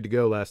 everything was good to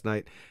go last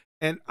night,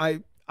 and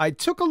I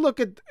took a look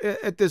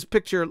at this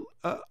picture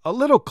a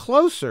little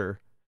closer,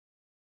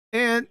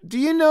 and do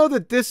you know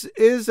that this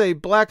is a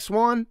black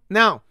swan?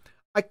 Now,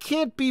 I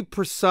can't be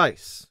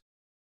precise,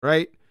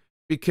 right?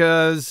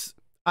 Because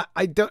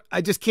I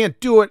just can't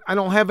do it. I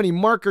don't have any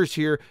markers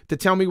here to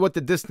tell me what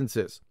the distance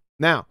is.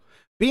 Now,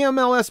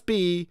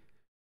 BMLSB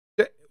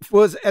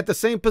was at the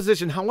same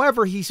position.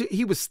 However,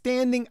 he was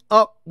standing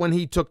up when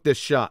he took this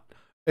shot.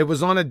 It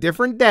was on a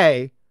different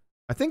day.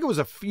 I think it was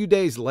a few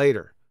days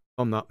later,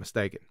 if I'm not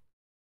mistaken,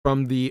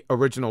 from the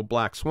original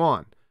Black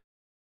Swan.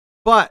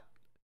 But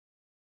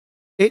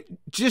it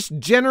just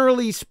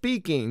generally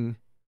speaking,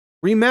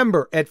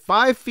 remember, at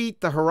 5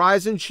 feet, the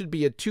horizon should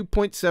be at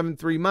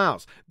 2.73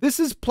 miles. This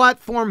is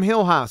Platform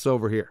Hill House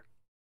over here.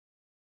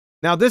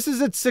 Now, this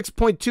is at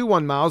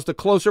 6.21 miles, the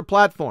closer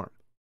platform.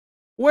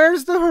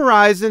 Where's the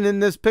horizon in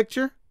this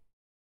picture?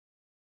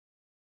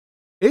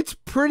 It's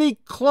pretty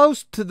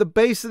close to the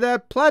base of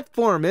that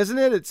platform, isn't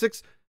it? At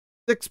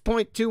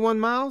 6.21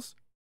 miles?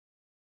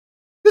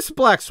 This is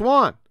Black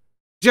Swan.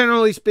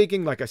 Generally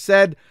speaking, like I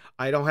said,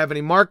 I don't have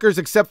any markers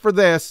except for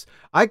this.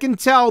 I can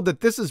tell that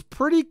this is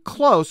pretty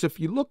close. If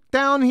you look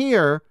down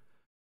here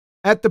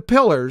at the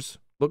pillars,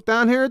 look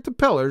down here at the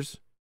pillars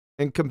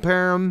and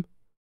compare them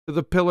to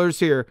the pillars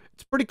here.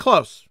 It's pretty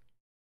close.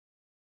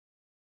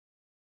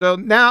 So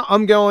now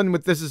I'm going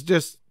with this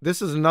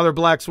is another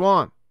Black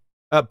Swan.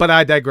 But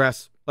I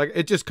digress. Like,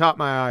 it just caught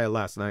my eye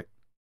last night.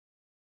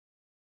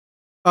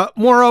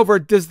 Moreover,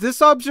 does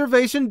this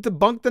observation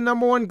debunk the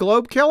 #1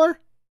 globe killer?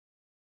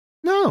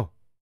 No.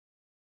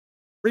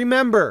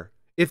 Remember,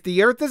 if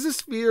the Earth is a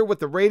sphere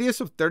with a radius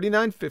of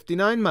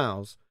 3959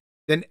 miles,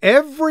 then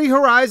every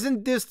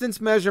horizon distance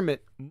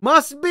measurement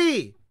must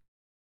be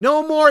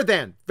no more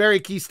than, very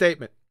key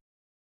statement,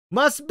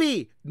 must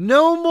be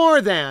no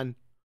more than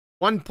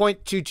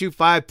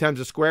 1.225 times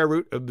the square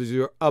root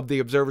of the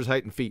observer's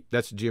height in feet.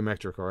 That's the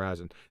geometric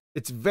horizon.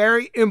 It's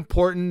very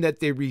important that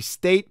they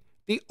restate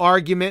the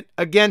argument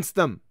against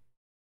them.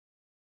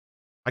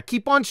 I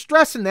keep on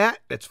stressing that.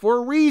 That's for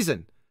a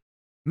reason.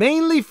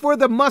 Mainly for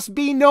the must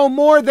be no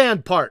more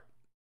than part.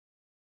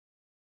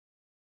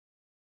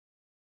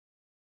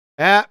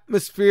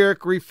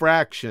 Atmospheric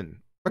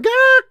refraction.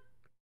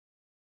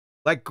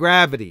 Like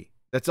gravity.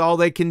 That's all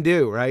they can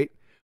do, right?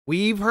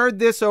 We've heard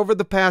this over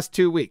the past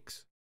 2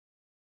 weeks.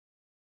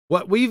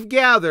 What we've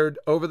gathered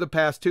over the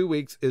past 2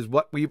 weeks is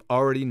what we've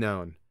already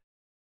known.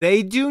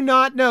 They do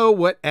not know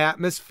what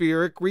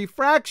atmospheric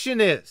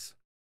refraction is.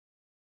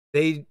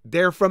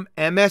 They're from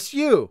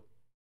MSU.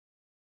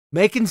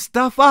 Making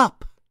stuff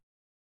up.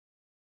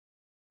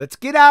 Let's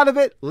get out of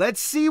it. Let's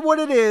see what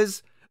it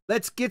is.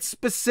 Let's get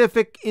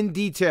specific in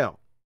detail.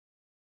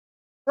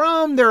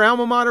 From their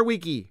alma mater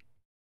wiki.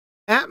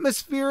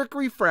 Atmospheric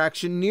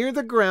refraction near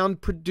the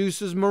ground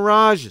produces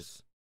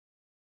mirages.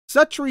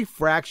 Such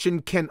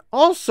refraction can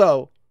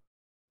also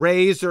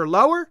raise or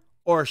lower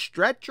or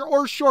stretch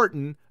or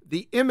shorten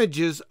the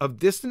images of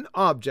distant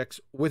objects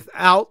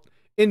without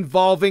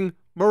involving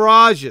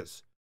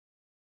mirages.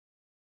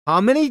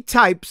 How many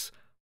types,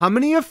 how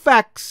many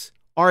effects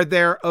are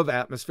there of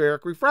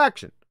atmospheric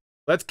refraction?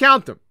 Let's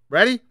count them.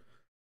 Ready?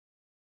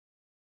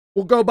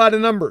 We'll go by the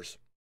numbers.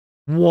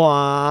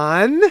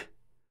 1,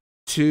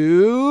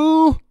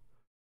 2,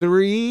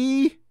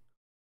 3,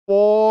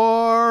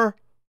 4,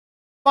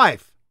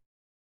 5.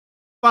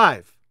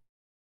 5.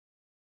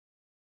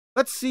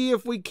 Let's see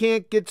if we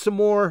can't get some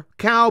more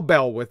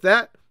cowbell with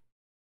that.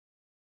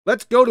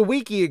 Let's go to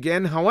Wiki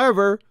again.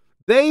 However,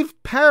 they've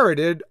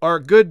parroted our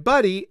good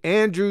buddy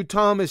Andrew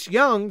Thomas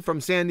Young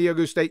from San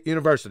Diego State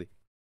University.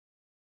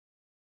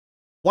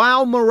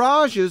 While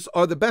mirages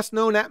are the best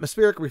known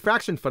atmospheric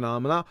refraction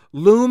phenomena,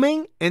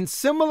 looming and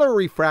similar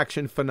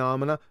refraction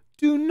phenomena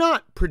do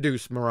not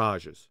produce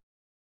mirages.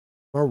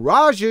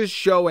 Mirages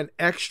show an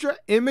extra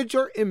image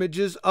or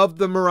images of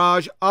the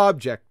mirage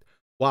object,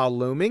 while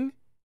looming,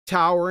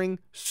 towering,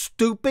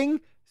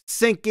 stooping,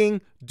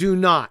 sinking do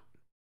not.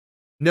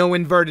 No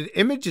inverted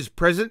image is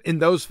present in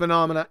those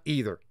phenomena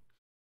either.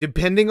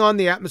 Depending on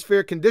the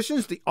atmospheric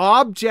conditions, the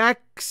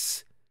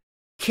objects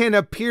can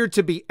appear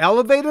to be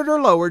elevated or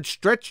lowered,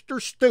 stretched or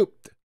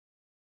stooped.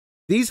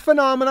 These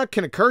phenomena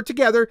can occur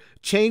together,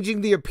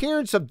 changing the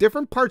appearance of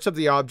different parts of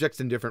the objects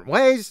in different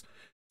ways.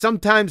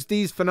 Sometimes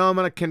these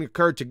phenomena can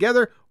occur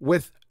together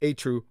with a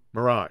true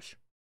mirage.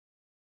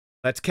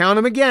 Let's count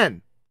them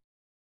again.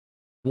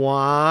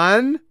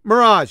 1,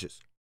 mirages.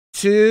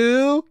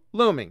 2,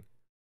 looming.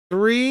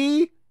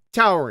 3,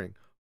 towering.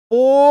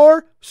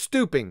 4,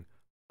 stooping.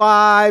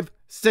 5,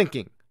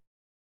 sinking.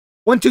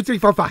 1, 2, 3,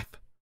 4, 5.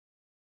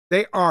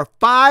 They are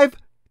 5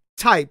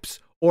 types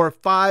or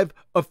 5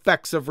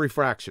 effects of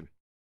refraction.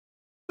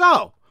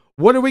 So,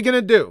 what are we going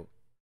to do?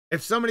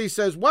 If somebody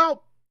says,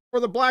 well, for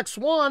the black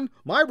swan,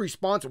 my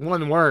response,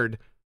 one word,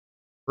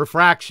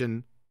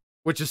 refraction,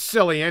 which is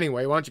silly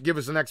anyway. Why don't you give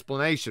us an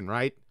explanation,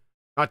 right?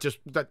 Not just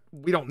that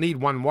we don't need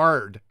one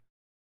word.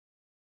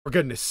 For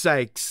goodness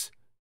sakes.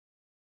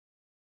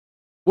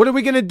 What are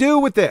we going to do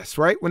with this,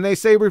 right? When they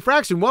say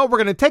refraction, well, we're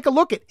going to take a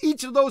look at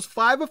each of those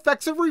 5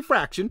 effects of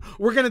refraction.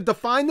 We're going to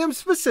define them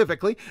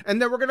specifically,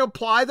 and then we're going to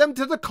apply them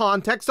to the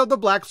context of the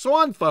black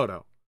swan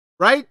photo,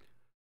 right?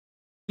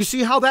 You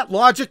see how that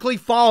logically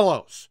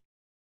follows?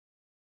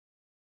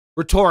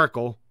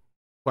 Rhetorical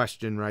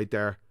question right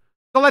there.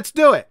 So let's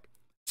do it.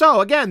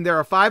 So again, there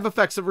are 5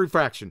 effects of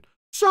refraction.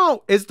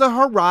 So is the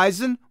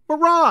horizon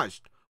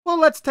miraged? Well,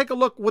 let's take a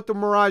look what the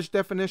mirage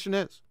definition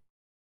is.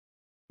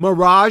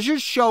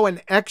 Mirages show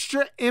an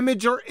extra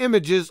image or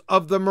images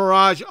of the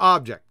mirage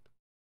object.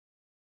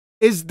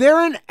 Is there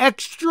an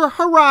extra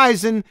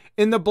horizon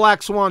in the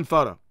black swan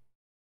photo?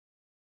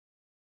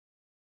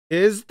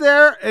 Is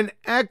there an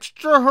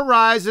extra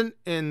horizon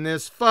in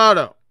this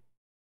photo?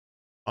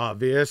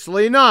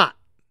 Obviously not.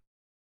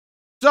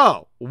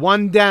 So,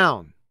 1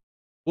 down.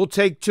 We'll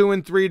take 2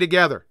 and 3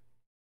 together.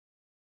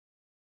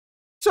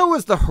 So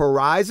is the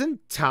horizon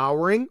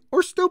towering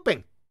or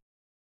stooping?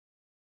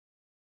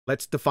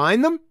 Let's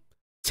define them.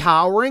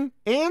 Towering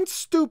and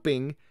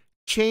stooping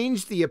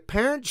change the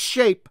apparent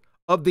shape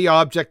of the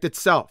object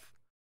itself.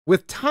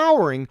 With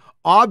towering,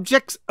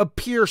 objects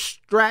appear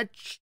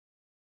stretched.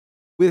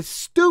 With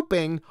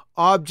stooping,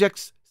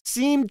 objects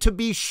seem to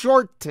be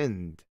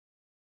shortened.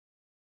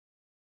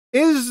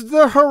 Is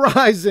the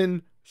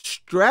horizon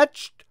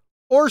stretched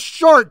or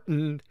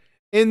shortened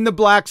in the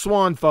black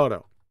swan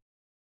photo?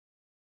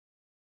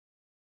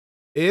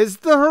 Is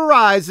the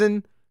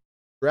horizon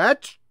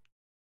stretched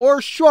or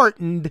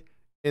shortened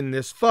in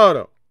this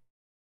photo?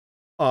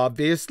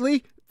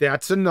 Obviously,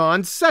 that's a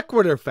non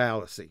sequitur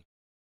fallacy.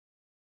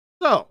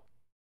 So,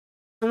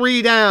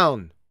 3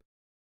 down,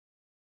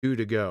 2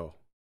 to go.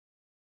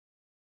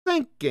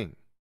 Sinking.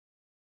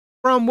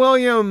 From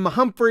William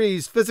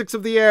Humphrey's Physics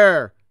of the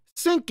Air,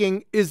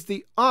 sinking is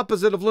the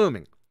opposite of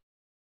looming.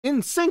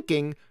 In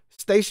sinking,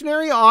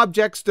 stationary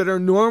objects that are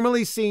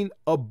normally seen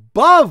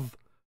above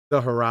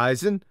the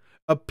horizon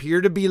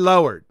appear to be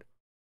lowered,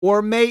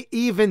 or may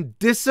even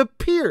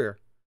disappear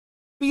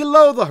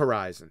below the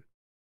horizon.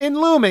 In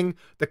looming,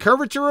 the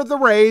curvature of the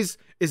rays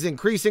is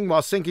increasing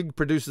while sinking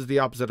produces the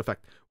opposite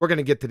effect. We're going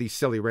to get to these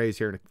silly rays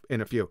here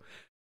in a few.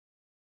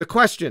 The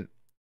question,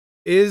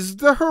 is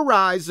the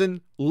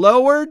horizon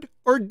lowered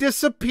or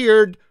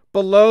disappeared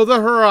below the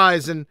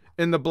horizon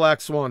in the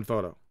black swan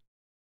photo?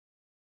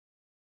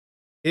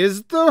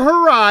 Is the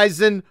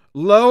horizon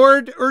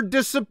lowered or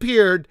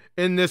disappeared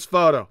in this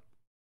photo?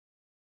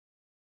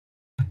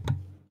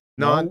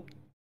 Non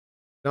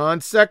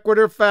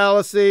sequitur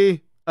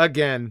fallacy.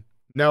 Again,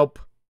 nope.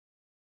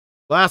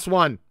 Last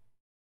one.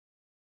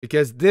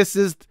 Because this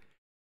is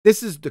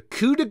the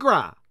coup de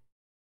grace.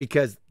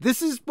 Because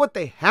this is what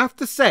they have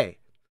to say,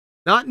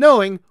 not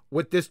knowing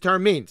what this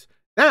term means.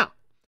 Now,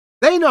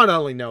 they not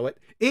only know it,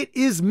 it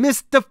is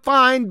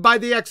misdefined by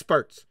the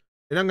experts.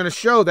 And I'm going to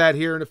show that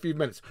here in a few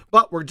minutes.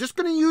 But we're just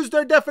going to use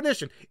their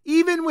definition.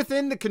 Even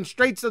within the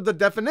constraints of the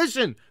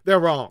definition, they're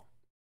wrong.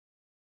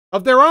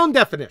 Of their own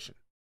definition.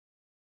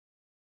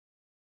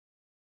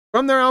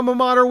 From their alma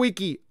mater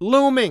wiki,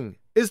 looming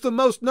is the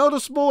most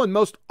noticeable and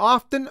most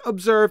often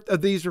observed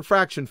of these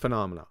refraction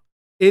phenomena.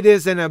 It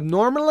is an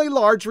abnormally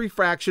large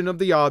refraction of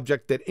the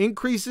object that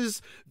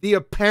increases the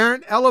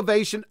apparent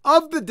elevation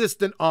of the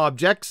distant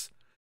objects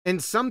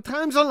and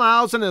sometimes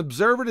allows an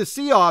observer to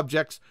see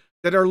objects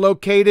that are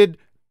located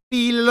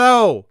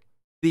below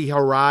the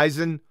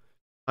horizon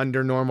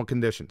under normal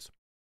conditions.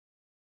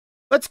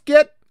 Let's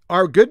get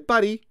our good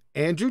buddy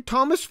Andrew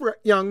Thomas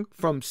Young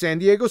from San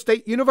Diego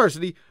State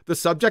University, the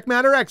subject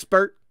matter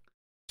expert,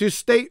 to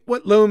state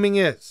what looming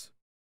is.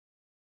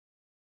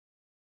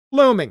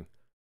 Looming,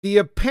 the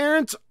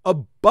appearance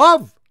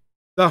above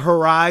the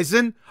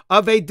horizon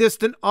of a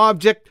distant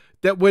object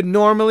that would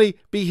normally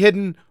be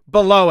hidden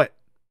below it.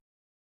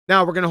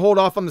 Now, we're going to hold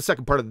off on the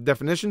second part of the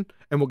definition,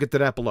 and we'll get to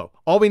that below.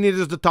 All we need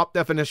is the top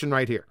definition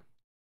right here.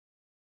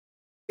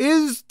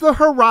 Is the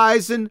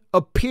horizon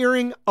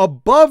appearing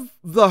above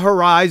the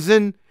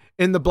horizon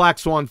in the black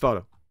swan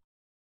photo?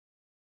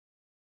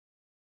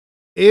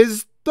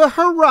 Is the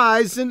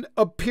horizon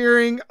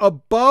appearing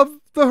above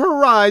the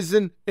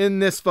horizon in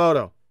this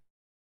photo?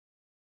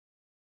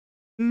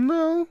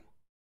 No.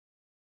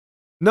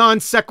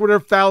 Non sequitur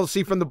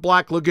fallacy from the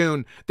Black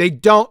Lagoon. They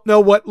don't know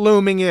what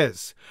looming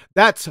is.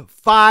 That's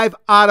 5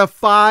 out of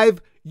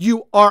 5.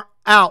 You are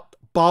out,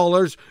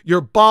 ballers. Your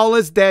ball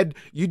is dead.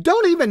 You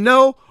don't even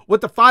know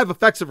what the 5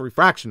 effects of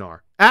refraction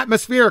are.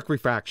 Atmospheric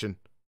refraction,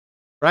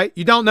 right?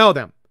 You don't know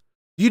them.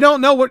 You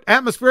don't know what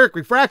atmospheric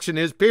refraction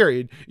is,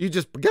 period. You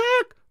just,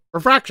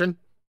 refraction.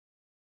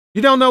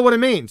 You don't know what it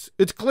means.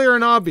 It's clear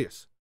and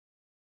obvious.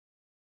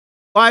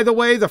 By the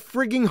way, the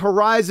frigging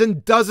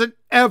horizon doesn't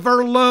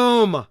ever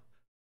loom.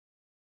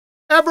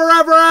 Ever,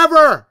 ever,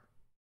 ever.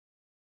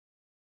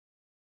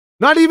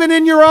 Not even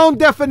in your own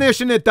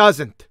definition, it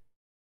doesn't.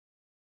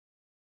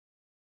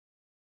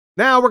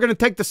 Now we're going to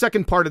take the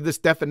second part of this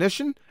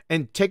definition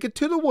and take it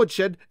to the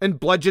woodshed and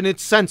bludgeon it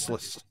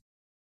senseless.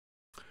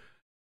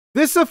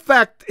 This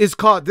effect,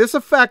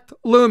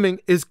 looming,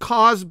 is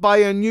caused by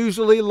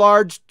unusually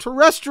large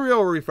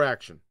terrestrial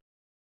refraction.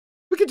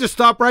 We could just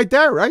stop right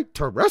there, right?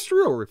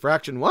 Terrestrial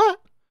refraction,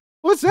 what?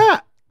 What's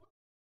that?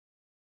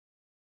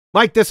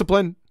 Mike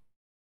Discipline.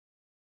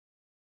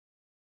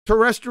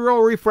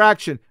 Terrestrial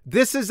refraction.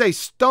 This is a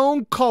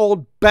stone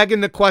cold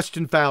begging the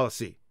question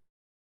fallacy.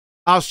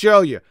 I'll show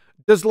you.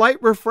 Does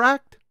light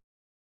refract?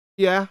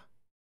 Yeah.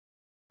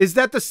 Is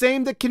that the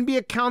same that can be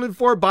accounted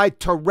for by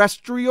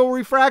terrestrial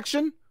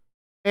refraction?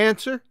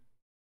 Answer,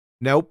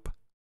 nope.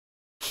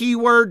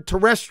 Keyword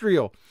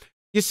terrestrial.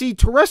 You see,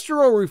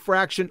 terrestrial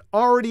refraction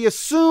already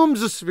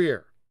assumes a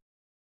sphere.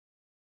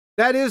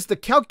 That is, the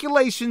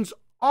calculations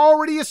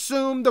already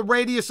assume the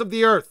radius of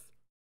the Earth.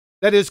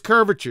 That is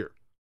curvature.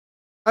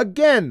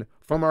 Again,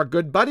 from our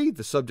good buddy,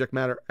 the subject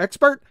matter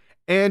expert,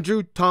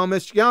 Andrew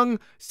Thomas Young,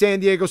 San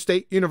Diego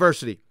State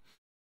University.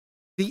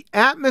 The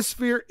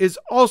atmosphere is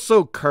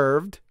also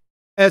curved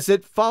as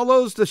it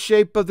follows the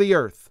shape of the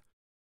Earth.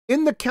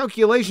 In the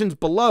calculations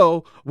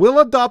below, we'll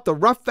adopt a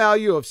rough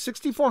value of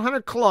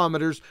 6,400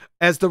 kilometers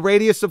as the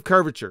radius of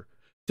curvature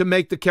to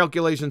make the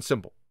calculation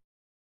simple.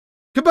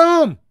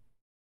 Kaboom!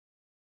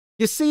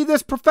 You see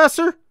this,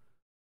 Professor?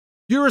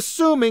 You're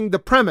assuming the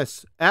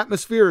premise,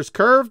 atmosphere is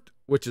curved,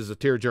 which is a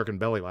tear-jerking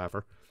belly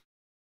laugher.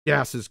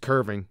 Gas is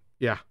curving,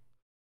 yeah.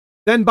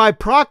 Then by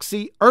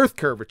proxy, Earth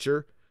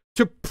curvature,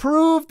 to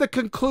prove the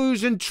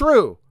conclusion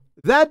true,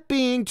 that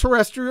being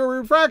terrestrial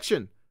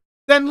refraction.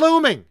 Then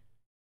looming.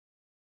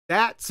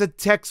 That's a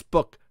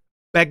textbook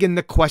begging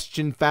the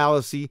question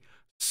fallacy,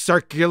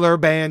 circular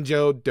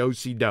banjo,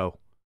 do-si-do.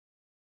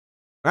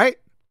 Right?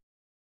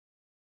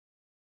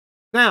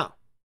 Now,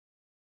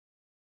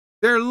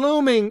 their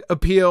looming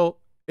appeal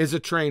is a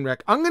train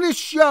wreck. I'm going to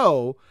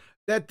show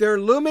that their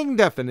looming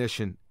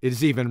definition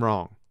is even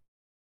wrong.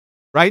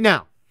 Right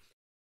now.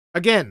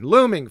 Again,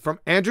 looming from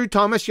Andrew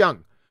Thomas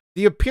Young.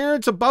 The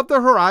appearance above the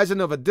horizon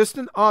of a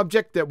distant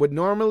object that would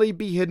normally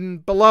be hidden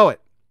below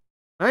it.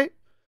 Right?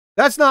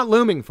 That's not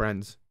looming,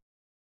 friends.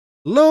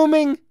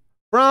 Looming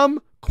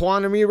From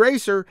Quantum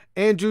Eraser,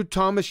 Andrew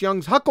Thomas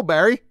Young's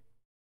Huckleberry,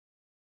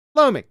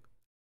 looming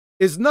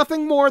is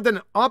nothing more than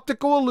an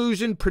optical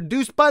illusion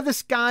produced by the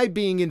sky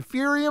being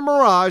inferior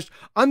mirage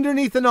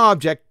underneath an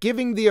object,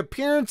 giving the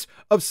appearance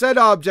of said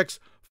objects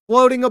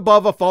floating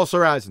above a false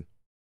horizon.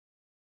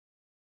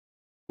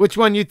 Which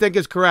one you think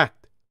is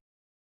correct?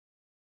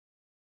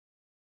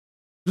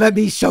 Let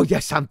me show you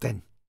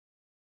something.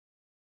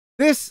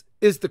 This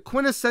is the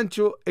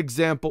quintessential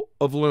example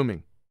of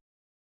looming.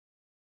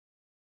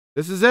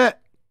 This is it.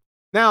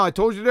 Now, I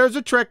told you there's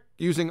a trick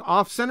using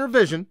off-center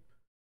vision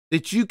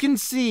that you can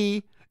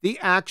see the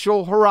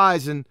actual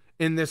horizon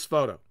in this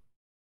photo.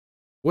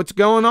 What's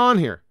going on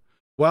here?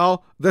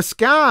 Well, the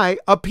sky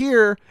up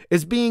here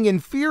is being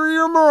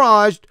inferior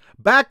miraged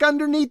back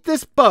underneath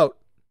this boat,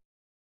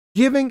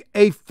 giving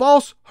a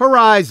false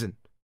horizon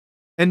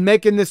and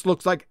making this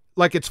look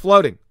like it's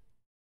floating.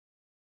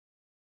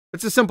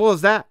 It's as simple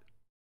as that.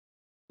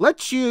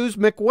 Let's use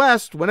Mick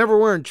West. Whenever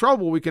we're in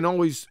trouble, we can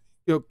always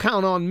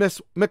count on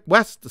Mick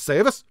West to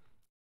save us.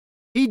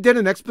 He did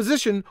an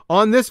exposition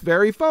on this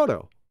very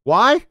photo.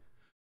 Why?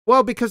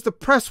 Well, because the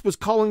press was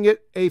calling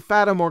it a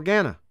Fata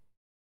Morgana.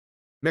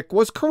 Mick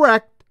was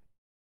correct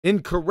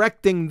in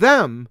correcting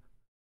them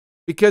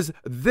because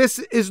this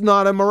is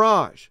not a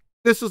mirage.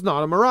 This is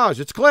not a mirage.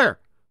 It's clear.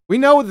 We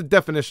know the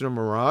definition of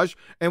mirage,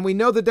 and we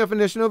know the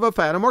definition of a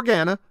Fata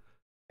Morgana,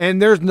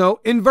 and there's no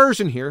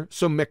inversion here,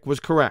 so Mick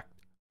was correct.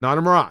 Not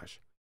a mirage.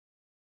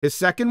 His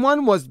second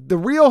one was the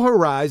real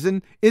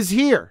horizon is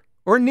here,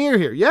 or near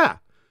here. Yeah,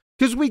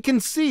 because we can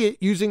see it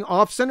using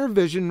off-center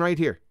vision right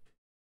here.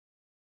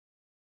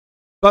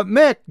 But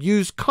Mick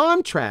used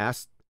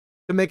contrast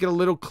to make it a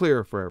little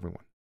clearer for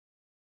everyone.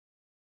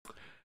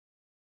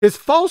 His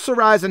false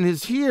horizon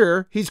is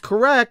here. He's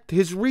correct.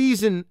 His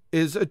reason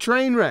is a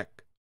train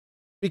wreck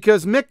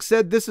because Mick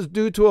said this is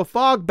due to a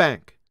fog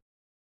bank.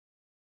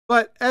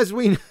 But as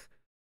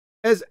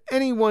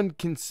anyone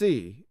can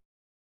see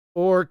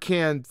or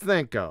can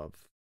think of,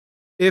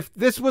 if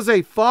this was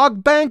a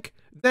fog bank,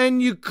 then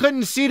you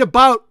couldn't see the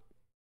boat.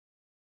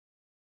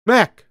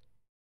 Mick,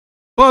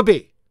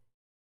 Bubby.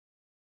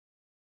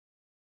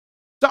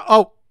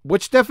 So,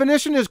 which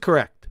definition is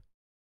correct?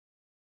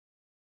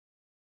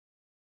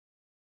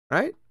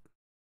 Right?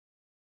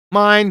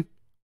 Mine.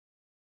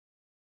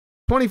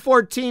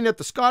 2014 at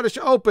the Scottish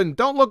Open.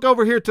 Don't look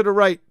over here to the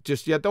right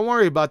just yet. Don't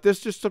worry about this.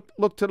 Just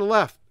look to the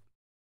left.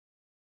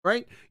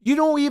 Right? You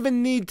don't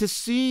even need to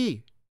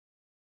see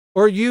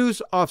or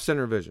use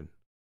off-center vision.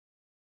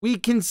 We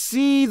can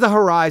see the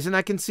horizon.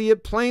 I can see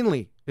it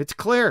plainly. It's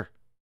clear.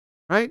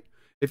 Right?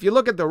 If you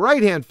look at the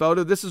right-hand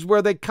photo, this is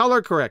where they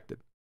color corrected.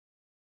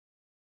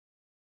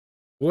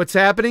 What's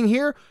happening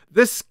here?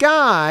 The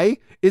sky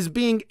is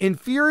being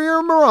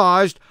inferior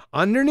miraged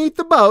underneath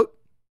the boat.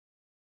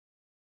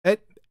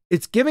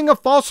 It's giving a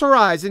false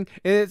horizon,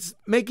 and it's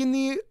making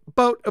the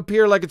boat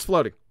appear like it's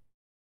floating.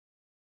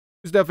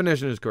 Whose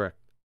definition is correct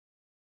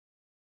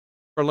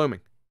for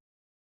looming?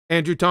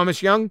 Andrew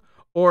Thomas Young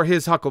or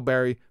his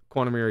Huckleberry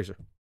Quantum Eraser?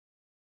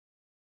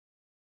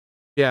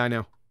 Yeah, I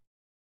know.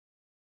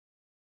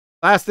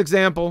 Last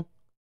example,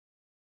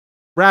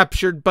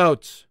 raptured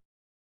boats.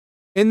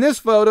 In this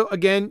photo,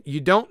 again, you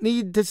don't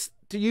need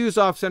to use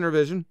off-center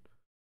vision.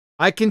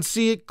 I can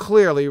see it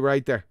clearly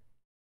right there.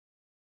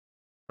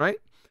 Right?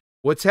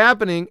 What's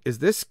happening is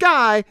this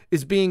sky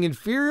is being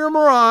inferior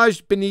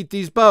mirage beneath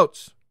these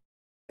boats.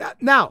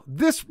 Now,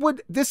 this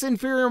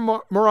inferior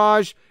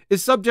mirage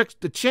is subject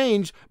to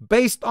change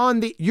based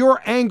on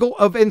your angle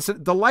of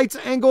incidence, the light's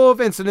angle of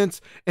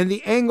incidence, and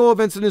the angle of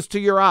incidence to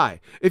your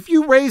eye. If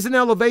you raise an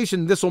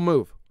elevation, this will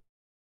move.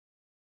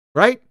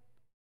 Right?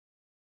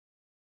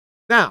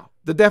 Now,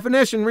 the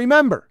definition,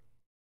 remember,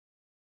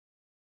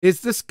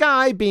 is the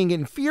sky being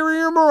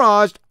inferior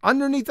miraged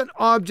underneath an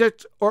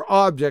object or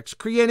objects,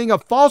 creating a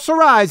false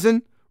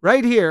horizon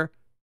right here,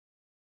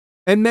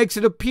 and makes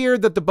it appear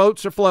that the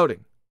boats are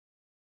floating.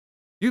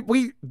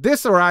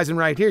 This horizon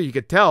right here, you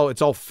could tell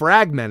it's all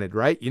fragmented,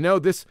 right? You know,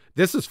 this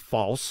is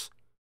false,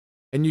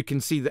 and you can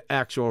see the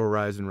actual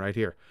horizon right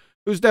here.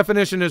 Whose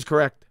definition is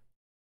correct?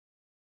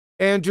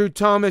 Andrew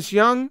Thomas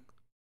Young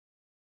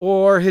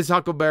or his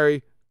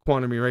Huckleberry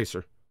Quantum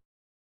Eraser?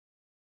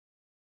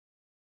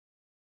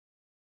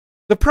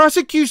 The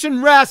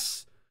prosecution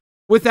rests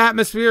with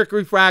atmospheric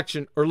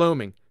refraction or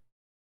looming.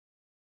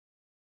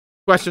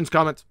 Questions,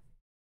 comments?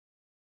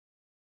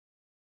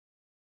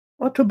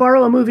 Well, to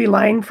borrow a movie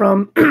line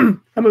from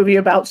a movie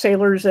about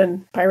sailors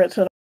and pirates,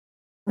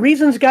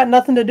 reason's got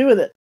nothing to do with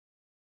it.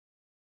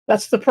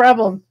 That's the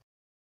problem.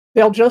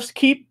 They'll just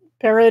keep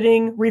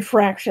parroting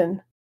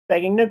refraction,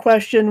 begging the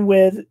question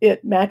with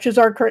it matches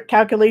our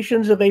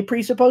calculations of a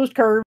presupposed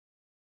curve.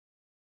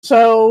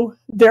 So,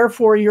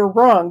 therefore, you're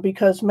wrong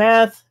because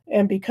math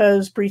and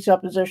because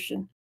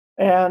presupposition.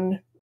 And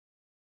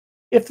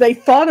if they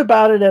thought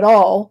about it at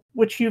all,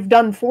 which you've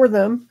done for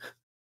them,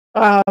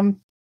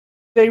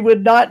 they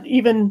would not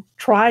even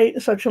try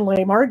such a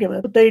lame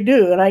argument, but they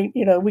do.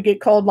 And we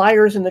get called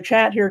liars in the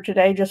chat here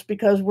today just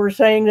because we're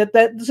saying that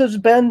this has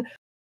been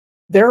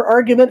their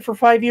argument for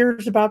 5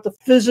 years about the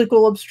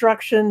physical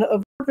obstruction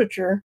of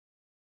curvature,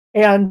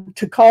 and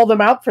to call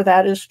them out for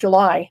that is to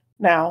lie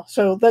now.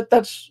 So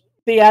that's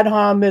the ad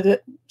hom that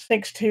it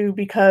sticks to,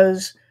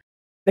 because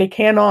they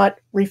cannot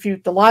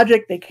refute the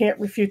logic, they can't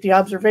refute the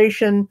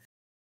observation,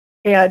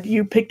 and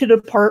you picked it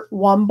apart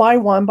one by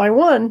one by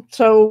one.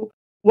 So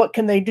what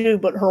can they do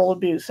but hurl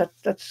abuse?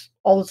 That's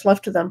all that's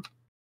left to them.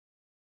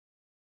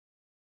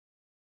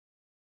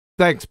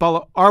 Thanks,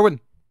 Paula. Arwen.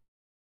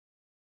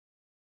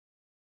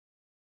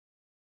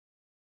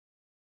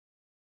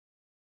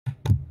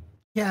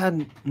 Yeah,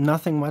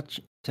 nothing much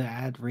to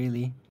add,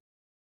 really.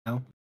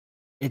 No,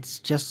 it's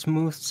just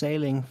smooth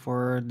sailing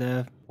for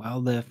the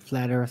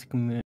flat Earth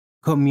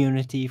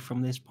community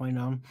from this point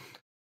on,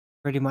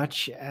 pretty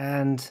much.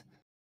 And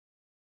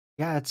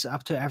yeah, it's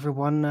up to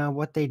everyone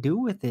what they do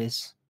with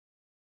this.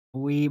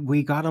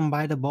 We got them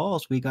by the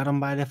balls. We got them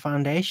by the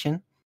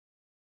foundation,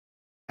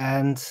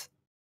 and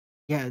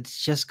yeah,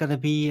 it's just gonna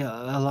be a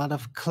lot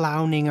of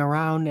clowning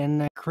around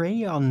and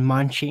crayon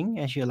munching,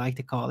 as you like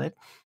to call it.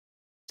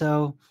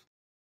 So,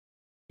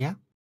 yeah.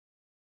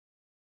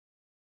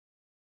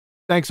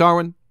 Thanks,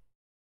 Arwen.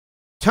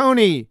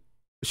 Tony,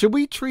 should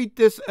we treat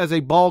this as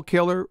a ball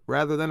killer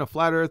rather than a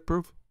flat Earth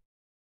proof?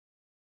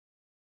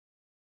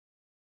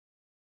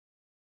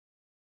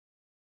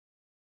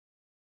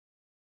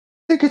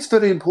 I think it's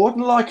very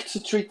important, like, to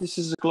treat this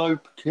as a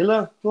globe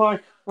killer,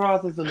 like,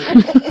 rather than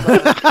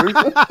a proof.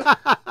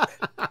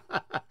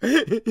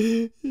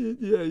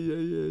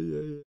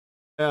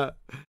 Yeah.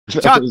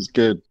 That was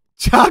good.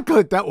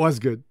 Chocolate, that was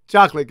good.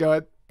 Chocolate, go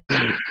ahead.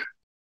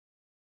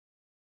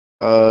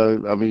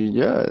 I mean,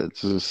 yeah,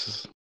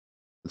 it's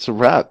a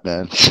wrap,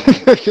 man.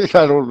 I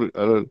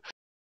don't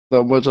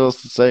not much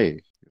else to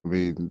say. I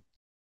mean,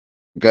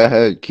 go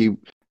ahead,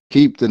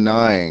 keep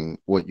denying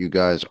what you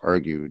guys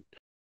argued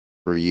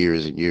for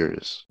years and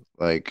years.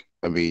 Like,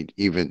 I mean,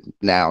 even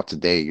now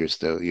today,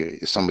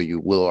 some of you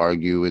will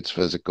argue it's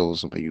physical,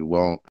 some of you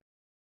won't.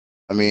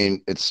 I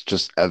mean, it's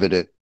just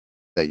evident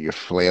that you're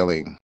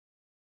flailing.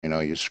 You know,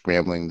 you're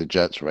scrambling the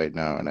jets right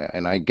now,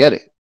 and I get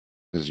it,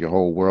 because your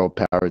whole world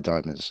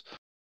paradigm is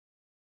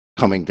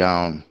coming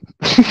down,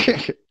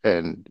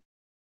 and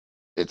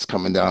it's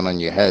coming down on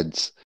your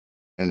heads,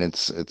 and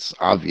it's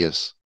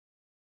obvious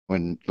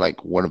when,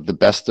 like, one of the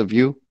best of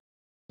you,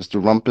 Mr.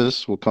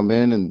 Rumpus, will come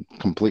in and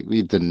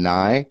completely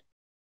deny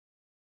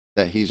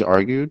that he's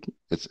argued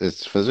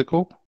it's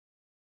physical.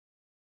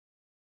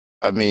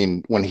 I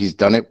mean, when he's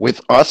done it with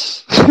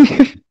us,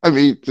 I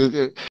mean,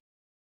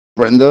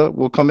 Brenda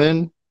will come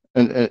in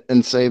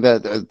and say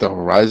that the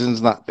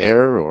horizon's not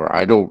there, or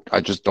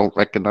I just don't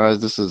recognize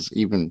this as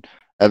even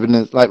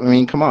evidence. Like, I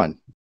mean, come on,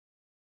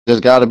 there's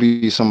got to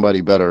be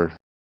somebody better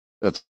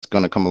that's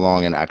going to come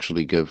along and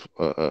actually give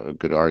a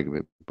good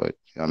argument. But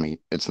I mean,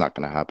 it's not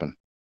going to happen.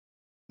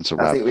 It's a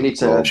wrap. I think we need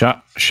to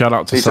shout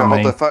out to need to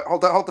Sammy.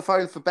 hold the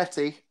phone for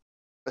Betty.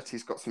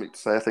 Betty's got something to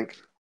say, I think.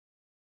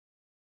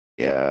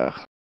 Yeah.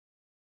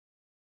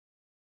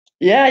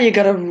 Yeah, you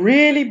got a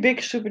really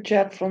big super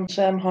chat from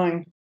Sam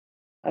Hine.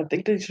 I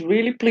think he's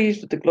really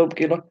pleased with the Globe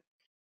Killer.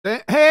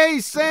 Hey,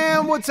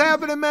 Sam, what's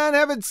happening, man?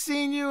 Haven't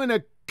seen you in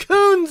a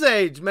coon's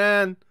age,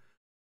 man.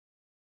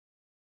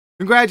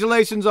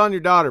 Congratulations on your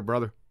daughter,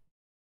 brother.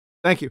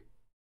 Thank you.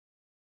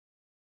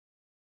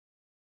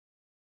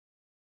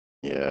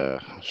 Yeah,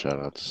 shout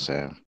out to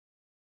Sam.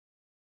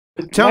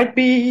 It might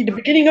be the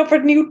beginning of a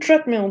new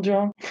treadmill,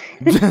 John.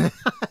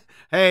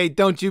 Hey,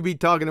 don't you be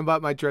talking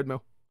about my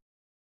treadmill.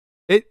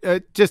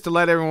 It just to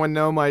let everyone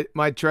know,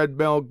 my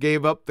treadmill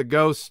gave up the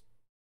ghost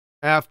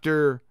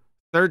after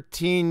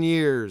 13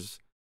 years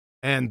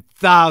and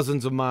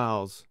thousands of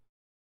miles.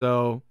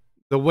 So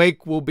the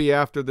wake will be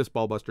after this,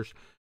 Ballbusters.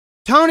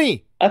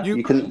 Tony,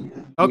 you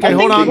can. Okay,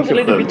 hold on.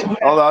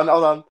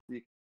 Hold on.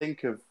 You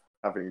think of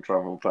having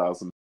traveled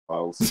thousands of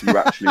miles. You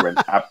actually went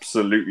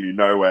absolutely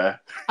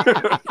nowhere.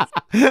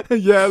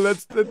 Yeah,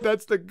 that's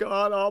the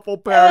god awful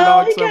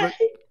paradox of it.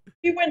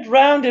 He went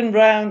round and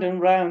round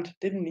and round,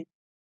 didn't he?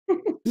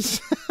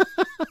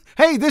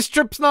 Hey, this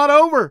trip's not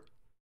over.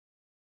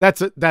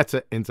 That's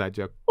an inside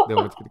joke.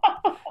 No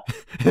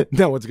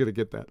one's gonna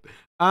get that.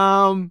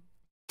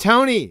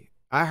 Tony,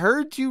 I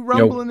heard you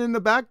rumbling in the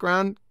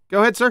background.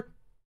 Go ahead, sir.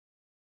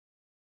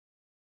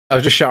 I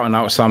was just shouting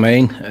out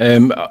Sammy.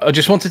 I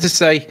just wanted to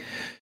say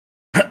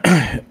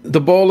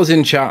the ballers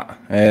in chat,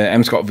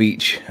 M. Scott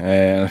Veach,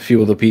 and a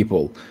few other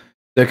people,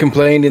 they're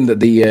complaining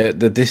that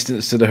the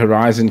distance to the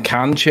horizon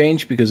can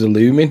change because of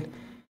looming.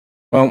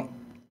 Well,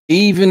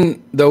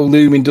 even though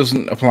looming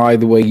doesn't apply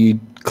the way you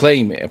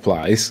claim it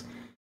applies,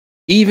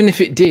 even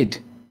if it did,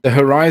 the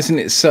horizon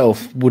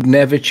itself would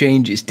never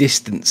change its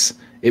distance.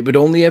 It would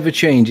only ever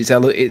change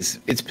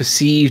its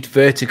perceived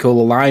vertical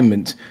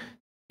alignment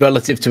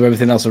relative to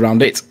everything else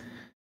around it.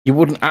 You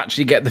wouldn't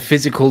actually get the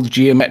physical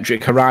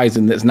geometric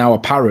horizon that's now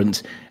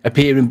apparent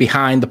appearing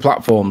behind the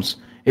platforms.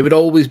 It would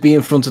always be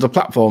in front of the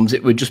platforms.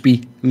 It would just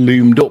be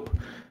loomed up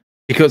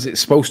because it's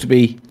supposed to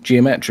be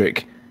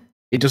geometric.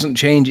 It doesn't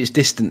change its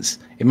distance.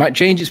 It might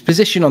change its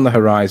position on the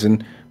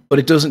horizon, but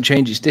it doesn't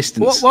change its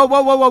distance.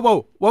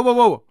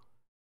 Whoa.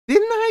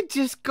 Didn't I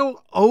just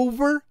go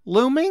over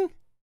looming?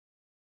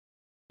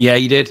 Yeah,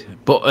 you did.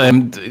 But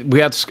we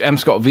had M.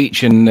 Scott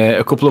Veach and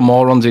a couple of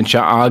morons in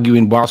chat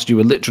arguing whilst you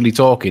were literally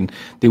talking.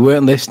 They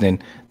weren't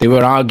listening. They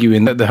were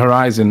arguing that the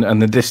horizon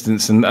and the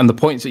distance and the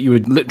points that you were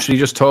literally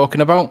just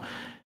talking about,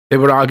 they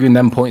were arguing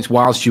them points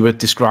whilst you were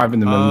describing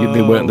them and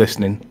they weren't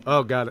listening.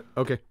 Oh, got it.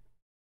 Okay.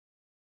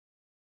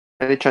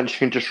 Any chance you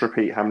can just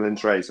repeat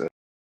Hamlin's razor?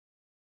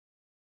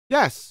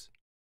 Yes.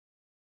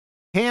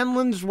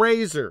 Hanlon's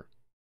razor.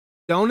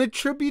 Don't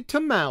attribute to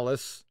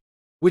malice,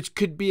 which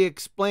could be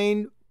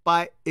explained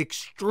by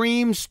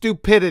extreme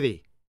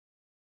stupidity.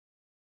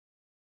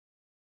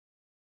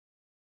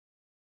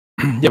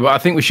 Yeah, but I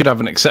think we should have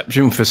an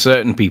exception for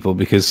certain people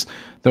because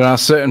there are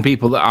certain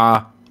people that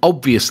are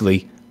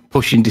obviously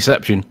pushing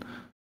deception.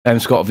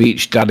 Scott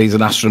Veach, Daddy's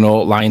an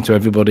astronaut, lying to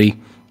everybody.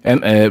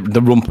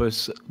 The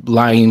Rumpus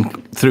lying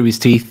through his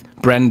teeth.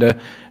 Brenda,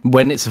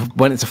 when it's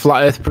a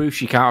flat Earth proof,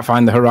 she can't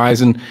find the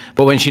horizon,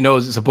 but when she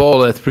knows it's a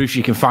ball Earth proof,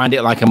 she can find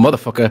it like a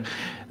motherfucker.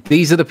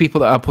 These are the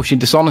people that are pushing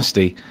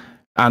dishonesty,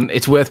 and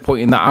it's worth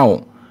pointing that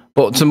out.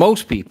 But to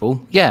most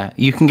people, yeah,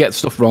 you can get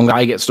stuff wrong.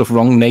 I get stuff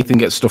wrong. Nathan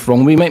gets stuff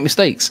wrong. We make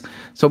mistakes,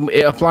 so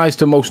it applies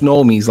to most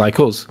normies like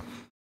us.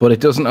 But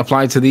it doesn't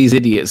apply to these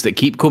idiots that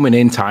keep coming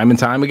in time and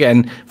time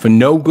again for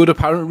no good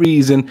apparent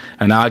reason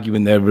and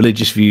arguing their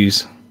religious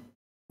views.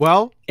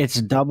 Well,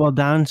 it's double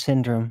down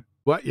syndrome.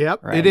 What?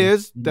 Yep, right. It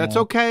is. That's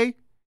okay.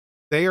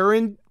 They are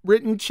in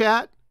written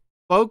chat.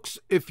 Folks,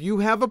 if you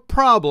have a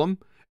problem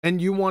and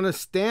you want to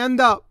stand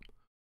up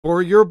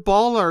for your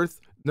ball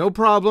Earth, no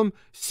problem.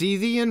 See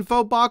the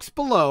info box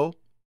below.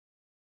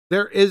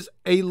 There is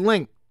a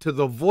link to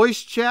the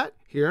voice chat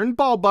here in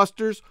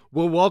BALLBUSTERS.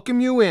 We'll welcome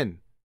you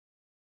in.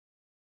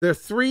 There are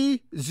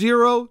 3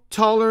 zero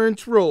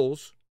tolerance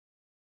rules.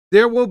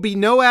 There will be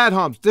no ad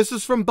homs. This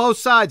is from both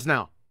sides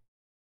now.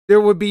 There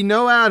would be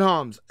no ad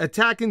homs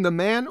attacking the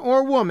man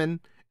or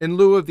woman in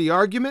lieu of the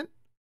argument.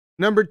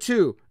 Number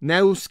 2,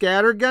 no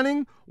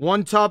scattergunning,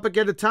 one topic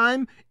at a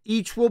time.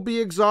 Each will be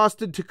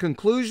exhausted to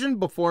conclusion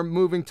before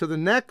moving to the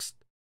next.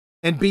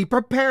 And be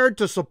prepared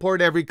to support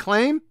every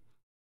claim.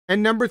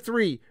 And number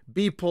 3,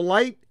 be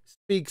polite,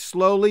 speak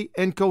slowly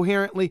and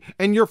coherently,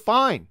 and you're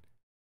fine.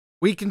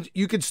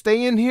 You can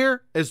stay in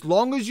here as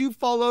long as you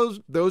follow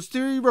those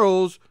 3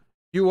 rules,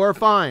 you are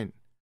fine.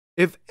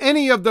 If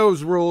any of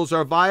those rules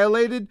are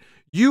violated,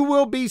 you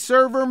will be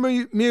server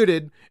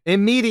muted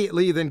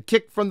immediately, then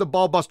kicked from the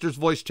BALLBUSTERS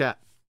voice chat.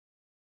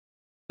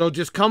 So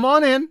just come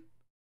on in,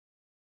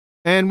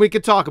 and we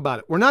could talk about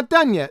it. We're not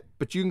done yet,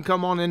 but you can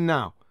come on in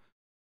now.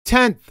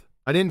 10th,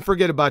 I didn't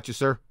forget about you,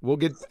 sir.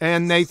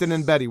 And Nathan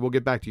and Betty, we'll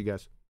get back to you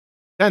guys.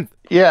 10th.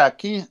 Yeah,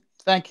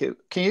 thank you.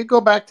 Can you go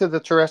back to the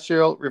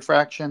terrestrial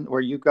refraction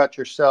where you got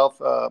yourself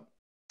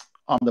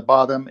on the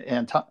bottom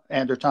and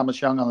Andrew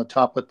Thomas Young on the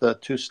top with the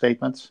 2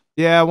 statements?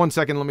 Yeah, 1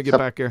 second. Let me get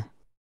back here.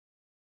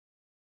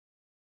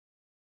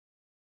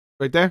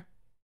 Right there?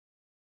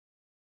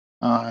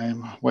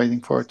 I'm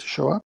waiting for it to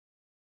show up.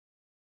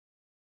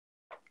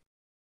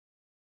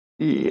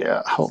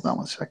 Yeah, hold on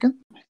 1 second.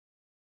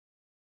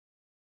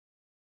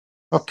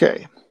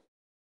 Okay.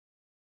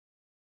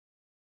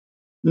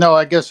 No,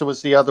 I guess it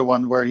was the other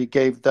one where he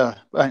gave the...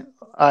 I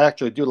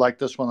actually do like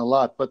this one a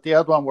lot, but the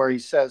other one where he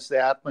says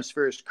the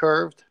atmosphere is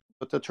curved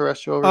with the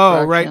terrestrial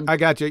refraction. Oh, right. I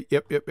got you.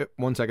 Yep.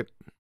 1 second.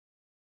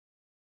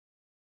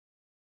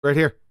 Right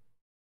here.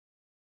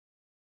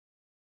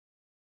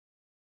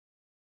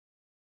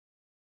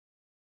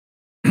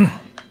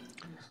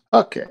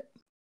 Okay.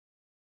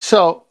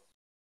 So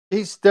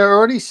they're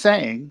already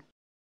saying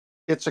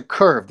it's a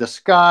curve. The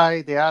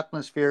sky, the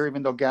atmosphere,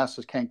 even though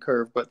gases can't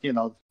curve, but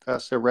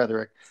that's their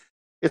rhetoric.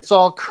 It's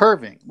all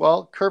curving.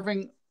 Well,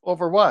 curving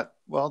over what?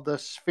 Well, the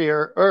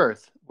sphere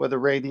Earth with a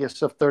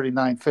radius of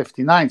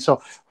 3959.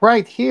 So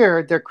right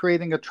here, they're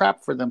creating a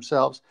trap for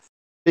themselves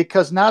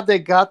because now they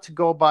got to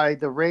go by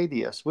the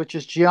radius, which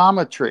is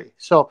geometry.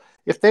 So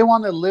if they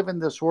want to live in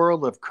this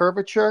world of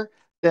curvature,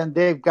 then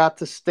they've got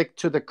to stick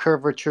to the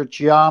curvature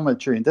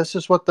geometry. And this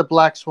is what the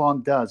Black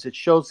Swan does. It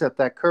shows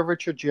that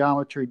curvature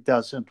geometry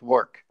doesn't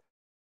work.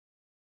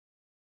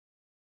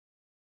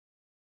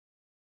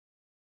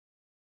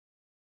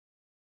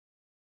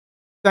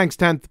 Thanks,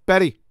 10th.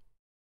 Betty.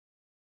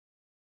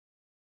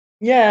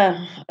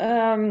 Yeah,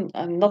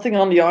 nothing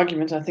on the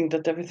argument. I think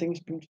that everything's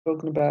been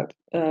spoken about.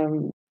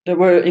 There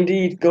were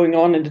indeed going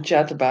on in the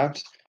chat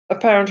about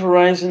apparent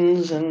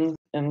horizons and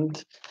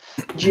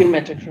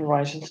geometric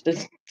horizons. They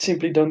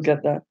simply don't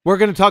get that. We're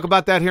going to talk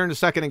about that here in a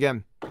second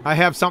again. I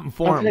have something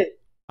for him.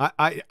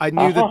 I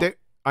knew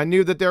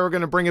that they were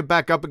going to bring it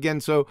back up again,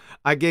 so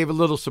I gave a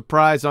little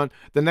surprise on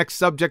the next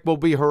subject will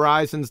be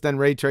horizons, then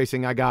ray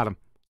tracing. I got him.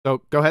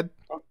 So go ahead.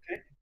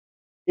 Okay.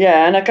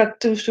 Yeah, and I got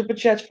 2 super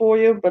chats for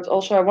you, but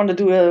also I want to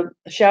do a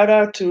shout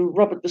out to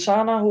Robert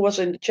Basana, who was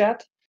in the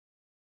chat.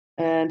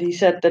 And he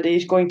said that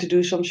he's going to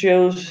do some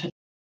shows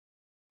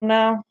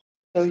now.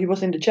 So he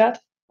was in the chat.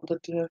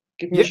 wanted to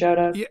give me a shout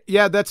out.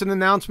 Yeah, that's an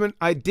announcement.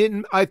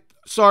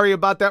 Sorry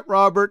about that,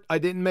 Robert. I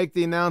didn't make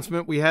the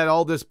announcement. We had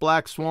all this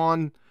Black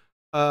Swan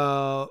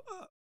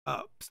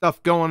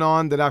stuff going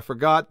on that I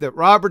forgot that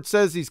Robert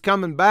says he's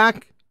coming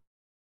back.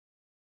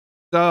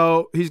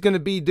 So he's going to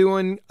be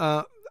doing,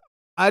 I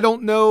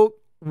don't know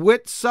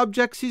what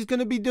subjects he's going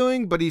to be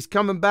doing, but he's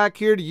coming back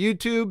here to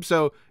YouTube.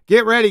 So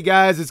get ready,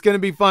 guys. It's going to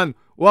be fun.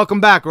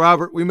 Welcome back,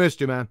 Robert. We missed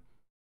you, man.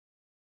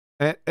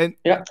 And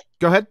yeah,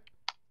 go ahead.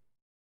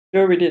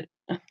 Sure, we did.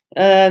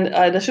 And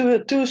there's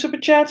two super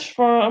chats.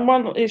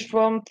 One is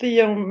from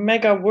Theo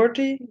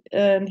Megaworthy,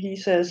 and he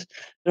says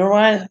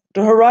the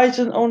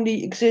horizon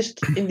only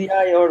exists in the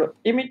eye or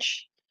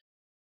image.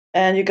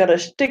 And you got a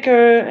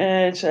sticker,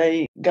 and it's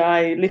a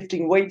guy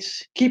lifting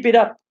weights. Keep it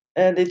up,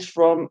 and it's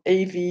from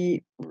AV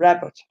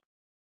Rabbit.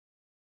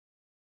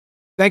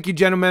 Thank you,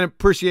 gentlemen.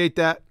 Appreciate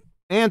that,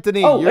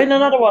 Anthony. Oh, and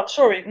another one.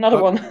 Sorry, another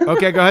one.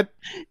 Okay, go ahead.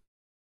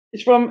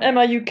 It's from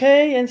Emma UK,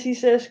 and she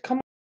says, "Come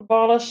on,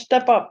 ballers,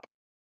 step up."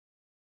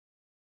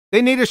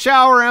 They need a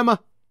shower,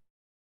 Emma.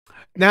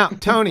 Now,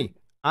 Tony,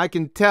 I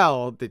can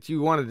tell that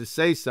you wanted to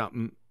say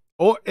something.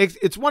 Or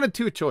it's one of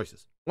two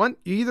choices. One,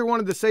 you either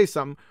wanted to say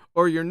something,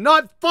 or you're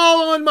not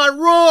following my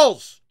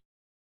rules.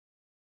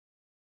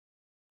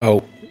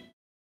 Oh.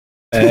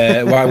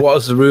 Why?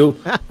 What's the rule?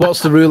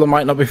 What's the rule I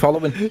might not be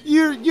following?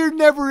 You're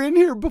never in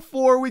here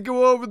before we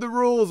go over the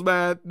rules,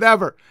 man.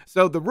 Never.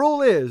 So the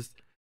rule is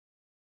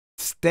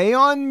stay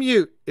on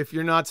mute if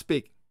you're not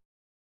speaking.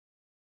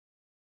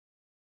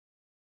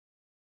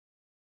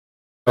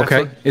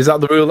 Okay, is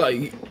that the rule?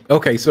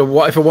 Okay, so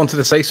what if I wanted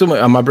to say something?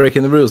 Am I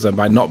breaking the rules then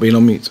by not being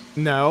on mute?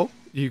 No,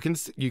 you can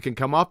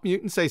come off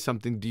mute and say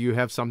something. Do you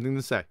have something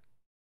to say?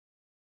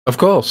 Of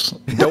course.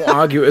 Don't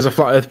argue it as a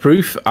flat earth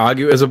proof.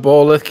 Argue it as a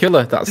ball earth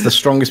killer. That's the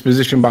strongest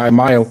position by a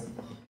mile.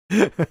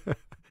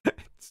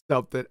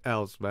 Something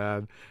else,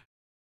 man.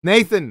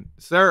 Nathan,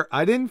 sir,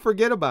 I didn't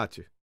forget about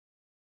you.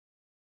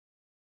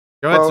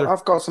 Go ahead, sir.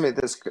 I've got something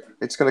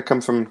it's going to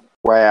come from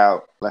way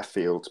out left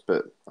field,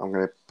 but I'm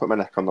going to put my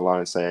neck on the line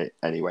and say it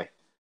anyway.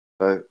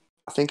 So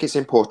I think it's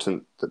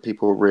important that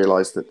people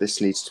realise that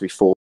this needs to be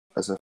fought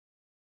as a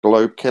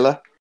globe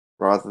killer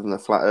rather than a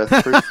flat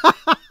earth proof.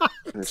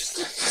 I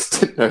just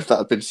didn't know if that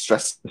had been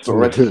stressed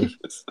already.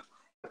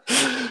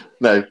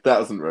 No, that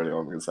wasn't really what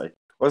I'm going to say.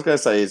 What I was going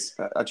to say is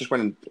I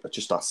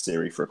just asked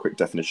Siri for a quick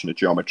definition of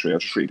geometry. I'll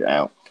just read it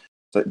out.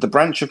 So the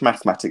branch of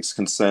mathematics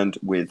concerned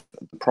with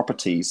the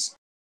properties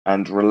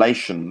and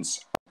relations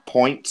of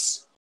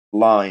points,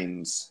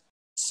 lines,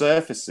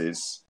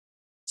 surfaces,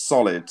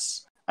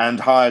 solids,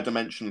 and higher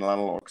dimensional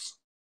analogues.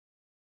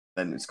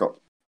 Then it's got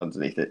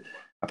underneath it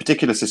a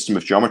particular system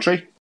of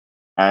geometry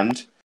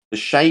and the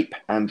shape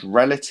and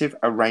relative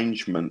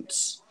arrangement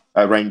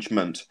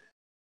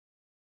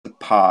the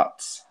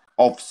parts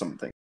of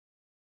something.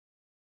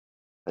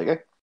 There you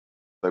go.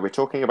 So we're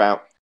talking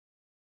about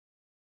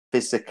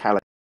physicality,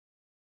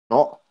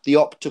 not the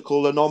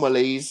optical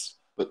anomalies,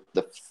 but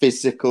the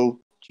physical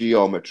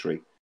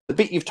geometry. The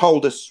bit you've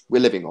told us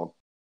we're living on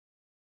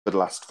for the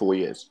last 4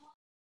 years.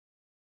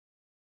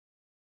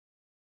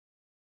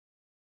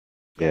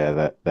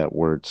 Yeah, that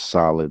word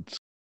solids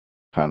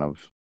kind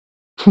of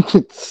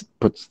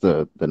puts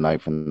the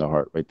knife in the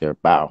heart right there.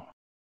 Bow.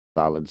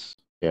 Solids.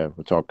 Yeah,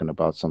 we're talking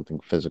about something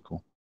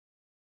physical.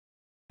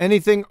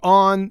 Anything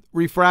on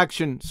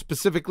refraction,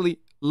 specifically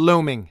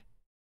looming?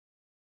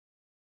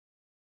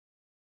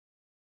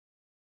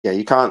 Yeah,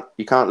 you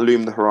can't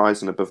loom the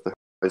horizon above the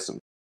horizon.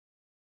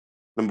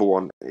 Number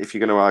one, if you're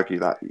going to argue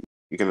that,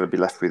 you're going to be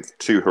left with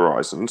two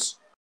horizons.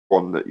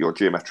 One that your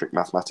geometric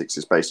mathematics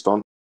is based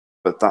on,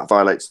 but that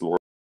violates the law of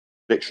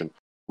prediction.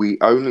 We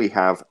only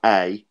have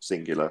a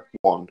singular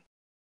one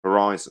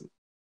horizon.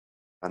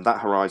 And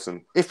that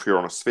horizon, if you're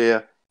on a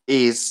sphere,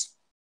 is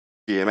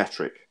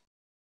geometric.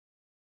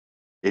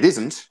 It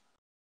isn't,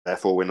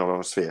 therefore we're not on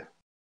a sphere.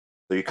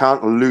 So you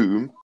can't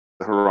loom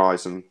the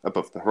horizon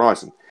above the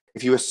horizon.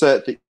 If you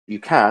assert that you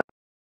can,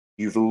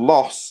 you've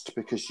lost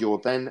because you're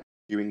then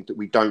arguing that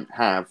we don't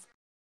have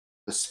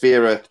the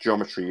sphere Earth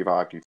geometry you've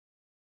argued.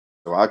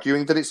 So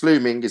arguing that it's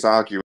looming is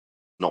arguing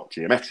not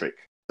geometric,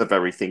 the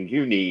very thing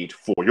you need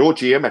for your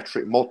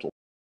geometric model.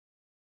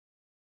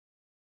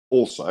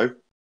 Also,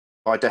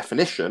 by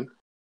definition,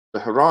 the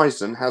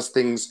horizon has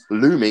things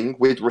looming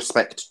with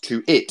respect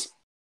to it.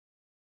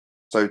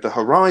 So the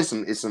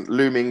horizon isn't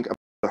looming above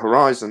the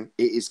horizon,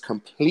 it is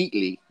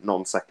completely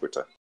non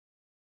sequitur.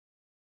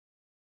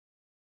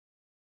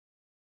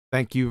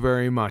 Thank you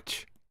very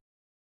much.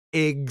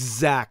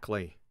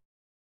 Exactly.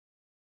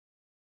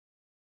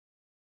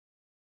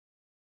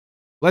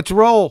 Let's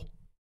roll.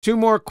 2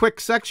 more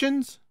quick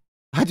sections.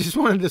 I just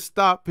wanted to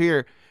stop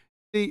here.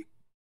 The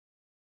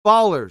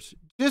ballers,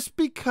 just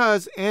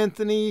because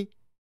Anthony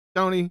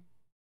Riley,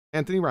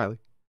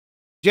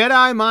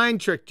 Jedi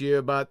mind tricked you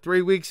about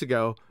 3 weeks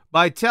ago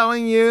by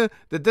telling you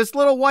that this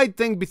little white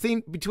thing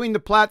between the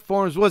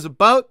platforms was a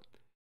boat,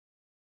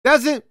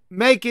 doesn't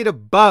make it a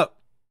boat.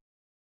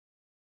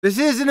 This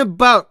isn't a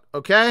boat,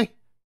 okay?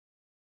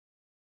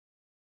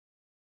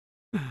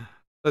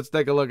 Let's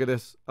take a look at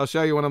this. I'll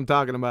show you what I'm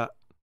talking about.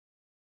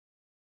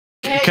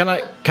 Can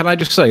I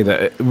just say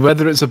that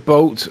whether it's a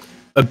boat,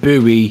 a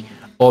buoy,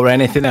 or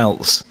anything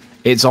else,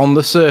 it's on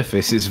the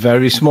surface, it's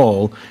very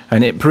small,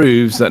 and it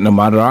proves that no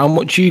matter how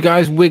much you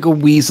guys wiggle,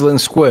 weasel,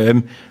 and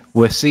squirm,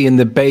 we're seeing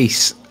the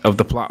base of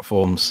the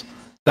platforms.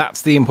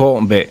 That's the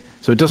important bit.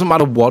 So it doesn't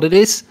matter what it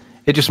is,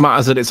 it just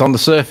matters that it's on the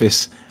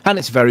surface, and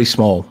it's very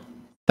small.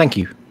 Thank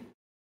you.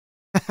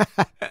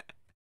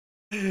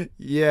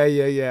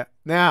 Yeah.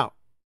 Now,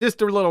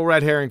 just a little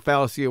red herring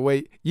fallacy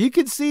away. You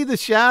can see the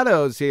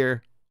shadows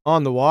here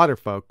on the water,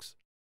 folks.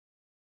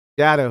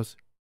 Shadows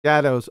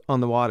on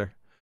the water.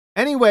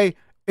 Anyway,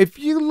 if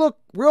you look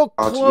real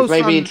close,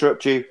 let me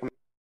interrupt you. I've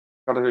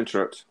got to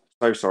interrupt.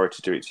 So sorry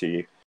to do it to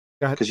you.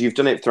 Because you've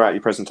done it throughout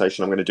your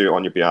presentation. I'm going to do it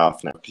on your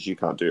behalf now because you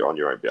can't do it on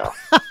your own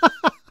behalf.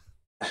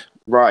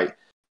 Right.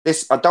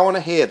 I don't want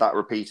to hear that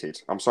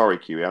repeated. I'm sorry,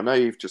 Kiwi. I know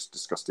you've just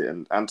discussed it,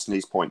 and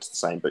Anthony's point's the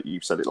same, but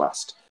you said it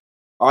last.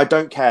 I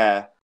don't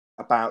care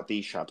about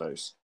these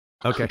shadows.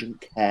 Okay. I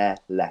couldn't care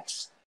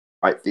less.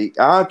 Right. The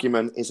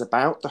argument is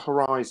about the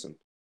horizon.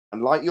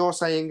 And like you're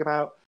saying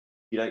about,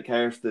 you don't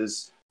care if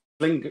there's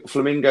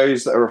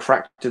flamingos that are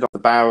refracted off the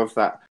bow of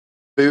that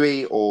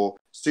buoy or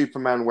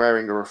Superman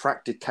wearing a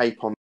refracted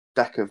cape on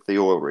the deck of the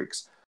oil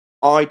rigs.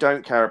 I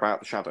don't care about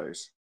the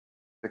shadows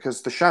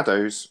because the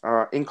shadows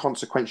are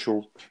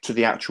inconsequential to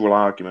the actual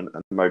argument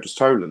and the modus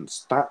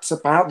tollens. That's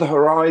about the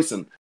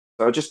horizon.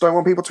 So I just don't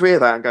want people to hear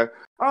that and go,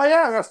 oh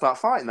yeah, I'm going to start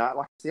fighting that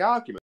like it's the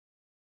argument.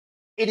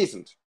 It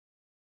isn't.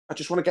 I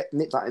just want to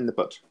nip that in the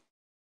bud.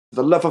 For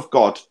the love of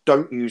God,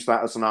 don't use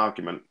that as an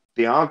argument.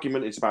 The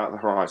argument is about the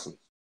horizon.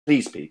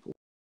 Please, people.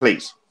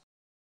 Please.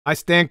 I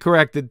stand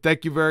corrected.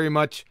 Thank you very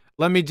much.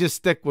 Let me just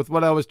stick with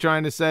what I was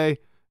trying to say.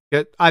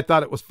 I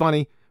thought it was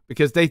funny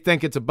because they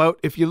think it's a boat.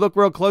 If you look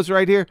real close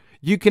right here,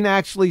 you can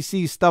actually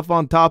see stuff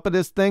on top of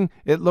this thing.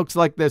 It looks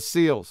like there's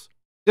seals.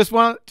 Just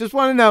want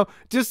to know,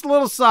 just a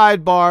little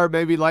sidebar,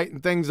 maybe lighten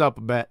things up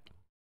a bit,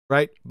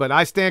 right? But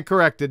I stand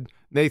corrected.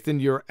 Nathan,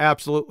 you're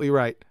absolutely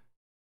right.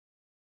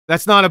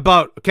 That's not a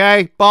boat,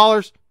 okay,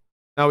 ballers?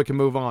 Now we can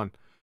move on.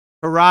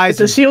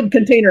 Horizon. It's a sealed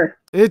container.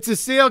 It's a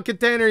sealed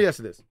container. Yes,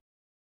 it is.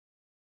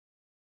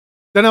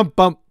 Then I'm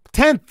bump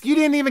 10th. You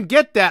didn't even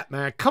get that,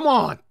 man. Come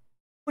on.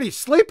 What are you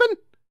sleeping?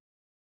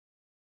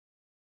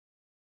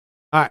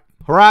 All right,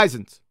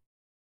 horizons.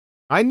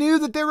 I knew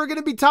that they were going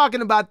to be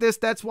talking about this.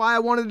 That's why I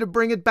wanted to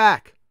bring it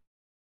back.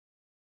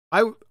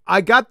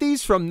 I got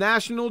these from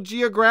National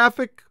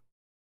Geographic.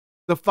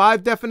 The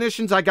 5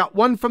 definitions. I got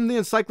one from the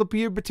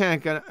Encyclopedia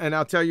Britannica, and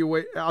I'll tell you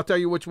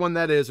which one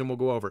that is, and we'll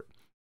go over it.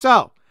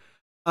 So,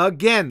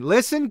 again,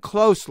 listen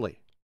closely.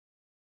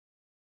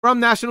 From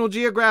National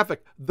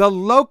Geographic, the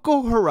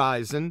local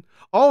horizon,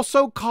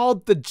 also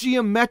called the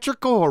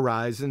geometrical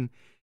horizon,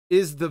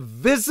 is the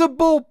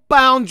visible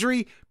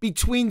boundary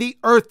between the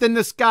earth and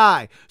the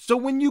sky. So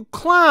when you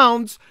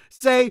clowns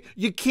say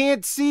you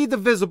can't see the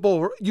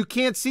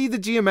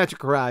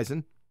geometric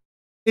horizon,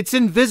 it's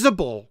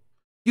invisible.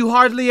 You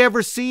hardly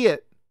ever see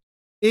it.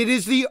 It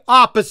is the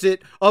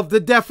opposite of the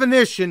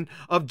definition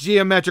of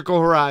geometrical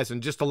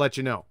horizon, just to let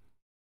you know.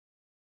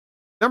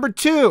 Number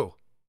 2,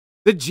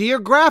 the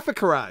geographic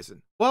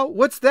horizon. Well,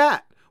 what's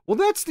that? Well,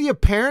 that's the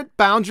apparent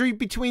boundary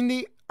between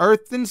the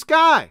earth and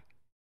sky.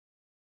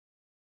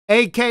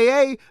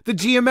 AKA, the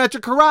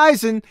geometric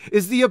horizon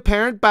is the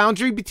apparent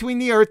boundary between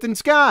the earth and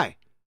sky.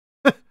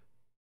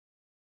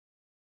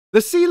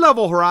 The sea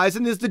level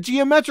horizon is the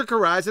geometric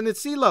horizon at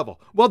sea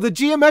level. Well, the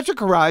geometric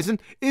horizon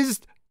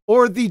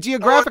the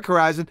geographic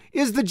horizon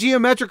is the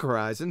geometric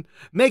horizon,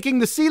 making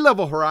the sea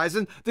level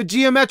horizon the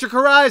geometric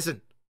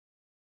horizon.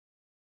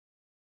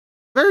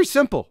 Very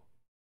simple.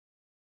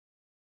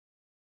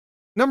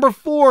 Number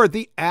 4,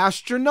 the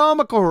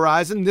astronomical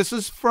horizon. This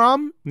is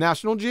from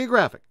National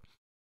Geographic.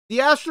 The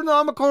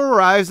astronomical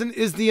horizon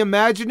is the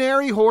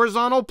imaginary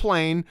horizontal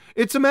plane.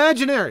 It's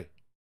imaginary.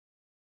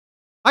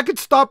 I could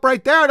stop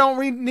right there. I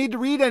don't need to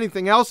read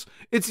anything else.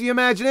 It's the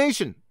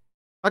imagination.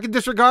 I can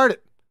disregard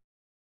it.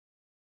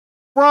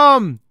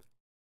 From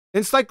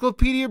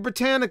Encyclopedia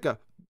Britannica,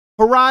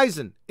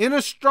 horizon in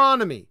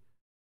astronomy,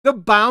 the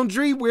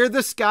boundary where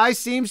the sky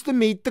seems to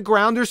meet the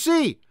ground or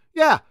sea.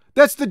 Yeah,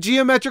 that's the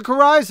geometric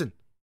horizon.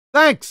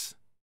 Thanks.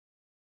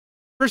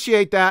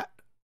 Appreciate that.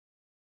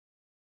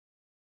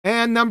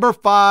 And number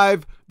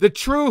 5, the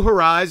true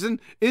horizon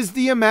is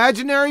the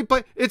imaginary,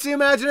 but it's the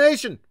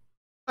imagination.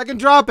 I can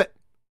drop it.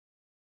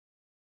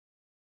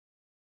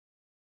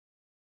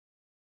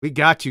 We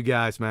got you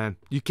guys, man.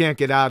 You can't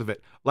get out of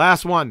it.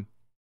 Last one.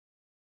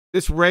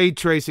 This ray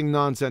tracing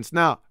nonsense.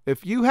 Now,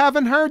 if you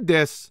haven't heard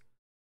this,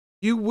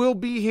 you will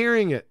be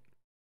hearing it.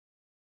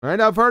 All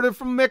right, I've heard it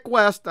from Mick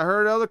West. I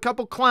heard a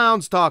couple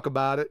clowns talk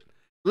about it.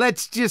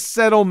 Let's just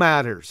settle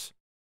matters.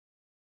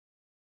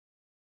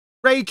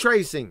 Ray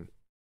tracing.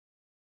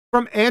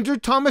 From Andrew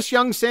Thomas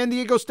Young, San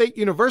Diego State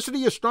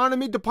University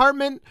Astronomy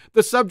Department,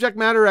 the subject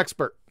matter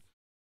expert.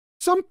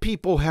 Some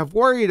people have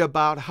worried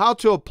about how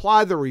to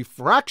apply the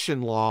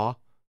refraction law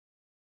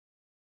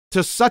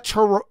to such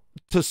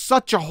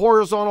a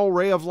horizontal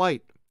ray of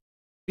light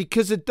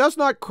because it does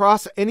not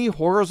cross any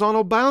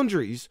horizontal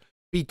boundaries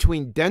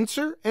between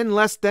denser and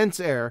less dense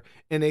air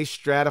in a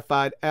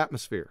stratified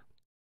atmosphere.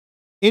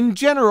 In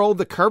general,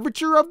 the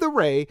curvature of the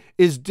ray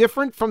is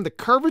different from the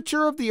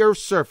curvature of the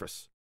Earth's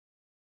surface.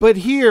 But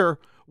here,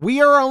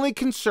 we are only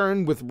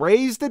concerned with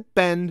rays that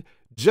bend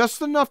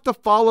just enough to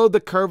follow the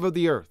curve of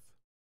the Earth.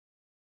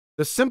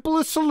 The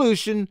simplest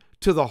solution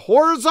to the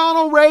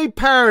horizontal ray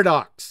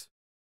paradox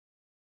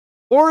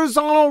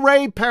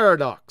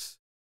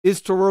is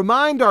to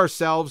remind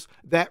ourselves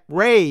that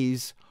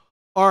rays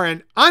are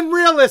an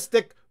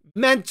unrealistic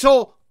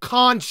mental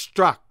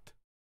construct.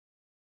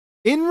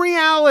 In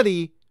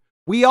reality,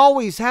 we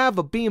always have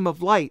a beam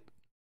of light.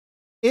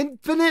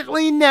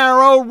 Infinitely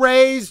narrow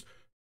rays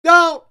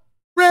don't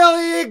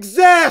really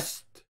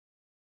exist.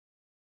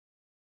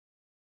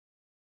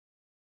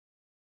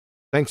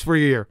 Thanks for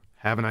your ear.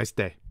 Have a nice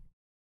day.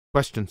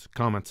 Questions,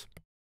 comments?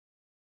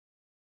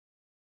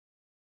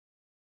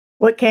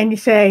 What can you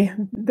say?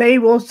 They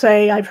will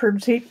say, I've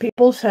heard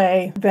people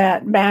say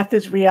that math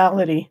is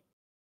reality.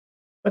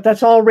 But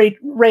that's all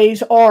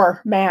rays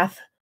are, math.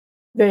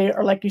 They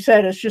are, like you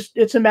said,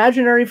 it's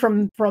imaginary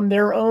from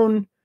their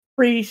own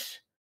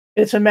priests.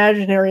 It's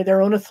imaginary,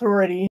 their own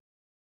authority.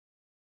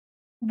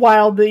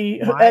 While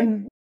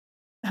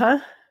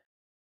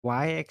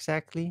Why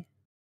exactly?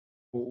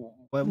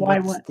 Why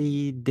What's what?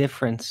 the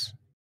difference?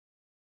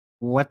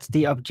 What's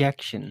the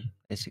objection,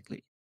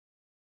 basically?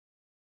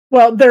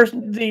 Well, there's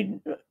the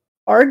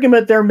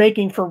argument they're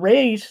making for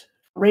ray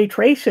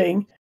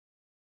tracing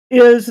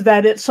is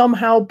that it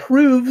somehow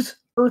proves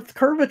Earth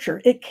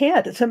curvature. It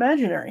can't. It's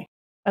imaginary.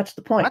 That's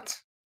the point.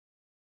 What?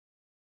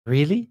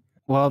 Really?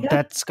 Well, Yeah.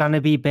 that's going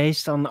to be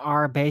based on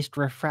R-based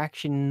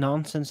refraction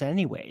nonsense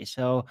anyway.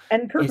 So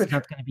And it's curvature.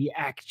 not going to be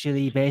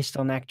actually based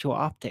on actual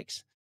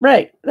optics.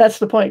 Right. That's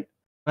the point.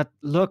 But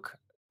look,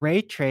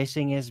 ray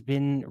tracing has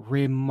been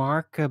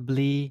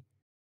remarkably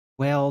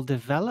well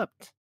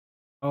developed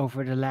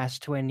over the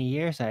last 20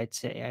 years, I'd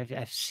say.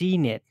 I've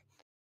seen it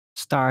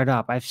start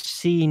up. I've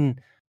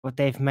seen what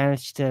they've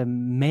managed to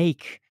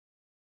make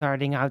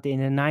starting out in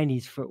the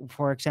 90s,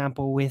 for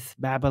example, with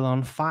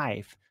Babylon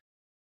 5.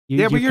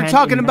 But you're can't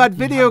talking about imagine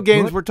video how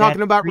games. good We're talking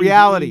that about 3D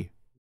reality.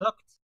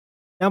 looked.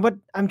 No, but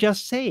I'm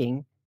just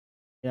saying,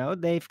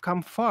 they've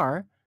come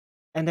far,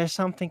 and there's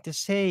something to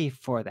say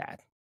for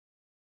that.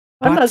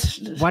 But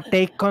what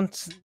they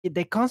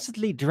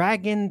constantly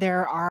drag in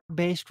their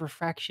R-based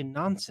refraction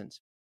nonsense.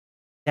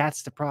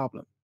 That's the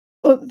problem.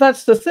 Well,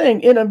 that's the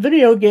thing. In a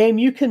video game,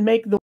 you can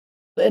make the world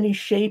any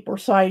shape or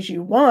size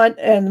you want,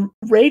 and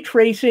ray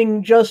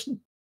tracing just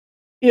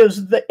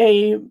is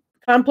a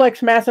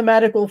complex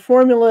mathematical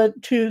formula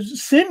to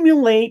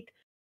simulate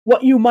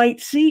what you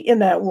might see in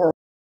that world.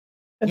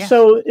 And Yes.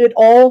 so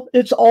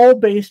it's all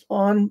based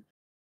on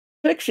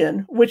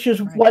fiction, which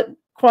is what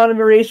Quantum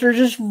Eraser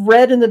just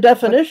read in the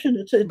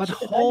definition. But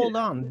hold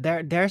on,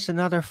 there's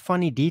another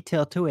funny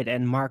detail to it,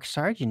 and Mark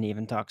Sargent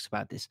even talks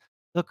about this.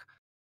 Look,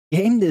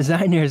 game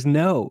designers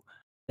know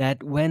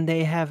that when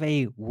they have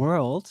a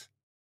world,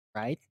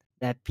 right,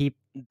 that the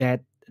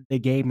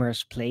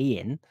gamers play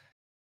in,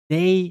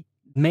 they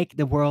make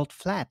the world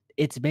flat.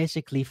 It's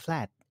basically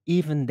flat.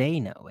 Even they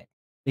know it.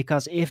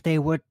 Because if they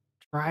would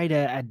try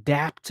to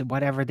adapt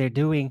whatever they're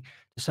doing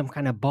to some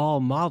kind of ball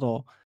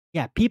model,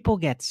 yeah, people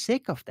get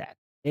sick of that.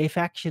 They've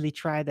actually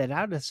tried that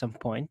out at some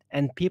point,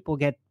 and people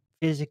get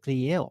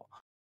physically ill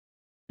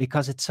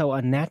because it's so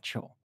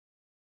unnatural.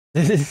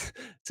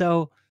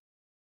 So,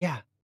 yeah.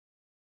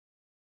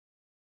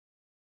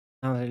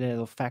 Another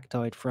little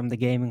factoid from the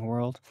gaming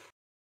world.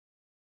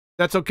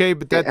 That's okay,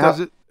 but that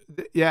doesn't.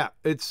 Yeah,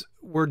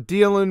 we're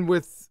dealing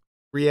with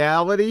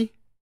reality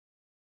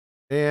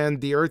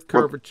and the Earth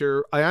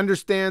curvature. I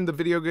understand the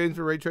video games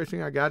for ray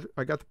tracing. I got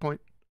the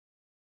point.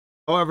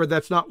 However,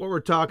 that's not what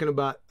we're talking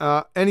about.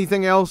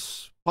 Anything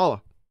else,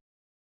 Paula?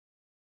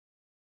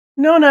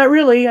 No, not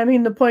really. I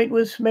mean, the point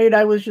was made.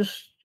 I was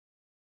just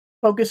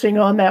focusing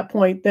on that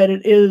point that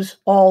it is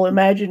all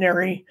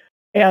imaginary,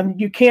 and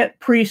you can't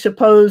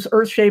presuppose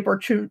Earth shape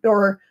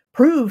or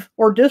prove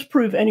or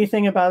disprove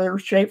anything about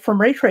Earth shape from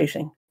ray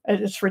tracing.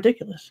 It's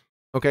ridiculous.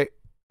 Okay.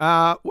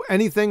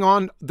 Anything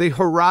on the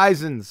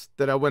horizons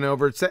that I went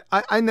over?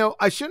 I know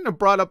I shouldn't have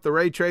brought up the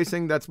ray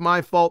tracing. That's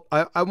my fault.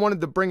 I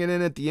wanted to bring it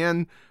in at the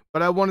end,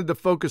 but I wanted to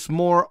focus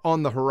more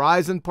on the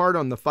horizon part,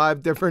 on the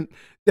 5 different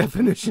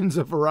definitions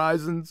of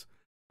horizons,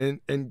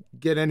 and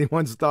get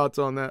anyone's thoughts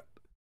on that.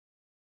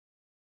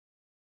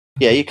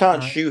 Yeah, you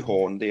can't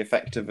shoehorn the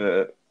effect of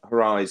a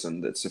horizon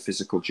that's a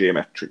physical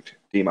geometric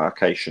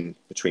demarcation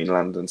between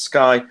land and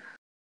sky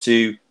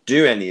to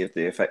do any of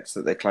the effects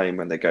that they claim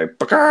when they go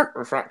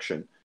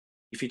refraction.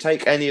 If you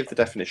take any of the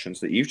definitions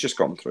that you've just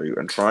gone through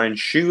and try and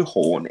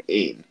shoehorn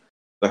in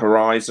the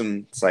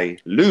horizon, say,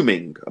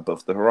 looming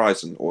above the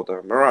horizon, or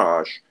the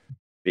mirage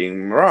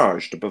being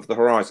miraged above the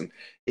horizon,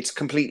 it's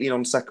completely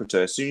non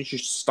sequitur. As soon as you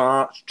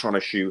start trying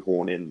to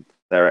shoehorn in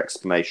their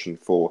explanation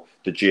for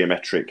the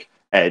geometric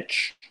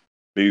edge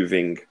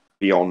moving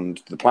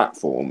beyond the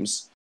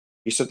platforms,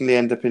 you suddenly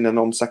end up in a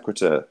non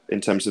sequitur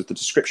in terms of the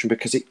description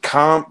because it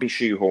can't be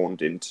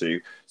shoehorned into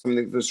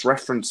something that's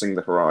referencing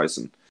the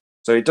horizon.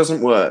 So it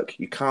doesn't work.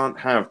 You can't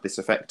have this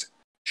effect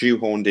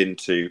shoehorned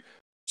into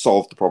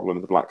solve the problem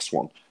of the black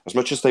swan as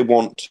much as they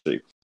want to.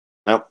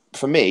 Now,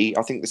 for me,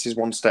 I think this is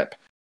one step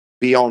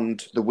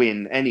beyond the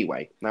win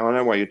anyway. Now, I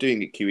know why you're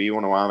doing it, QE. You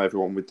want to arm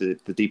everyone with the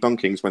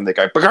debunkings when they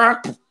go,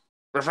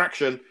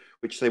 refraction,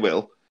 which they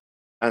will.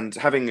 And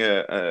having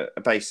a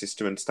basis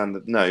to understand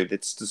that, no,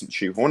 this doesn't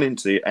shoehorn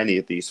into any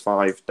of these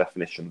 5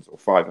 definitions or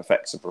 5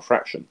 effects of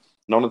refraction.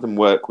 None of them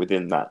work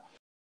within that.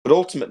 But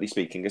ultimately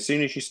speaking, as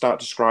soon as you start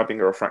describing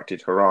a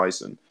refracted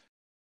horizon,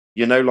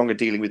 you're no longer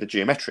dealing with a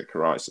geometric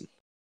horizon.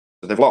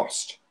 So they've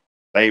lost.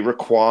 They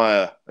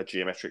require a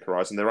geometric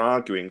horizon. They're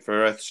arguing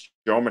for Earth's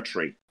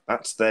geometry.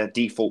 That's their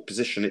default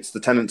position. It's the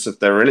tenets of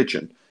their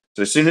religion.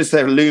 So as soon as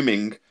they're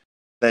looming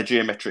their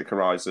geometric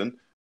horizon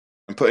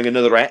and putting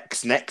another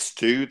X next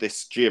to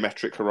this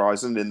geometric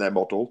horizon in their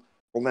model,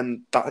 well,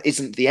 then that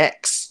isn't the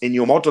X in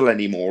your model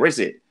anymore, is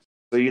it?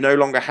 So you no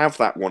longer have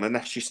that one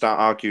unless you start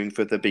arguing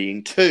for there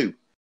being 2.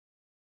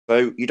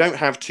 So you don't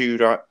have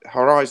 2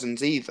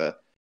 horizons either,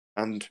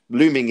 and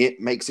looming it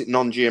makes it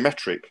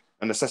non-geometric,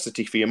 a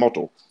necessity for your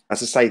model.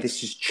 As I say,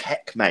 this is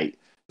checkmate.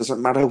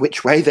 Doesn't matter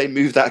which way they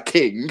move that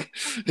king,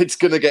 it's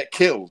going to get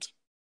killed.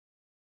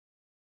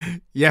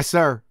 Yes,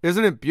 sir.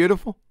 Isn't it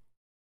beautiful?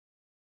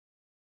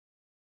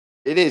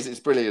 It is. It's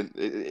brilliant.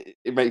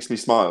 It makes me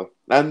smile.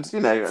 And,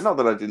 not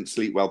that I didn't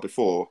sleep well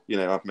before.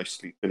 I've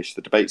mostly finished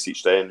the debates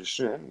each day and just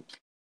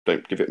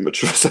don't give it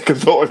much of a second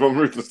thought, if I'm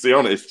ruthlessly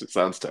honest. It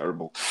sounds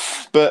terrible.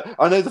 But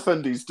I know the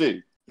fundies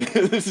do.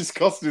 This is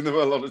costing them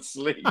a lot of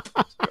sleep.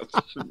 I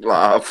shouldn't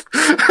laugh.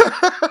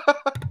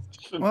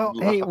 Well,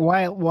 hey,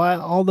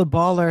 while all the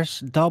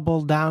ballers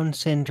double down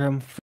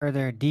syndrome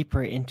further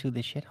deeper into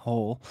the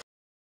shithole,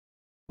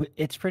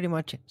 it's pretty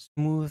much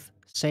smooth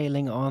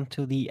sailing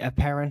onto the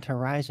apparent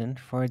horizon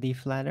for the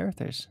flat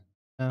earthers.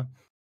 So,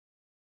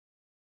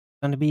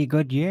 it's going to be a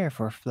good year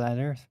for flat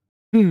earth.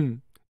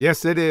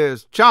 Yes, it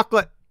is.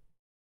 Chocolate.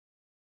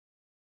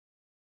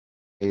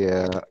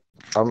 Yeah,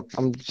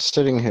 I'm just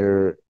sitting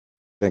here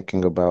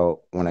thinking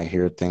about when I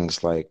hear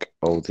things like,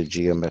 "Oh, the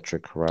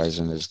geometric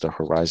horizon is the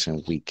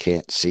horizon we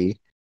can't see,"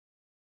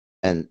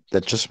 and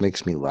that just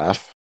makes me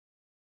laugh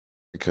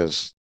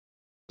because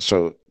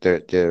so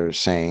they're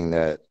saying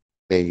that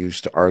they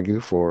used to argue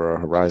for a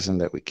horizon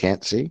that we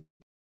can't see.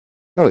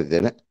 No, they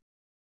didn't.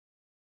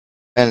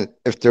 And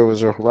if there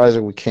was a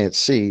horizon we can't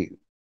see,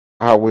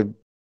 how would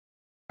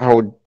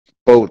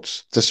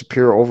boats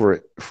disappear over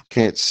it if we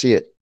can't see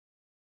it?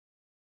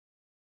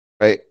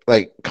 Right?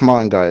 Like, come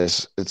on,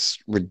 guys. It's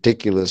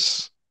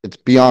ridiculous. It's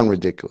beyond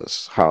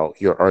ridiculous how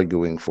you're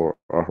arguing for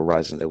a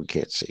horizon that we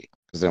can't see.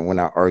 Because then we're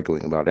not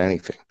arguing about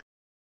anything.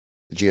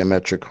 The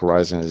geometric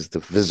horizon is the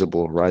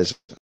visible horizon.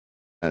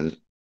 And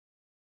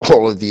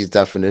all of these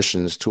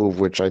definitions, 2 of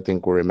which I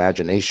think were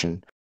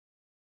imagination,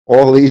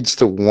 all leads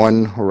to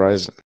one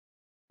horizon.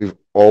 We've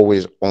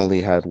always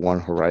only had one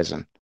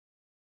horizon.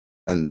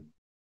 And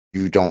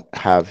you don't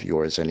have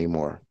yours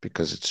anymore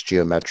because it's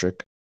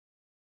geometric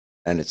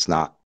and it's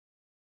not.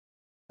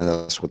 And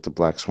that's what the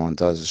black swan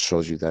does. It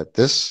shows you that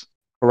this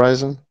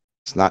horizon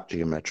is not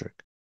geometric.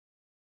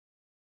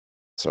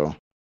 So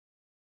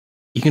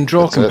you can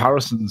draw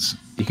comparisons.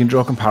 You can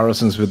draw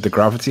comparisons with the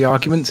gravity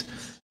argument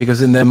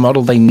because in their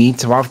model they need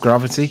to have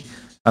gravity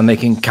and they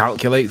can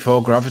calculate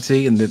for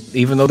gravity. And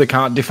even though they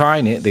can't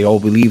define it, they all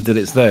believe that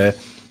it's there.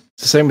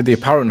 It's the same with the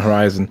apparent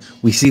horizon.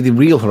 We see the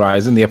real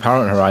horizon, the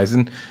apparent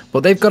horizon,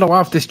 but they've got to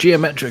have this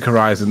geometric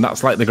horizon.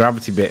 That's like the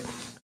gravity bit.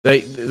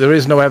 There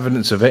is no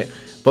evidence of it,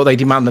 but they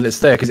demand that it's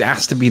there because it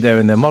has to be there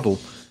in their model.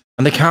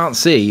 And they can't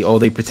see, or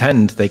they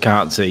pretend they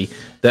can't see,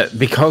 that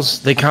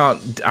because they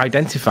can't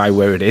identify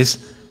where it is,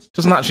 it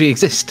doesn't actually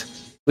exist,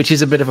 which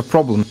is a bit of a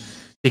problem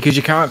because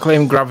you can't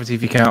claim gravity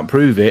if you can't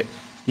prove it.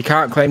 You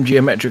can't claim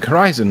geometric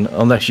horizon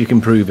unless you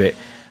can prove it.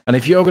 And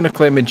if you're going to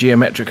claim a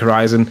geometric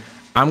horizon,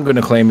 I'm going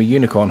to claim a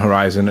unicorn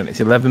horizon, and it's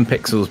 11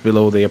 pixels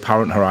below the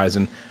apparent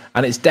horizon,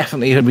 and it's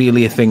definitely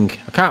really a thing.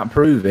 I can't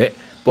prove it,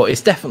 but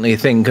it's definitely a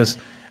thing because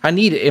I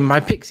need it in my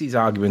Pixies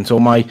argument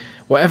or my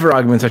whatever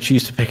argument I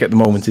choose to pick at the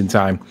moment in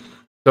time.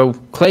 So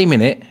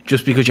claiming it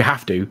just because you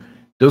have to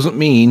doesn't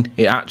mean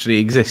it actually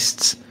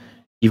exists.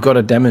 You've got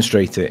to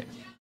demonstrate it,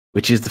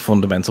 which is the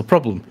fundamental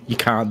problem. You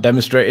can't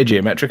demonstrate a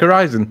geometric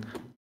horizon.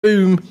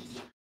 Boom.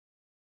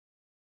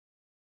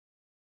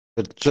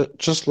 But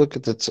just look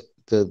at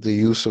the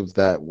use of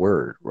that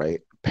word,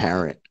 right?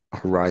 Apparent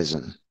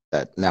horizon.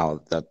 That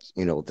now that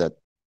that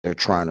they're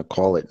trying to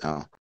call it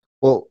now.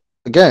 Well,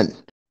 again,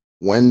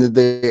 when did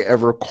they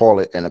ever call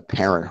it an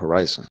apparent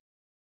horizon?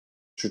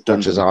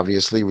 Which is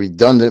obviously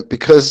redundant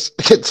because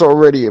it's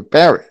already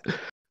apparent.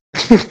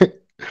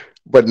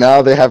 But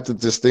now they have to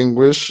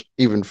distinguish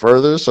even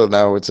further. So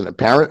now it's an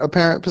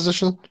apparent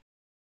position.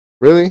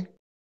 Really?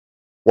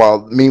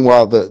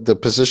 Meanwhile, the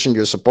position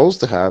you're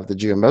supposed to have, the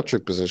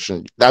geometric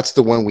position, that's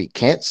the one we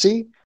can't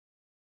see.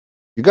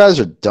 You guys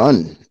are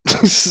done.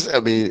 I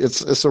mean,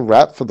 it's a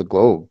wrap for the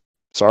globe.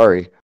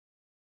 Sorry.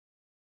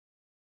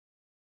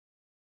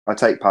 I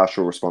take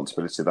partial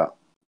responsibility of that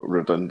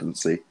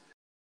redundancy,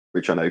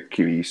 which I know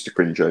QE used to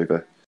cringe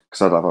over,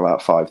 because I'd have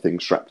about 5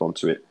 things strapped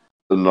onto it.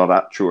 The not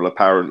actual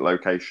apparent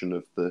location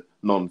of the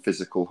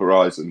non-physical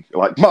horizon.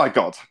 You're like, my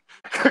God,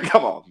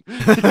 come on.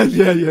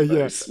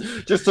 Yeah.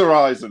 Just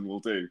horizon will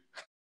do.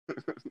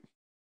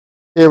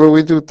 Yeah, but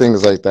we do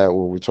things like that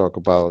where we talk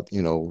about,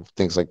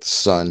 things like the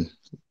sun,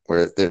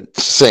 where they're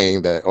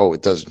saying that, oh,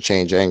 it doesn't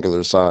change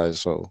angular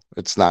size, so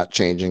it's not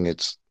changing,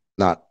 it's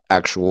not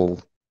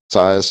actual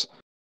size,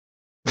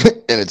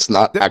 and it's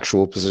not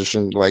actual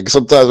position. Like,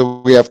 sometimes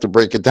we have to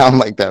break it down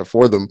like that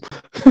for them.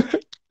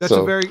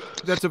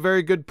 That's a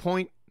very good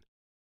point.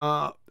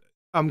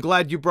 I'm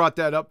glad you brought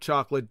that up,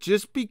 Chocolate.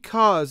 Just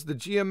because the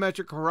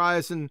geometric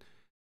horizon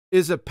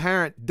is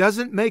apparent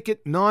doesn't make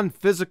it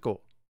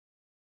non-physical.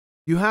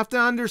 You have to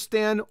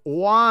understand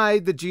why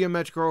the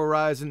geometric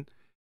horizon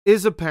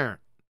is apparent,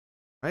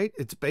 right?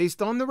 It's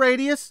based on the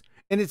radius,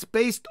 and it's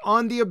based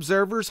on the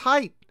observer's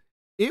height.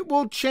 It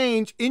will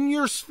change in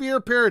your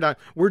sphere paradigm.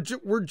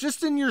 We're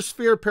just in your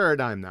sphere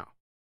paradigm now.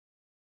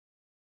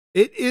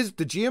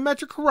 The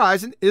geometric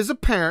horizon is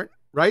apparent,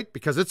 right?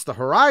 Because it's the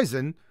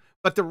horizon,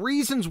 but the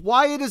reasons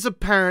why it is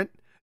apparent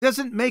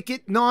doesn't make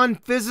it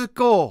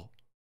non-physical.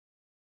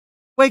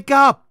 Wake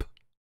up.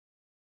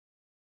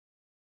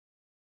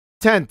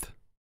 10th.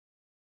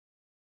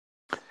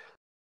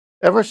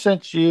 Ever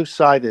since you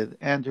cited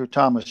Andrew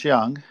Thomas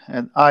Young,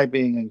 and I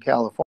being in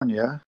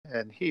California,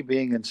 and he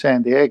being in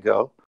San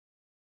Diego,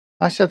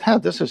 I said,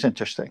 this is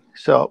interesting.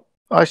 So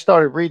I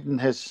started reading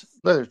his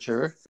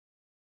literature,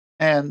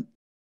 and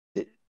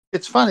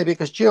it's funny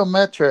because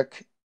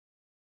geometric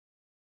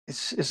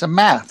is a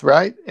math,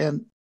 right?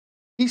 And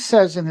he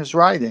says in his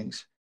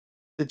writings,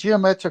 the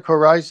geometric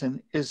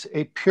horizon is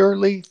a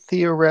purely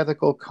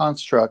theoretical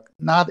construct,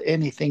 not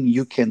anything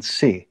you can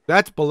see.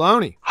 That's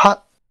baloney.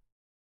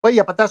 Well,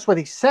 yeah, but that's what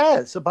he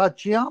says about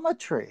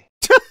geometry.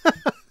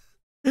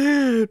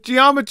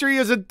 Geometry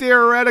isn't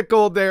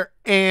theoretical there,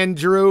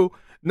 Andrew.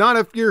 Not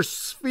if your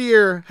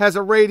sphere has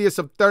a radius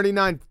of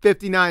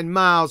 3959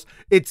 miles.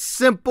 It's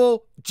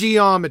simple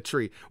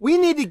geometry. We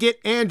need to get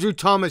Andrew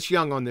Thomas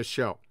Young on this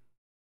show.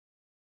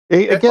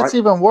 It gets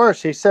even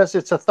worse. He says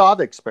it's a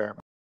thought experiment.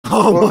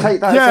 Oh,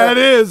 it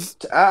is.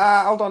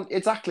 Hold on.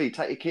 Exactly.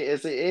 Take it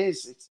as it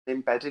is. It's an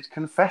embedded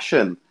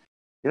confession.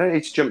 You don't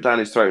need to jump down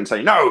his throat and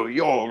say, no,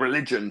 your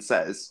religion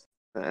says.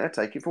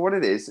 Take it for what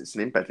it is. It's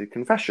an embedded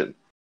confession.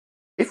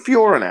 If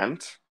you're an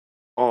ant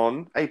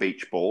on a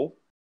beach ball,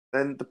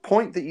 then the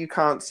point that you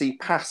can't see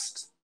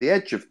past the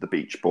edge of the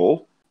beach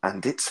ball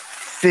and its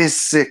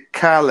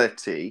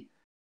physicality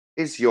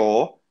is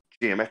your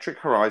geometric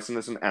horizon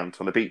as an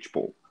ant on a beach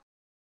ball.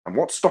 And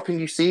what's stopping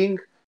you seeing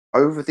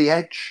over the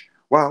edge?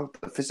 Well,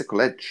 the physical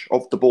edge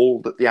of the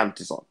ball that the ant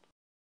is on.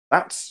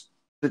 That's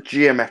the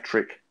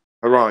geometric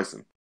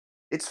horizon.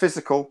 It's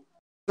physical.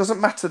 It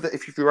doesn't matter that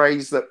if you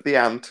raise the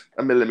ant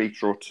a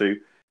millimetre or two,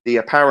 the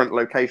apparent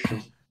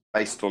location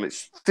based on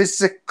its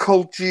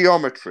physical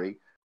geometry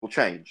will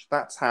change.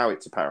 That's how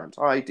it's apparent,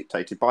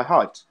 dictated by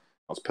height,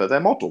 as per their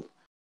model.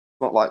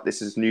 It's not like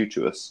this is new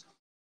to us.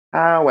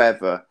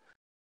 However,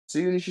 as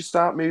soon as you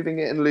start moving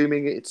it and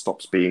looming it, it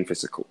stops being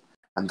physical.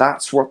 And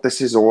that's what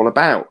this is all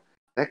about.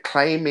 They're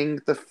claiming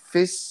the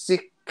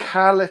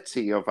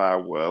physicality of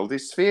our world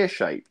is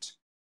sphere-shaped.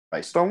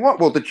 Based on what?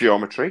 Well, the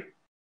geometry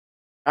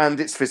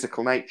and its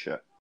physical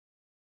nature.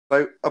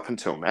 So up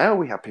until now,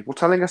 we have people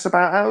telling us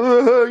about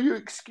how your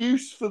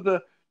excuse for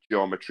the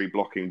geometry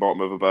blocking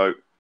bottom of a boat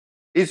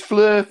is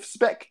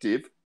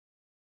perspective.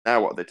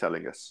 Now what are they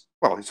telling us?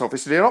 Well, it's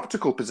obviously an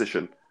optical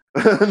position.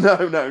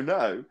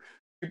 No.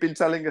 You've been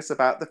telling us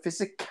about the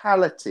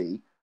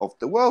physicality of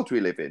the world we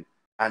live in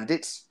and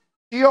its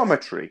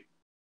geometry.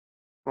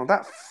 Well,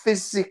 that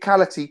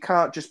physicality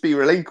can't just be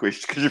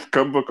relinquished because you've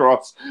come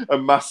across a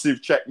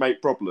massive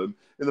checkmate problem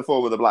in the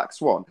form of the black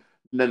swan.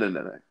 No.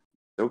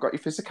 Still got your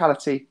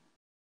physicality.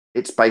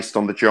 It's based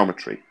on the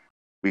geometry.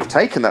 We've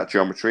taken that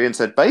geometry and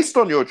said, based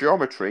on your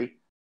geometry,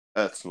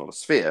 Earth's not a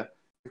sphere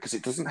because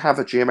it doesn't have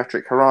a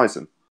geometric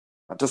horizon.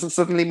 That doesn't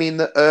suddenly mean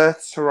that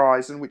Earth's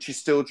horizon, which is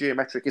still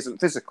geometric, isn't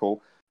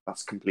physical.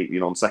 That's completely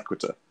non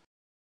sequitur.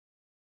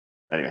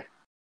 Anyway.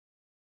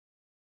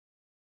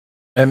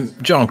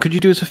 John, could you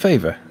do us a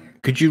favour?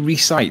 Could you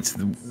recite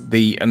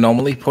the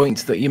anomaly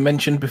points that you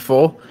mentioned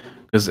before?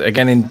 Because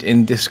again,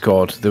 in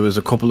Discord, there was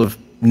a couple of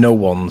no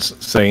ones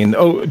saying,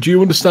 "Oh, do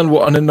you understand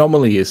what an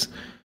anomaly is?"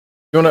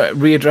 Do you want to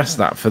readdress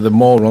that for the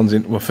morons,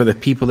 for the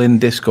people in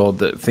Discord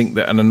that think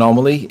that an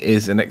anomaly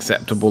is an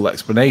acceptable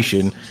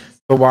explanation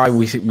for why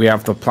we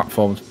have the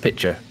platform's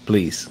picture,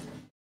 please?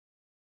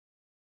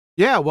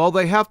 Yeah, well,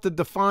 they have to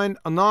define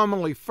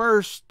anomaly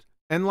first.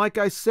 And like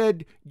I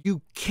said,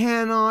 you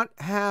cannot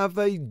have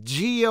a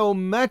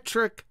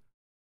geometric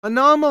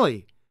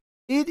anomaly.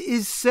 It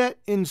is set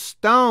in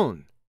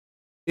stone.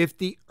 If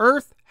the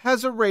Earth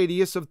has a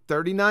radius of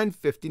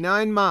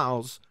 3959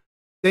 miles,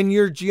 then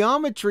your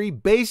geometry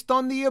based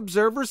on the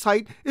observer's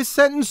height is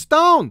set in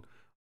stone.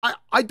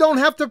 I don't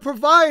have to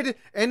provide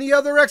any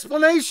other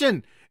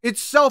explanation.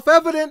 It's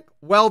self-evident.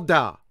 Well,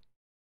 duh.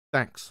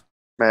 Thanks.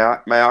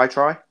 May I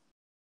try?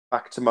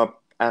 Back to my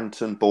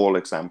ant and ball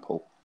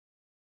example.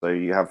 So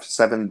you have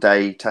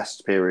 7-day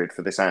test period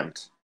for this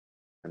ant,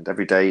 and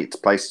every day it's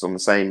placed on the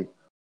same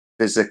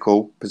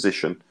physical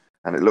position,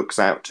 and it looks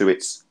out to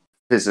its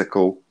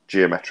physical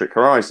geometric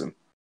horizon.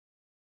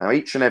 Now,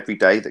 each and every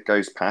day that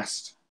goes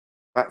past,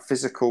 that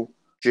physical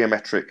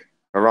geometric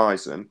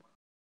horizon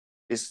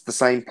is the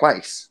same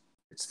place.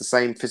 It's the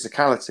same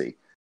physicality.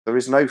 There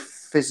is no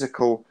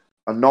physical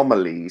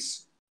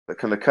anomalies that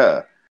can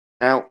occur.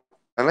 Now,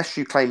 unless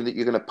you claim that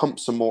you're going to pump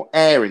some more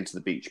air into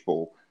the beach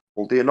ball,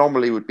 well, the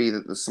anomaly would be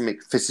that there's something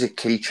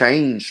physically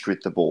changed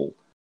with the ball.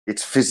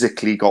 It's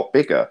physically got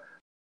bigger,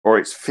 or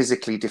it's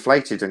physically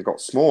deflated and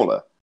got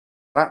smaller.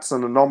 That's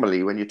an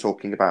anomaly when you're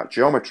talking about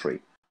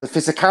geometry, the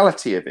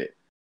physicality of it.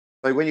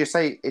 So when you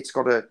say it's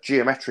got a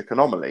geometric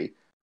anomaly,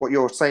 what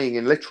you're saying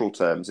in literal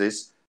terms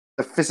is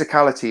the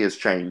physicality has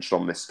changed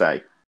on this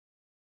day.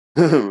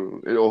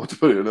 Or to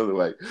put it another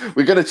way,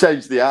 we're going to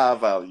change the R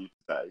value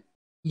today.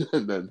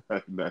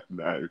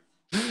 No.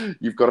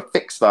 You've got a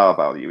fixed R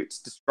value. It's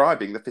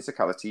describing the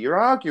physicality you're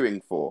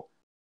arguing for.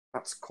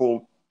 That's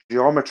called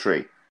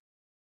geometry.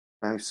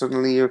 Now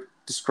suddenly you're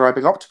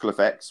describing optical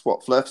effects,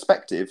 what, Fleur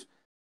perspective?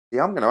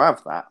 Yeah, I'm going to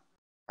have that.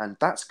 And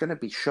that's going to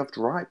be shoved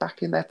right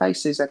back in their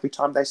faces every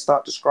time they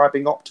start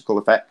describing optical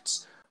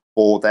effects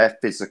for their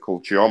physical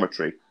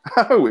geometry.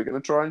 Oh, we're going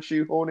to try and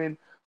shoehorn in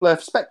Fleur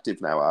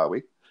perspective now, are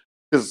we?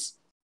 Because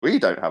we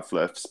don't have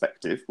Fleur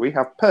perspective. We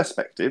have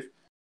perspective,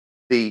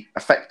 the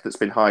effect that's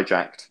been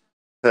hijacked,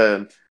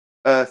 turn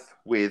Earth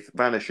with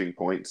vanishing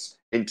points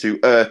into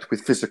Earth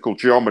with physical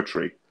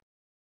geometry.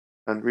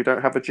 And we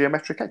don't have a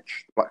geometric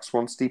edge. Black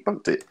Swan's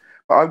debunked it.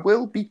 But I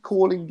will be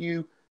calling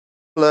you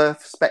Fleur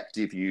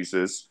perspective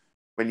users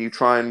when you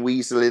try and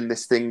weasel in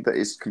this thing that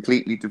is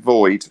completely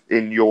devoid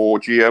in your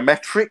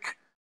geometric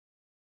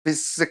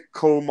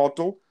physical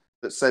model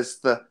that says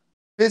the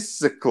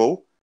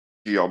physical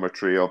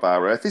geometry of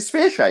our Earth is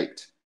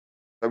sphere-shaped.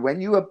 So when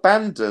you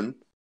abandon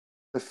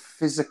the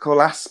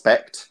physical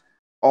aspect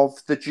of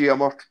the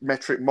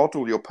geometric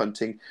model you're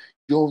punting,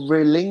 you're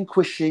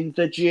relinquishing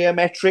the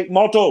geometric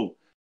model.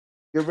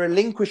 You're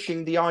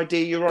relinquishing the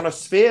idea you're on a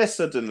sphere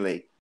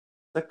suddenly.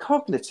 So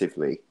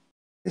cognitively,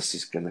 this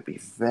is going to be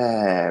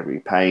very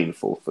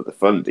painful for the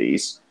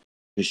fundies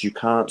because you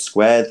can't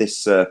square this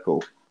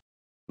circle.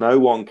 No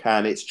one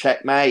can. It's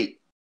checkmate.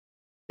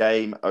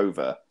 Game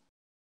over.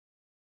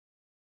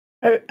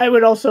 I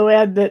would also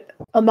add that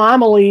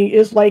anomaly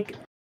is like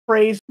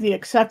phrase the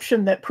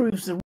exception that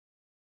proves the rule.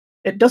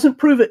 It doesn't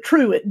prove it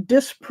true, it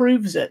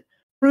disproves it.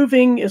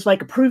 Proving is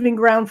like a proving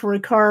ground for a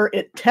car.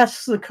 It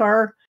tests the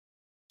car.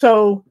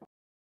 So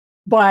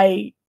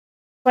by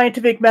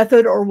scientific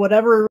method or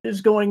whatever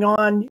is going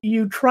on,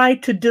 you try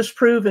to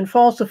disprove and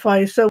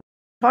falsify. So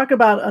talk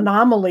about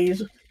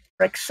anomalies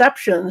or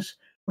exceptions.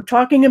 We're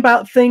talking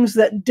about things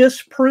that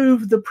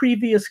disprove the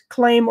previous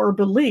claim or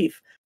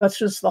belief. That's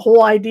just the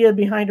whole idea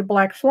behind a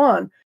black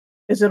swan,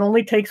 is it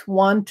only takes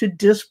one to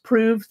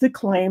disprove the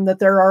claim that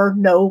there are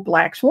no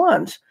black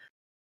swans.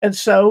 And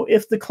so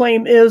if the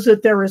claim is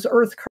that there is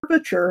Earth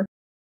curvature,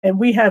 and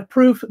we have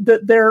proof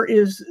that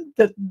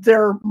that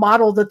their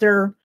model that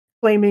they're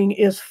claiming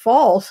is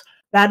false,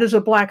 that is a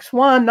black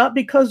swan, not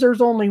because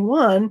there's only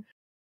one,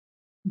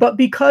 but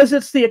because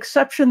it's the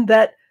exception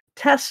that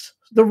tests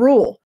the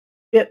rule.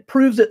 It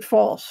proves it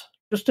false.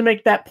 Just to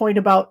make that point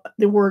about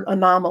the word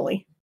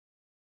anomaly.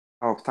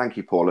 Oh, thank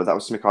you, Paula. That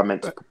was something I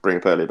meant to bring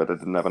up earlier, but I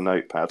didn't have a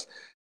notepad.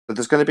 But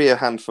there's going to be a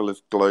handful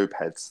of globe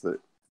heads that,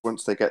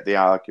 once they get the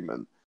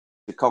argument,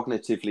 to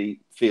cognitively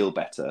feel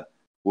better,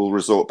 will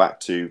resort back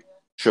to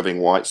shoving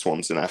white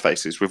swans in our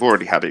faces. We've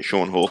already had it.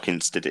 Sean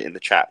Hawkins did it in the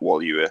chat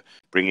while you were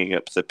bringing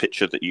up the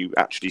picture that you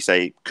actually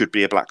say could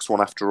be a black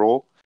swan after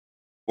all.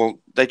 Well,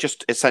 they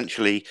just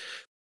essentially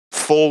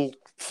fall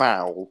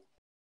foul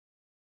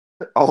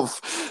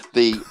of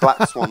the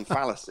black swan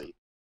fallacy.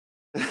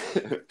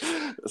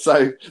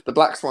 So the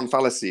black swan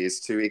fallacy is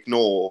to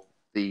ignore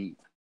the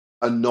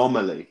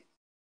anomaly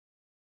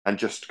and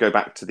just go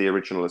back to the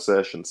original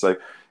assertion. So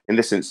in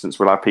this instance,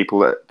 we'll have people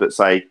that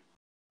say,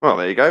 well,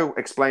 there you go,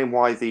 explain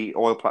why the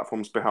oil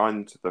platform's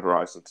behind the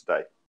horizon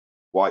today.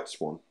 White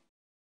swan.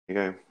 You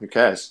go, who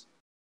cares?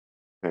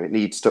 It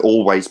needs to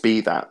always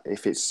be that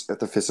if it's at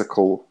the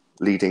physical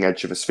leading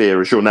edge of a sphere,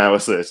 as you're now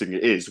asserting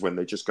it is, when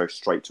they just go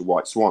straight to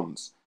white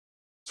swans.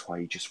 That's why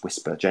you just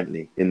whisper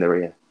gently in their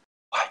ear,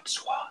 white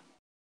swan.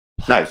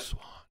 No.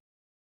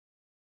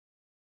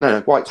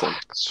 No, white swan.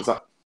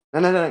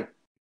 No.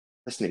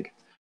 Listening.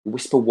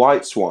 Whisper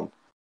white swan.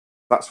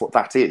 That's what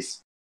that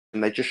is.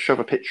 And they just shove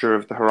a picture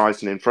of the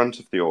horizon in front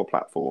of the oil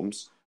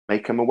platforms,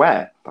 make them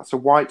aware. That's a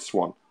white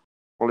swan.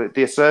 Well,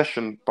 the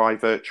assertion by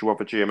virtue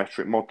of a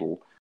geometric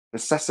model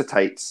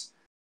necessitates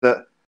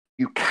that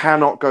you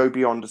cannot go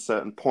beyond a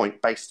certain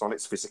point based on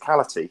its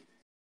physicality.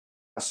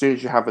 As soon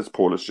as you have, as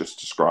Paul has just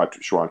described,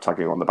 which is why I'm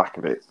tagging on the back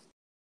of it,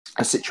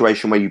 a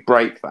situation where you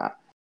break that,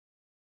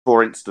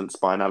 for instance,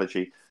 by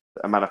analogy,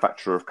 a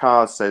manufacturer of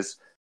cars says,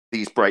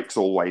 these brakes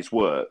always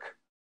work,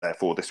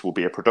 therefore this will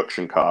be a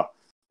production car.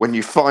 when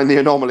you find the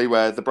anomaly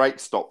where the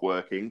brakes stop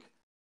working,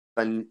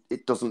 then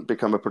it doesn't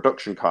become a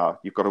production car.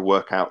 You've got to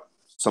work out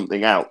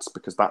something else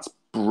because that's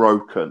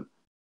broken.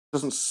 It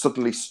doesn't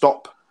suddenly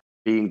stop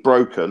being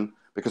broken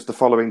because the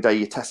following day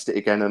you test it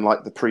again, and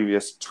like the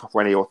previous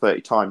 20 or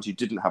 30 times, you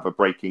didn't have a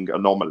braking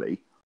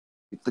anomaly.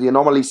 The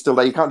anomaly's still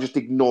there. You can't just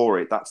ignore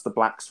it. That's the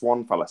black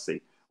swan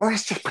fallacy. Well,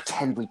 let's just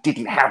pretend we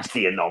didn't have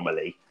the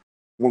anomaly.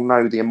 Well,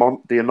 no,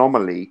 the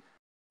anomaly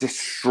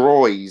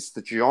destroys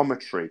the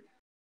geometry.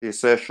 The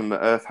assertion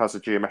that Earth has a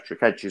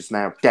geometric edge is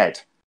now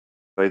dead.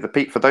 So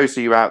for those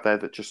of you out there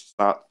that just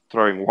start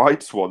throwing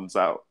white swans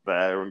out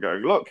there and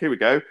going, look, here we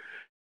go.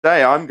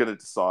 Today I'm going to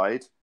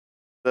decide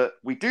that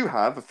we do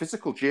have a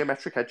physical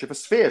geometric edge of a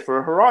sphere for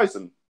a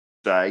horizon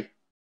today.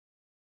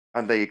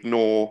 And they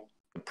ignore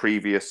the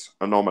previous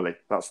anomaly.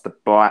 That's the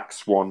black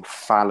swan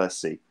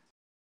fallacy.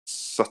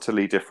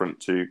 Subtly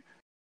different to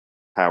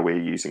how we're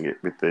using it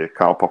with the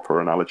Karl Popper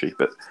analogy.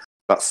 But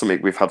that's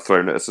something we've had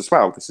thrown at us as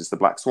well. This is the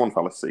black swan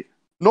fallacy.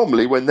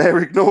 Normally, when they're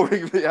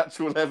ignoring the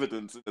actual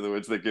evidence, in other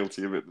words, they're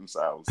guilty of it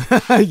themselves.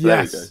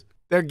 Yes,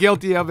 they're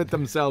guilty of it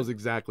themselves,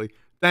 exactly.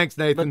 Thanks,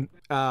 Nathan.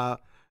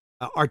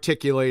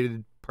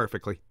 Articulated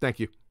perfectly. Thank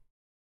you.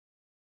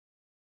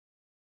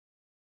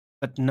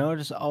 But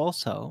notice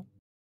also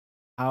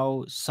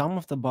how some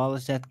of the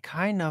ballers that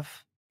kind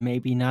of,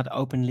 maybe not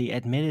openly,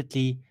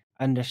 admittedly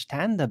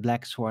understand the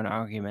black swan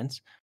arguments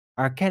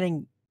are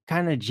getting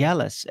kind of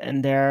jealous,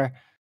 and they're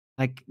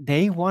like,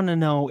 they want to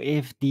know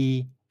if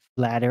the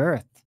flat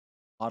earth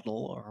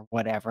model or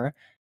whatever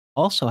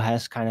also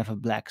has kind of a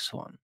black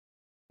swan,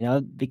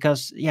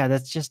 because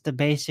that's just the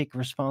basic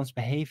response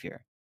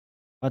behavior.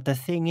 But the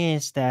thing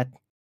is that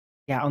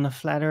on the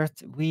flat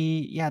earth,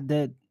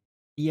 the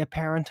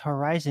apparent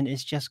horizon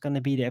is just going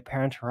to be the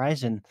apparent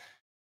horizon.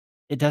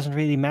 It doesn't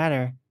really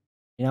matter,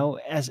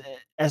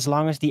 as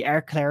long as the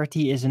air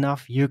clarity is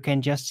enough, you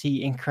can just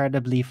see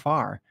incredibly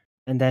far,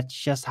 and that's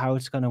just how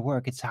it's going to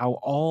work. It's how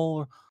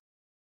all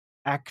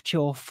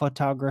actual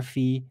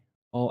photography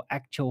or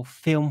actual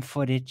film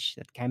footage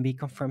that can be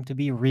confirmed to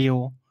be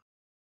real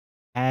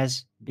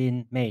has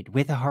been made,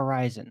 with a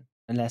horizon,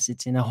 unless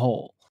it's in a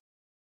hole.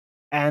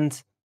 And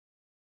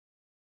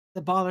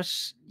the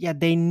ballers,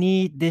 they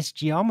need this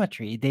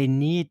geometry. They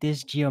need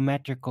this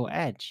geometrical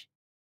edge.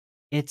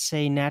 It's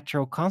a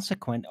natural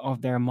consequence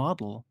of their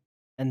model.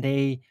 And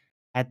they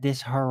had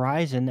this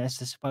horizon as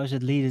the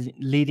supposed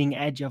leading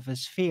edge of a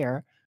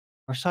sphere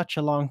for such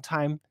a long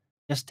time,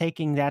 just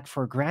taking that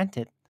for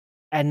granted.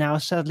 And now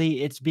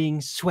suddenly it's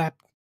being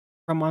swept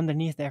from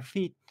underneath their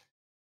feet.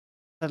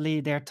 Suddenly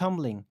they're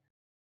tumbling.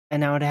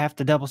 And now they have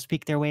to double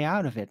speak their way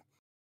out of it.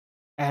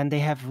 And they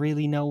have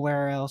really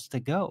nowhere else to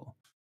go.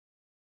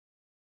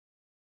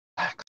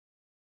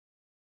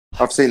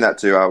 I've seen that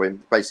too,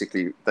 Owen.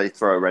 Basically, they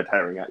throw a red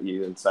herring at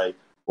you and say,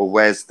 well,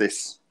 where's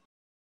this?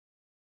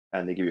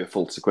 And they give you a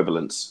false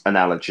equivalence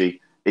analogy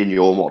in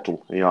your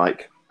model. And you're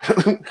like,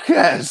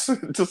 yes,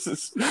 just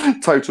this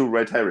total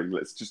red herring.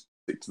 Let's just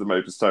stick to the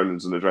modus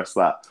tollens and address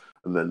that.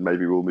 And then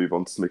maybe we'll move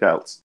on to something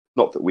else.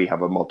 Not that we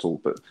have a model,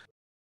 but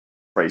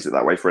phrase it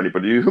that way for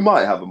anybody who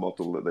might have a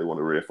model that they want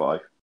to reify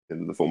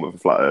in the form of a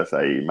flat Earth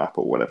AE map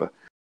or whatever.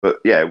 But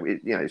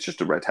it's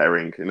just a red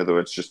herring. In other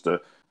words, just an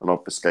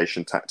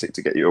obfuscation tactic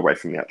to get you away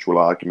from the actual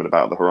argument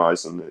about the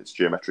horizon and its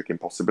geometric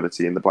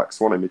impossibility in the black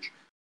swan image.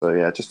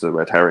 So just a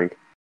red herring.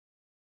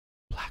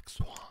 Black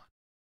swan.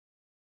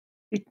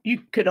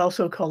 You could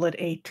also call it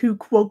a tu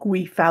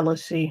quoque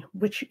fallacy,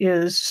 which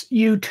is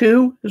you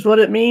too is what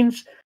it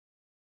means.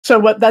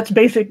 So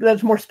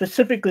that's more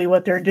specifically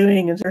what they're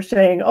doing is they're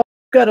saying, oh,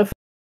 got a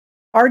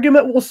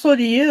argument, well, so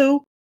do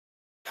you.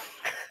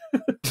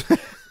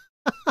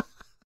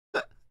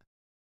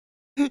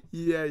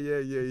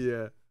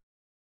 Yeah.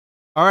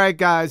 All right,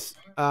 guys.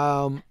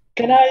 Can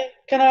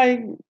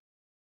I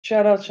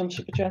shout out some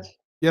super chats?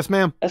 Yes,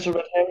 ma'am. As a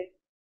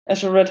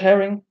red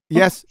herring.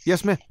 Yes,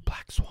 ma'am.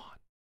 Black swan.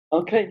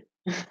 Okay.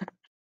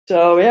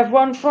 So we have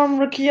one from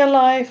Rakia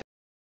Live.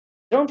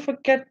 Don't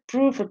forget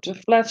proof of the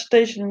flat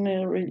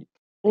stationary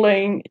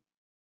plane.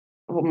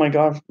 Oh my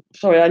god.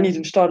 Sorry, I need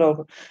to start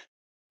over.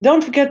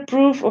 Don't forget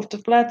proof of the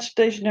flat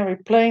stationary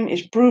plane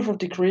is proof of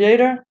the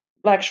creator.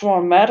 Black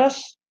swan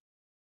matters.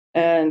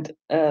 And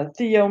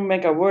Theo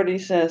Megaworthy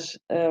says,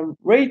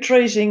 ray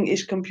tracing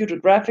is computer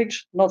graphics,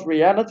 not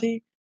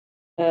reality.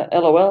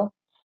 LOL.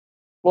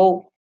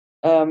 Well,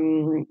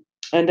 and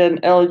then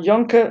El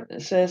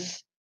Jonke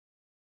says,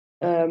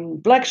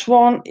 Black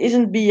Swan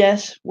isn't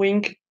BS,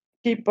 wink.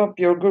 Keep up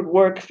your good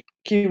work,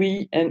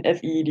 QE and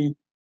FED.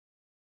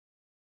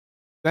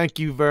 Thank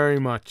you very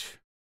much.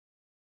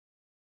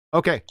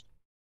 Okay.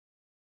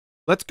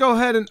 Let's go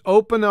ahead and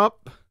open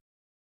up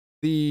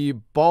the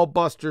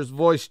BALLBUSTERS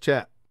voice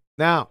chat.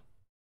 Now,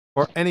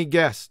 for any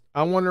guest,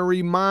 I want to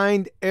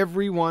remind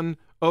everyone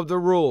of the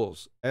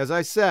rules. As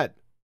I said,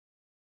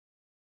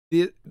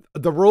 the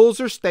rules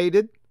are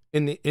stated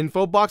in the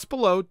info box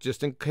below,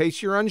 just in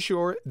case you're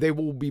unsure. They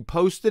will be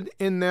posted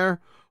in there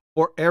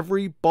for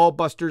every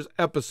BALLBUSTERS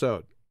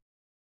episode.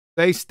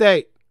 They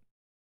state,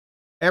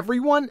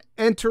 Everyone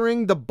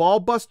entering the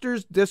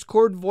BALLBUSTERS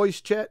Discord voice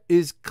chat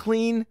is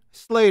clean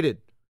slated.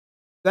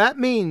 That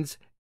means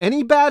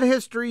any bad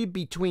history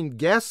between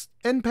guests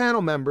and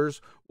panel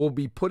members will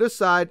be put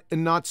aside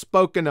and not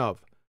spoken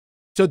of.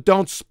 So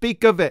don't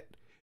speak of it.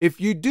 If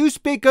you do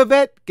speak of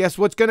it, guess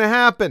what's going to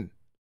happen?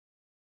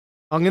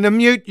 I'm going to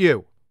mute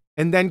you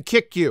and then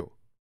kick you.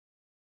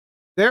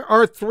 There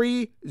are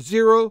 3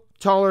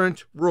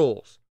 zero-tolerance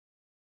rules.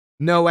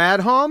 No ad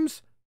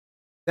homs.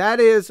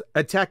 That is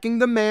attacking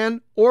the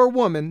man or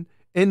woman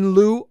in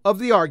lieu of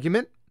the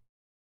argument.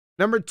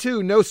 Number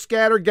 2, no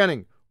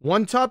scattergunning.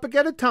 One topic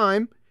at a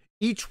time.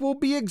 Each will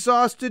be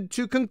exhausted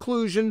to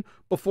conclusion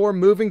before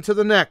moving to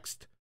the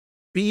next.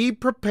 Be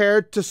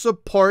prepared to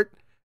support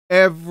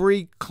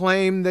every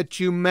claim that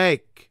you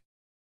make.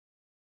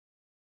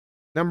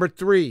 Number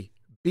 3,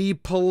 be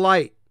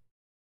polite.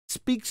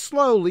 Speak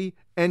slowly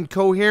and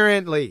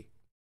coherently.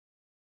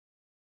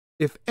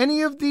 If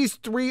any of these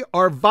 3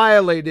 are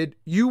violated,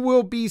 you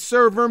will be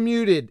server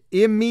muted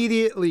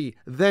immediately,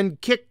 then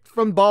kicked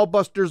from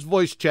BALLBUSTERS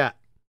voice chat.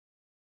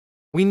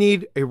 We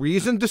need a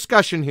reasoned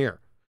discussion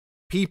here.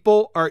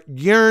 People are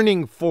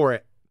yearning for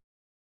it.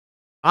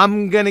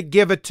 I'm going to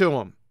give it to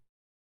them.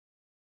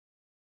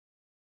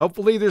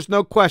 Hopefully there's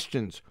no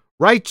questions.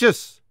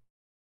 Righteous.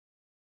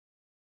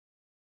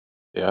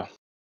 Yeah.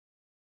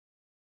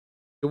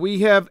 Do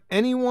we have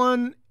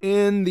anyone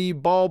in the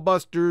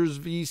BALLBUSTERS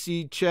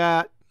VC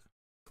chat?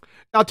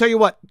 I'll tell you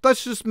what,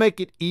 let's just make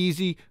it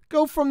easy.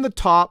 Go from the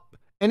top.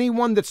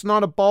 Anyone that's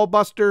not a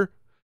BALLBUSTER,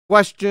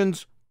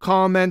 questions,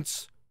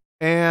 comments,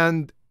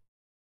 and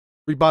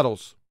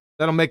rebuttals.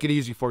 That'll make it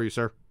easy for you,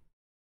 sir.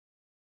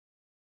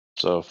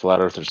 So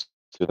Flat Earthers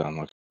to them.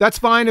 Okay. That's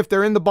fine if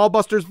they're in the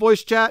BALLBUSTERS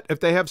voice chat. If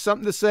they have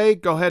something to say,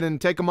 go ahead and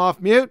take them off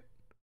mute.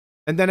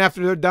 And then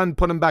after they're done,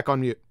 put them back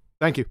on mute.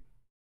 Thank you.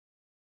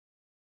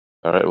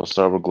 All right, we'll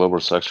start with global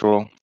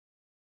sexual.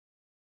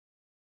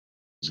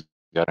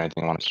 Got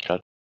anything you want to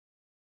chat?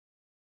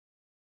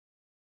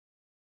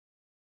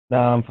 No,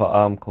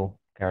 I'm cool.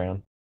 Carry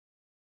on.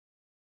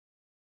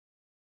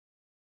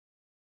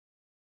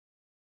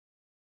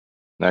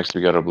 Next,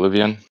 we got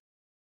Oblivion.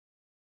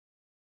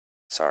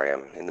 Sorry,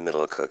 I'm in the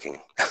middle of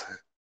cooking.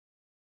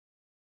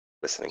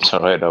 Listening. It's all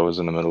right. I was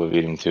in the middle of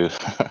eating too.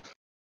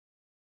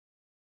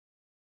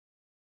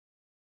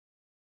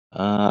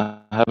 I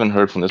haven't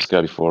heard from this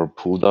guy before.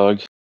 Pool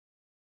Dog.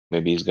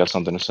 Maybe he's got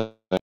something to say.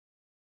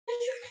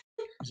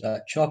 Is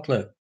that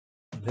chocolate?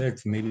 I've heard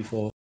from me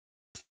before.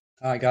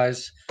 Hi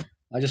guys.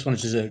 I just wanted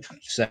to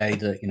say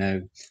that, you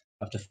know,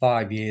 after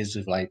 5 years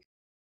of like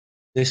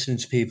listening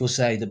to people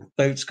say the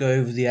boats go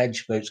over the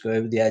edge,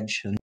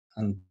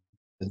 and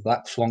the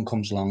Black Swan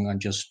comes along, I'm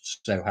just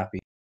so happy.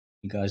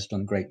 You guys have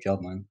done a great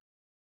job, man.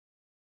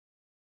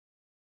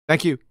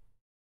 Thank you.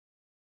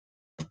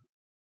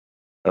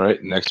 All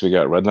right, next we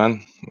got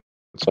Redman.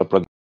 What's up,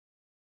 Redman?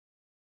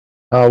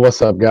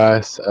 What's up,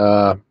 guys?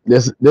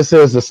 This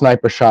is the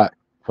sniper shot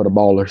for the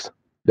ballers.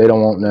 They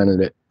don't want none of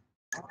it.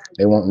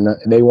 They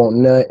want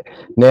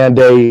none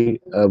day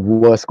of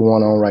what's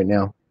going on right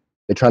now.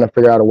 They're trying to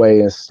figure out a way.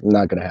 It's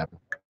not gonna happen.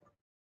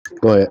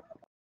 Go ahead.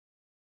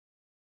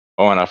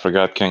 Oh, and I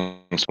forgot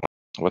King Swan.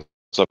 What's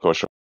up,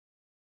 Kosher?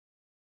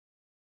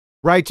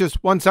 Righteous,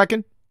 1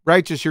 second.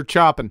 Righteous, you're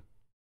chopping.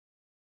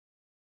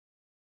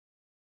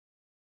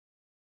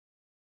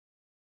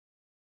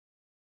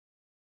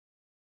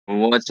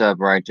 What's up,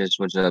 Righteous?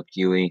 What's up,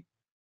 Huey?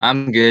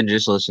 I'm good,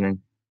 just listening.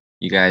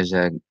 You guys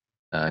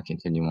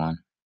continue on.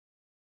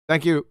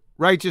 Thank you.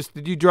 Righteous,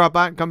 did you drop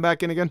out and come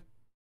back in again?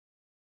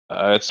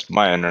 It's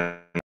my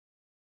internet.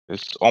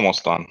 It's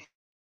almost done.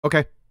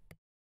 Okay.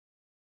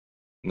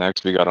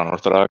 Next, we got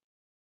Unorthodox.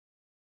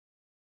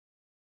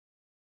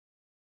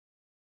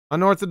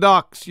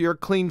 Unorthodox, you're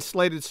clean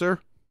slated, sir.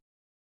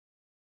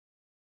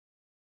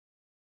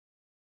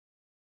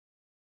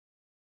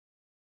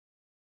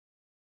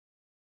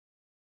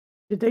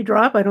 Did they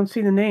drop? I don't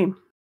see the name.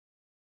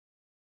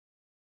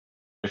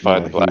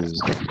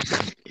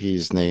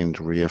 He's named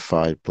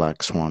Reified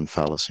Black Swan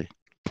Fallacy.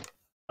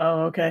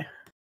 Oh, okay.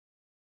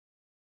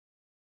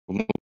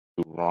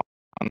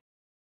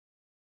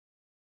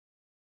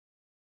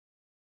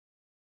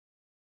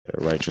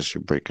 Righteous,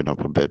 you're breaking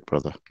up a bit,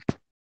 brother.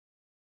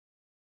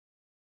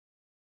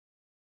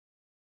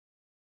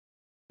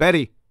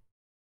 Betty.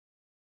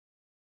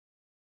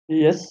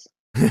 Yes.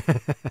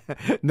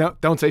 No,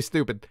 don't say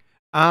stupid.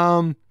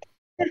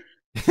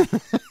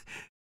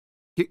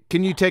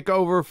 Can you take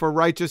over for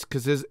Righteous?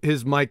 Because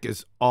his mic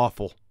is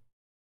awful.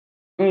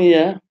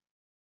 Yeah.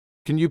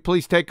 Can you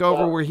please take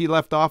over where he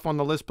left off on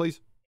the list,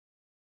 please?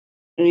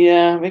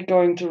 Yeah, we're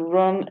going to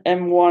run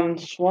M1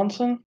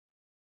 Swanson.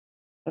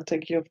 I'll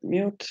take you off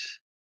mute.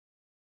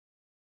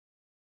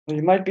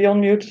 You might be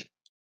on mute.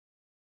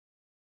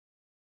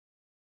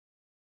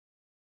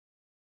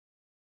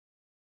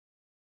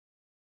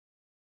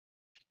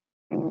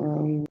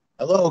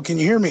 Hello, can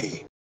you hear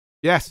me?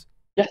 Yes.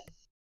 Yes.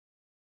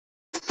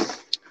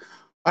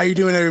 How you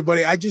doing,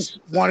 everybody? I just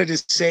wanted to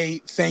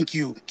say thank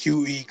you,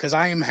 QE, because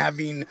I am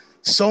having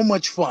so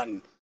much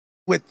fun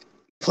with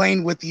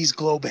playing with these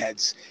globe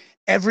heads.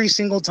 Every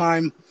single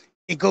time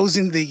it goes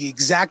in the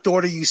exact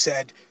order you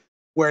said,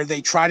 where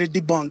they try to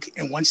debunk,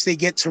 and once they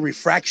get to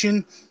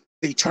refraction,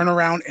 they turn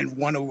around and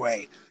run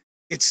away.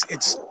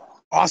 It's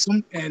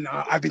awesome, and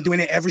I've been doing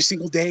it every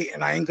single day,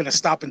 and I ain't gonna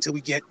stop until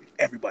we get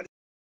everybody.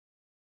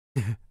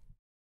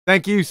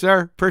 Thank you,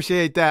 sir.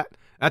 Appreciate that.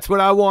 That's what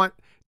I want.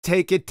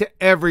 Take it to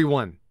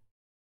everyone.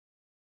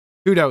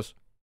 Kudos.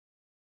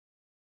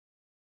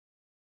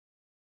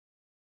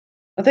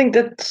 I think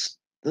that's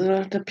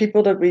the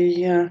people that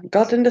we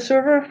got in the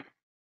server.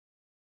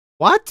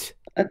 What?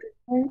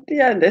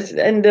 Yeah,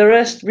 and the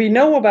rest we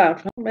know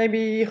about. Huh?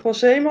 Maybe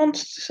Jose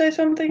wants to say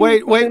something?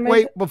 Wait. Jose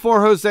Mesa?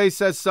 Before Jose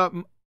says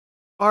something,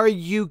 are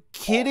you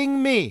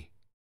kidding me?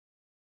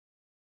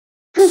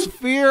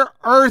 Sphere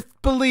Earth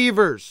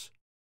believers.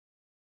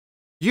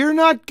 You're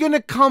not going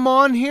to come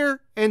on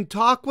here and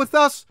talk with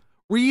us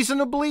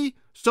reasonably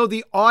so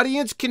the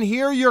audience can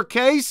hear your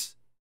case?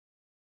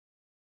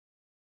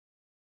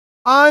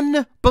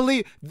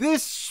 Unbelievable.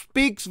 This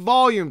speaks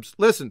volumes.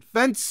 Listen,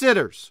 fence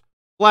sitters,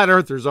 flat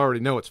earthers already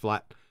know it's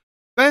flat.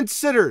 Fence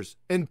sitters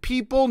and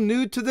people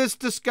new to this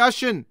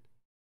discussion,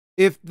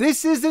 if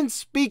this isn't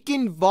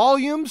speaking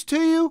volumes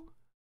to you,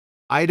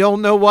 I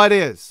don't know what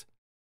is.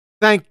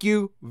 Thank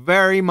you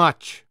very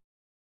much.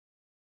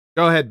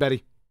 Go ahead,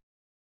 Betty.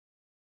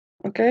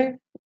 Okay,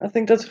 I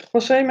think that's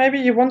Jose. Maybe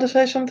you want to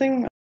say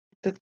something?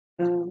 That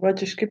why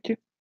you skipped you?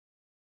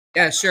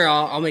 Yeah, sure.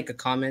 I'll make a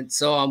comment.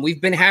 So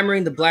we've been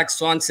hammering the Black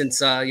Swan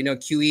since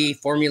QE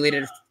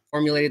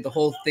formulated the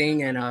whole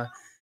thing, and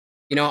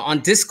on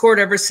Discord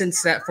ever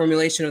since that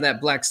formulation of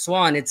that Black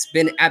Swan, it's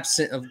been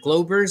absent of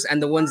Globers,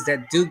 and the ones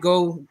that do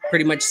go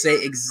pretty much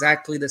say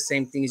exactly the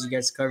same thing as you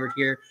guys covered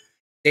here,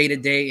 day to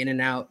day, in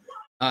and out.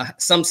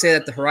 Some say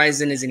that the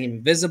horizon isn't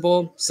even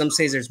visible. Some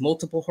say there's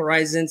multiple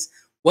horizons.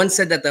 One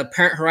said that the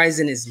apparent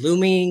horizon is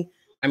looming.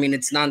 I mean,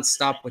 it's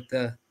nonstop with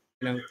the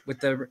with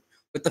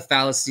the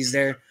fallacies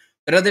there.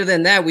 But other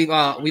than that, we've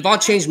all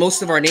changed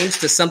most of our names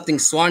to something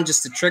Swan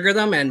just to trigger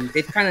them, and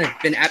they've kind of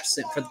been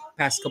absent for the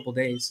past couple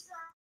days.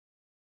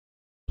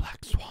 Black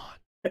Swan.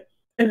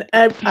 And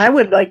I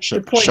would like to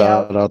point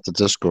out. Shout out to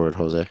Discord,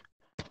 Jose.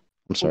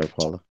 I'm sorry,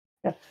 Paula.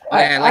 Yeah.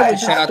 I'd like to would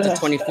shout out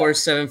just, to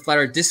 24/7 Flat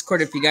Earth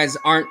Discord. If you guys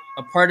aren't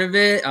a part of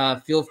it,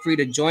 feel free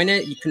to join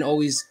it. You can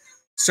always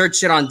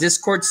search it on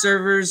Discord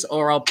servers,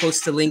 or I'll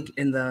post a link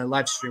in the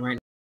live stream right now.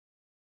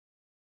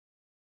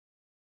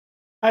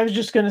 I was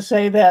just going to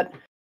say that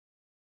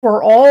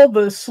for all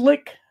the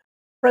slick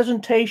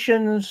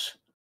presentations,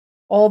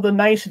 all the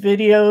nice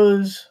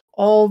videos,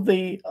 all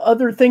the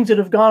other things that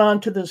have gone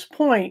on to this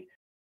point,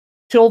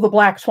 till the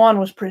Black Swan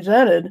was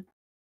presented,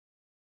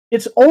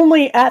 it's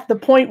only at the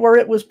point where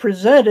it was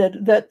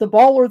presented that the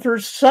ball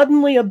earthers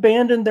suddenly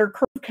abandoned their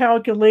curve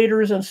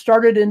calculators and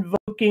started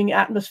invoking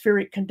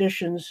atmospheric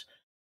conditions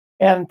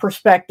and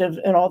perspective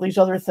and all these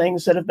other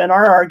things that have been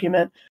our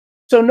argument.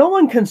 So no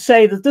one can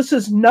say that this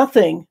is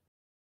nothing,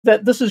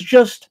 that this is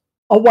just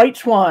a white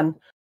swan.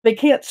 They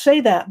can't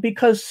say that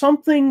because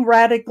something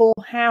radical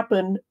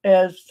happened,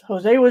 as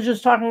Jose was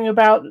just talking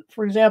about,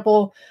 for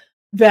example,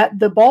 that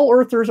the ball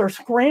earthers are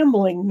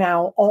scrambling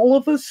now all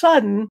of a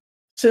sudden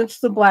since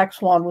the Black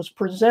Swan was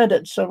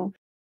presented. So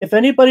if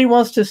anybody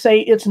wants to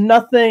say it's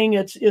nothing,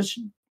 it's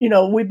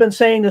we've been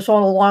saying this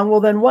all along,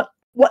 well then what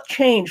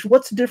changed?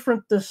 What's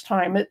different this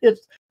time?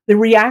 It's the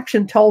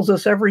reaction tells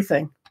us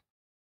everything.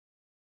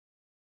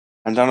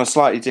 And on a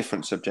slightly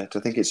different subject,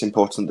 I think it's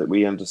important that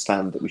we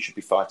understand that we should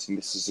be fighting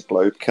this as a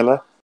globe killer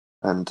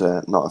and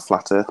not a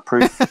flat earth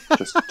proof,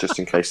 just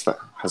in case that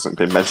hasn't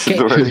been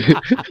mentioned already.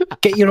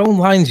 Get your own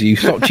lines, you.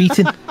 Stop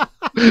cheating.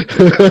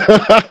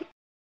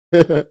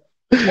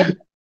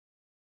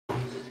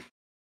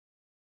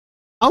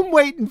 I'm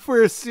waiting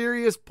for a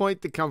serious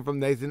point to come from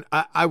Nathan.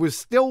 I was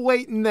still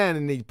waiting then,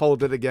 and he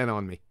pulled it again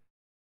on me.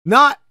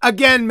 Not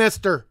again,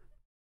 mister.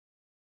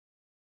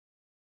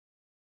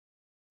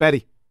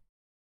 Betty.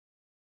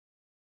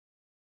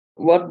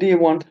 What do you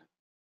want?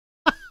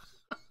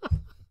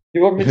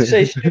 You want me to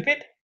say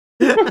stupid?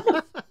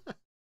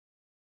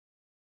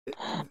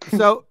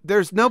 So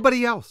there's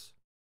nobody else.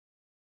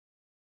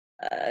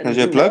 Has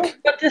your plug?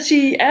 But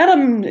see,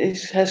 Adam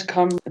has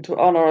come to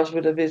honor us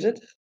with a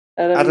visit.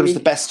 Adam's the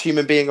best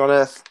human being on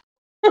Earth.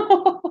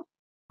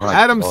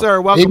 Adam,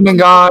 sir, welcome. Evening,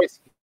 guys.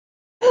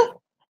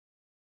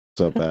 What's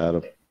up,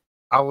 Adam?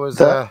 I was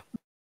The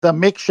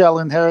Mick shall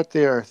inherit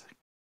the Earth.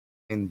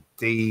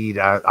 indeed.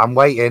 I'm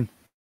waiting.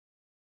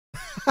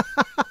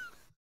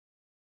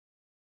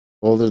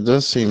 Well, there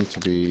does seem to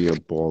be a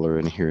baller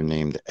in here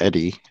named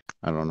Eddie.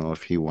 I don't know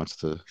if he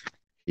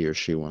or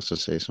she wants to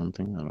say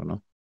something. I don't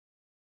know.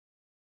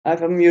 I've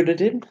unmuted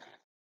him.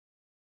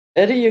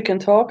 Eddie, you can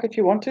talk if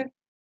you want to.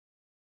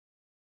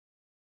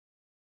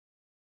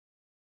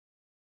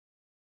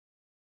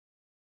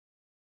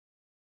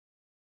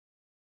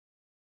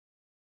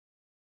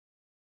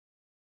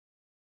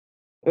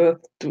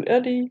 Earth to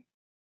Eddie.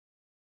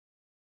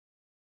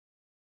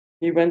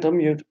 He went on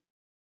mute.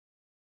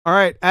 All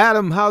right,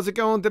 Adam, how's it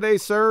going today,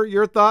 sir?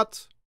 Your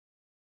thoughts?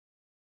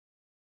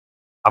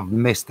 I've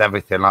missed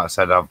everything. Like I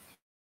said,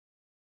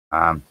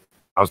 I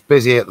was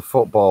busy at the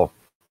football.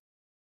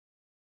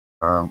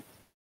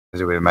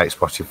 Busy with mates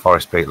watching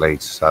Forest beat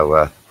Leeds,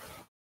 so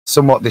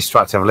somewhat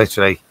distracted. I've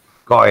literally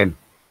got in,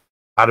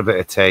 had a bit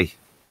of tea,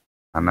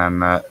 and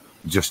then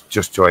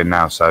just joined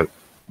now. So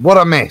what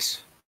I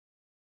miss?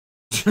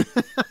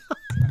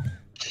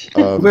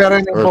 Earth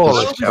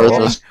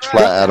was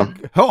flat, Adam.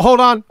 Hold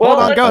on.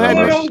 Well, Go let's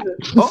ahead. go with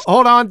it.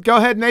 Hold on. Go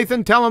ahead,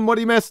 Nathan. Tell him what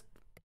he missed.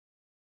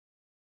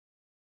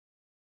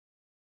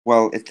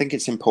 Well, I think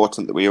it's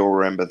important that we all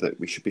remember that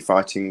we should be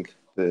fighting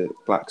the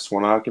Black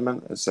Swan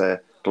argument as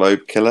a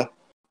globe killer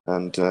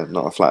and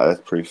not a flat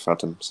Earth proof,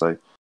 Adam. So as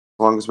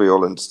long as we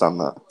all understand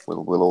that,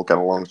 we'll all get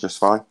along just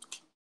fine.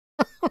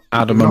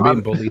 Adam, I'm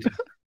being bullied.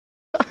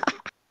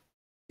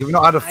 You've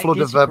not had a flood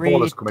of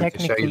ballers coming to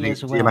show you the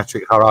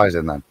geometric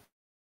horizon, then?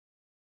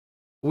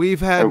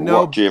 We've had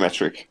no what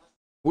geometric.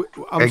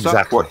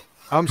 Exactly.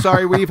 I'm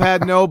sorry. We've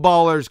had no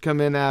ballers come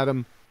in,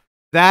 Adam.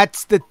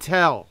 That's the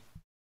tell.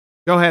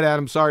 Go ahead,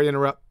 Adam. Sorry to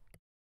interrupt.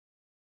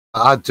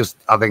 I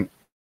think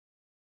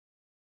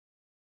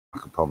I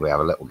could probably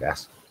have a little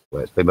guess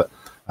where it's been, but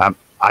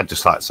I'd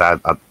just like to say, I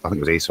think it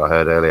was Easter I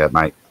heard earlier,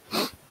 mate.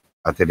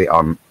 I did it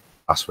on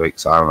last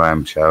week's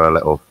RMM show, a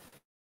little.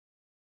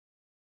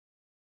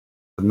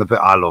 And the bit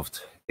I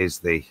loved is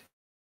the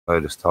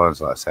modus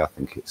tolerance. Like I say, I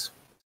think it's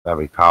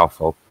very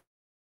powerful.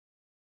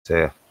 It's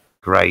a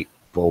great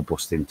ball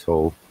busting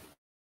tool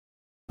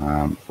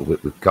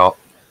we've got,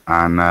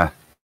 and I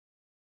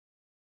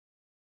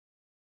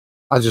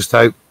just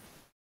hope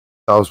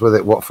those with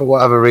it. For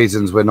whatever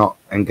reasons we're not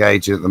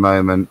engaging at the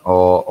moment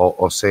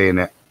or seeing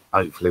it,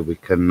 hopefully we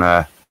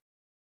can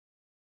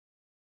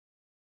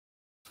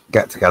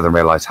get together and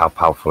realise how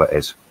powerful it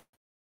is,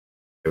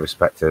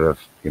 irrespective of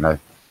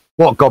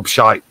what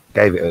gobshite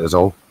gave it us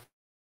all.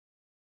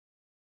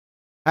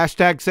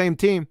 Hashtag same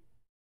team.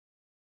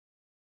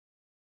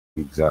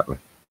 Exactly.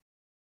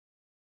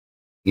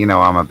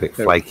 I'm a bit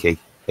flaky,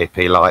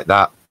 hippie like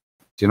that.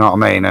 Do you know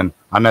what I mean? And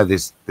I know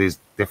there's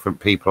different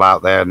people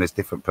out there and there's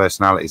different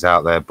personalities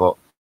out there, but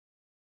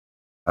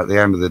at the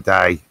end of the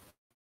day,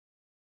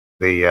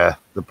 the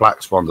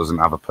Black Swan doesn't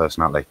have a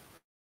personality.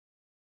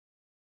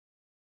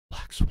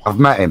 Black Swan. I've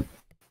met him.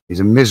 He's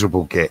a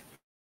miserable git.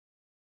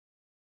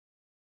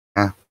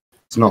 Yeah.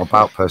 It's not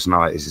about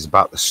personalities, it's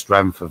about the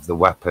strength of the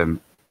weapon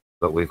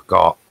that we've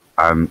got.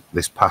 And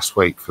this past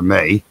week for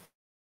me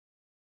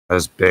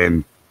has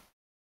been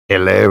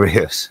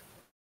hilarious.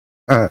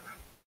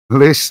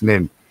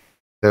 Listening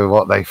to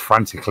what they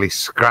frantically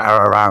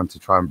scratter around to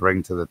try and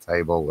bring to the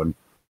table and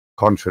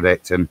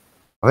contradict. And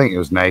I think it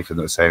was Nathan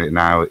that was saying it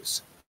now.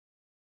 It's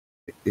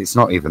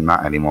not even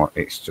that anymore.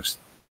 It's just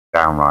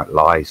downright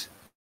lies.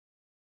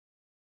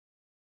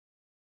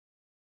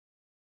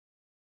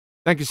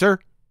 Thank you, sir.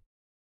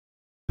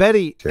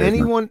 Betty, Cheers,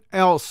 anyone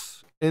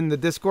else in the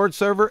Discord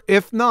server?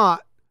 If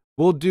not,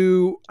 we'll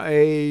do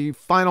a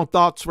final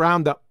thoughts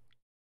roundup.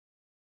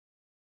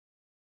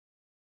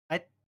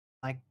 I'd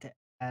like to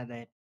add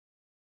a.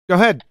 Go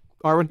ahead,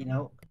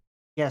 Arwen.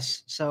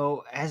 Yes.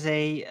 So as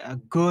a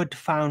good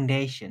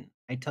foundation,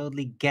 I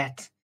totally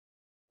get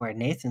where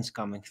Nathan's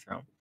coming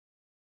from,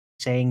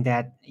 saying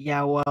that,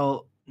 yeah,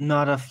 well,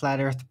 not a flat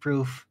Earth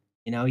proof.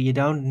 You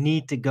don't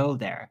need to go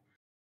there.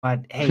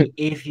 But hey,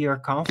 if you're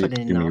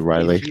confident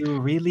enough, if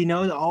you really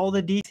know all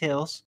the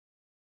details,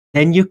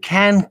 then you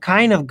can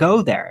kind of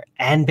go there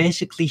and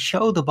basically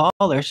show the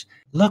ballers,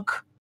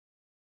 look,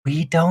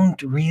 we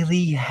don't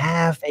really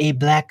have a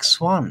black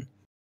swan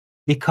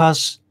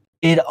because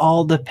it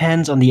all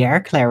depends on the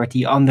air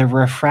clarity, on the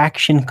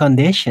refraction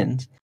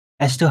conditions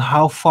as to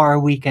how far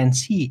we can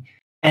see.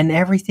 And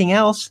everything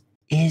else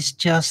is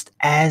just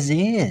as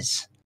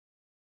is.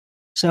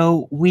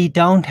 So we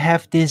don't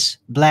have this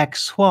black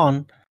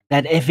swan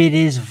that if it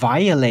is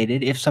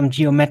violated, if some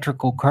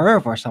geometrical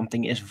curve or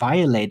something is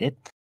violated,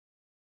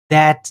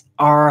 that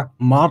our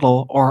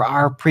model or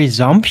our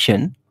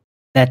presumption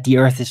that the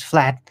Earth is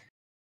flat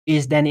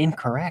is then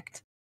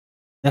incorrect.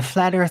 The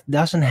flat Earth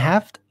doesn't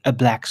have a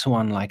black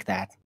swan like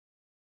that.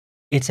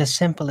 It's as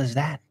simple as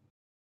that.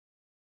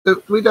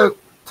 We don't.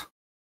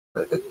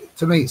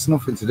 To me, it's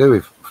nothing to do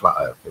with flat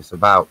Earth. It's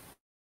about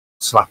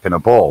slapping a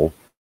ball.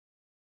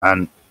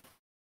 And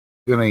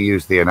I'm going to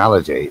use the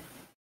analogy.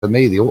 For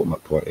me, the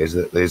ultimate point is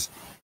that there's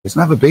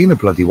never been a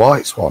bloody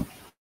white swan.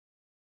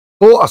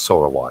 Thought I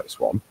saw a white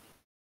swan,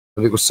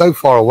 but it was so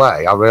far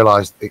away, I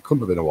realised it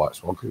couldn't have been a white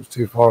swan because it was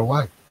too far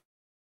away.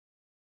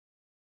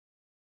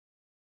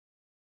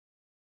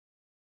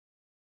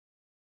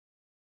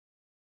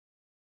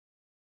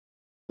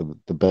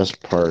 The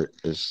best part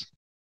is,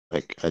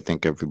 like, I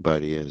think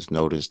everybody has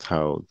noticed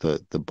how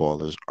the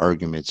ballers'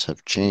 arguments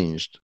have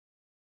changed.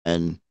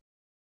 And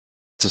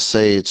to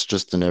say it's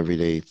just an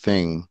everyday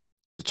thing,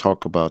 to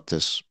talk about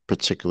this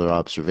particular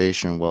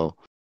observation, well,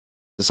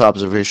 this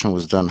observation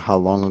was done how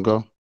long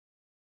ago?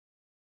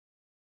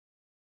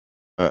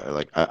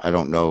 I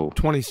don't know.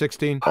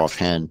 2016.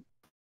 Offhand.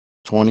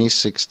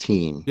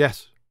 2016.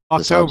 Yes.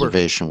 This October.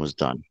 observation was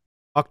done.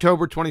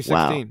 October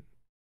 2016. Wow.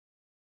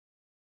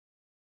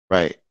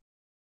 Right.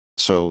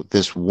 So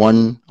this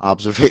one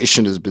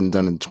observation has been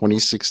done in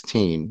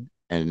 2016,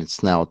 and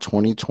it's now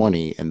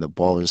 2020, and the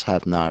ballers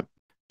have not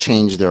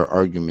changed their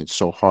argument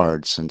so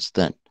hard since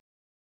then.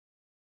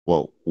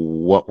 Well,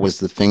 what was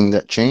the thing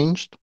that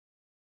changed?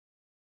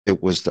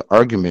 It was the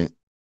argument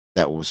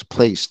that was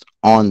placed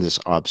on this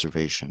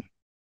observation.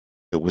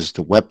 It was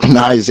the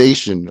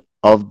weaponization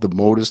of the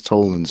modus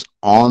tollens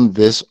on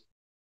this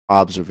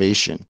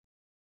observation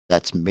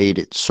that's made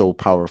it so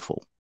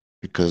powerful.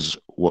 Because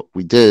what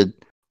we did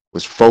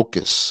was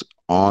focus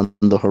on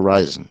the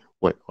horizon.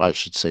 What I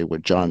should say,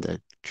 what John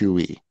did,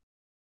 QE.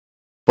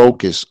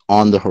 Focus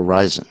on the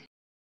horizon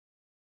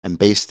and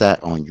base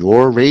that on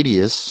your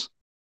radius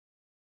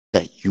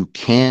that you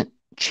can't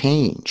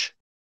change.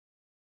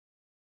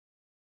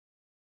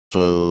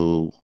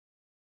 So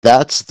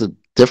that's the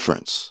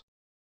difference.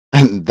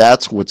 And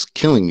that's what's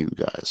killing you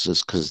guys,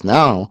 is because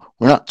now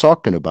we're not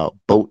talking about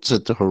boats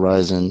at the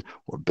horizon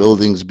or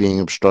buildings being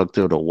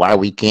obstructed or why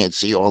we can't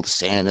see all the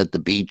sand at the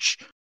beach,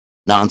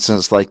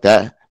 nonsense like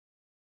that.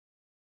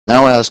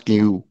 Now we're asking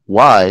you,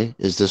 why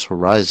is this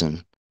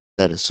horizon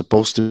that is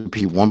supposed to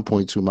be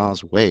 1.2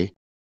 miles away,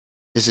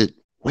 is it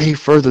way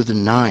further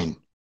than 9,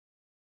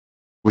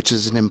 which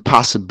is an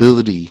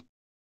impossibility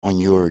on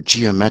your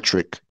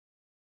geometric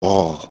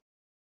ball?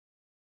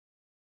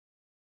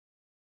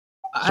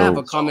 I have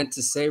a comment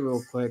to say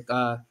real quick.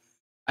 I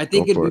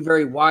think Go it'd for be it.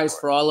 very wise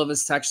for all of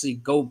us to actually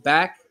go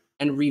back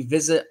and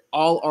revisit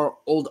all our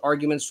old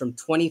arguments from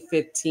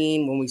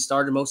 2015 when we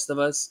started, most of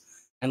us,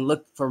 and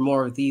look for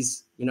more of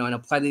these, you know, and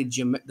apply the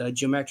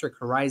geometric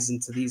horizon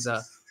to these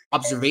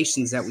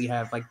observations that we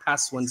have, like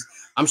past ones.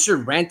 I'm sure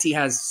Ranty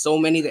has so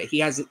many that he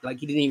hasn't, like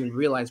he didn't even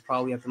realize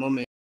probably at the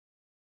moment.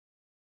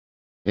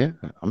 Yeah,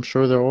 I'm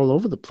sure they're all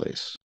over the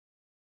place.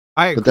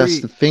 I But that's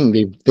agree. the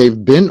thing.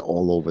 They've been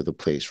all over the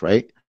place,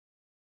 right?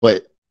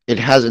 But it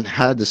hasn't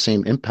had the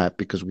same impact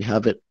because we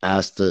haven't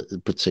asked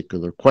the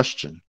particular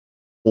question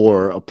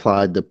or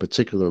applied the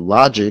particular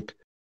logic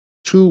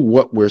to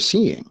what we're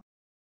seeing,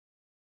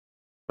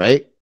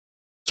 right?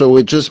 So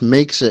it just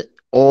makes it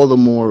all the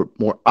more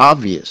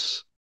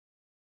obvious,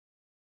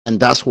 and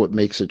that's what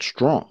makes it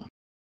strong.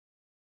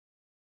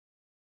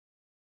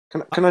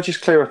 Can I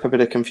just clear up a bit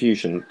of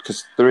confusion?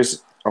 Because there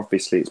is,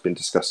 obviously, it's been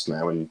discussed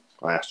now, and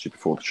I asked you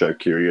before the show,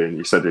 Kyrie, and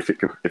you said if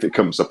it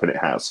comes up, and it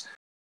has.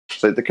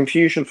 So the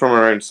confusion from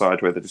our own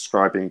side, where they're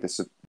describing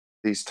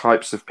these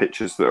types of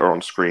pictures that are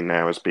on screen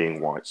now as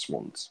being white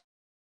swans.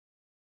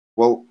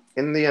 Well,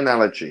 in the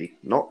analogy,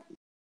 not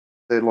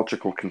the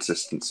logical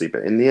consistency,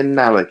 but in the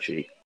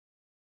analogy,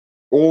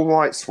 all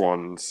white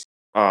swans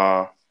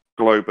are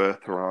globe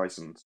Earth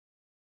horizons.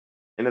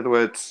 In other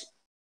words,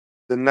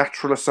 the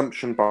natural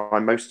assumption by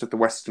most of the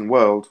Western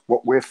world,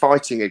 what we're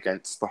fighting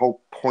against, the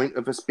whole point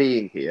of us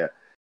being here,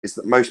 is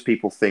that most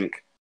people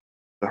think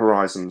the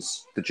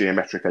horizon's the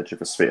geometric edge of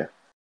a sphere.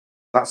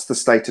 That's the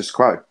status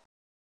quo.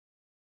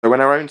 So when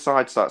our own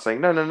side starts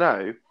saying,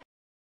 no,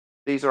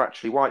 these are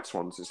actually white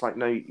swans, it's like,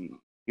 no,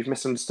 you've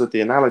misunderstood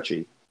the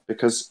analogy.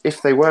 Because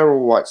if they were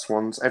all white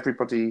swans,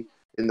 everybody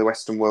in the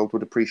Western world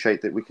would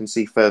appreciate that we can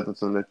see further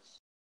than the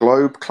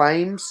globe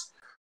claims.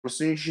 As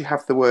soon as you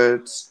have the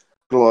words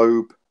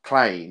globe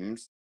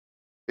claims,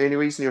 the only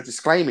reason you're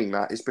disclaiming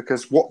that is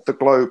because what the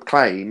globe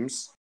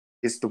claims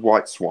is the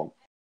white swan.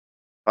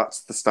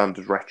 That's the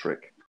standard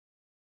rhetoric.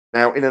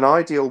 Now, in an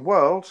ideal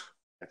world,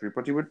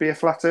 everybody would be a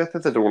flat earther.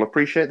 They'd all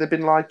appreciate they've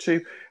been lied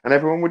to, and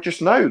everyone would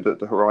just know that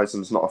the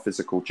horizon's not a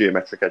physical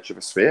geometric edge of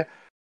a sphere.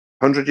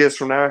 100 years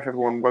from now, if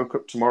everyone woke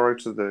up tomorrow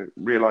to the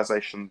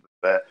realization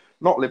that they're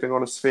not living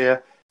on a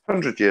sphere,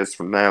 100 years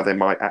from now, they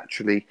might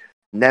actually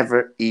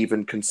never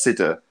even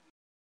consider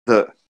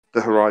that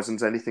the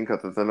horizon's anything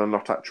other than a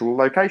not actual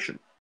location,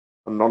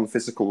 a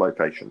non-physical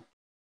location.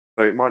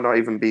 So it might not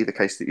even be the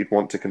case that you'd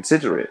want to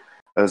consider it,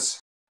 as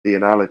the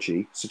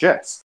analogy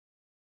suggests.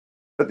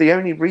 But the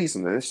only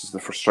reason, and this is the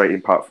frustrating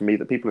part for me,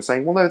 that people are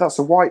saying, well, no, that's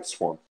a white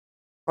swan.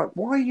 Like,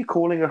 why are you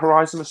calling a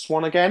horizon a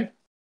swan again?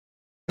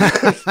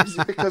 Is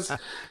it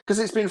because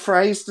it's been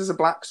phrased as a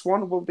black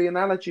swan? Well, the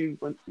analogy,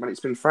 when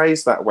it's been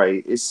phrased that way,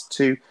 is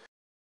to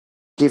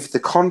give the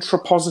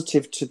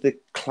contrapositive to the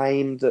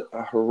claim that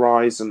a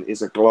horizon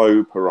is a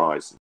globe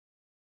horizon.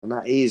 And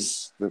that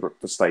is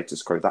the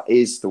status quo. That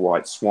is the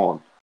white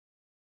swan.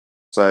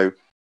 So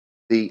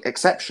the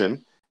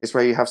exception is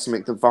where you have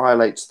something that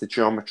violates the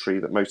geometry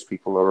that most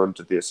people are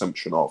under the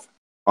assumption of,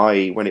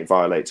 i.e. when it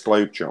violates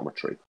globe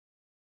geometry.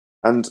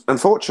 And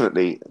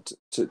unfortunately,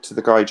 to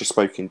the guy who just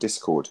spoke in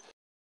Discord,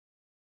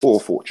 or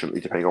fortunately,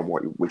 depending on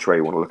which way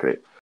you want to look at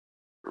it,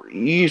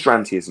 you use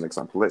Ranty as an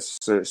example. Let's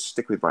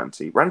stick with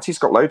Ranty. Ranty's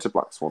got loads of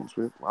black swans.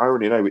 I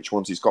already know which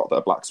ones he's got that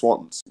are black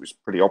swans. It was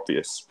pretty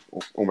obvious,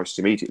 almost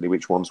immediately,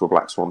 which ones were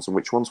black swans and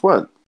which ones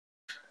weren't.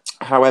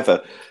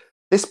 However,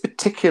 this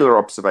particular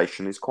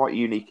observation is quite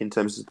unique in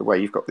terms of the way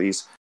you've got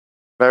these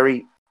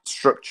very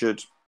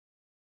structured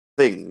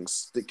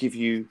things that give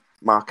you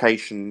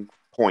marcation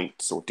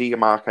points or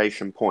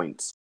demarcation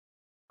points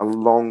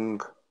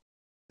along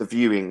the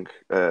viewing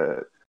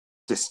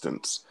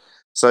distance.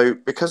 So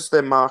because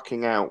they're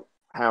marking out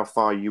how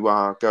far you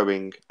are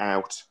going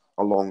out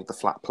along the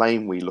flat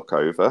plane we look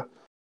over,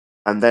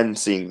 and then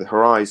seeing the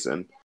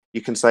horizon,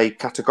 you can say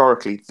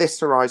categorically, this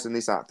horizon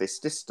is at this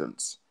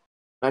distance.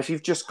 Now, if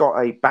you've just got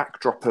a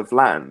backdrop of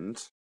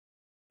land,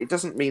 it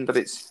doesn't mean that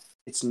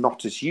it's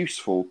not as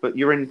useful, but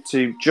you're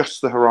into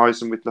just the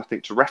horizon with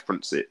nothing to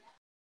reference it.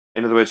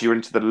 In other words, you're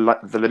into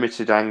the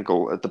limited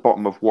angle at the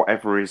bottom of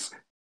whatever is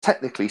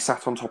technically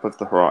sat on top of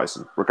the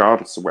horizon,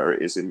 regardless of where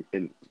it is in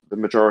the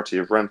majority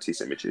of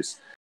Ranty's images.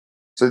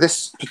 So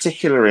this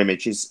particular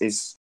image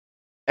is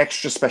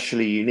extra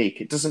specially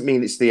unique. It doesn't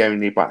mean it's the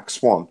only black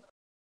swan.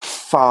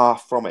 Far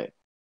from it.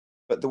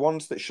 But the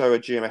ones that show a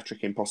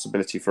geometric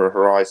impossibility for a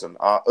horizon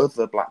are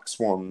other black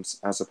swans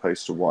as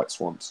opposed to white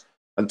swans.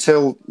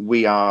 Until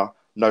we are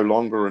no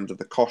longer under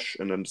the cosh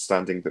and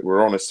understanding that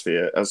we're on a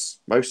sphere, as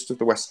most of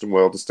the Western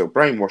world is still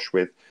brainwashed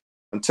with,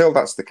 until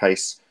that's the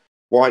case,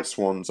 white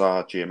swans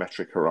are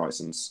geometric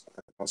horizons.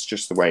 That's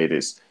just the way it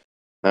is.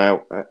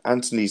 Now,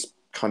 Anthony's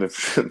kind of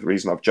the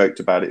reason I've joked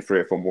about it 3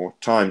 or 4 more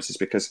times is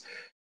because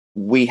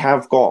we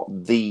have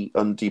got the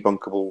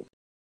undebunkable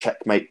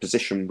checkmate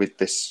position with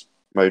this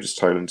modus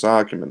tollens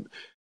argument.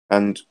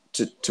 And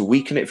to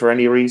weaken it for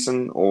any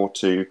reason, or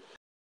to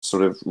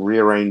sort of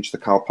rearrange the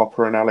Karl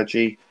Popper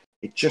analogy,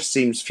 it just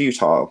seems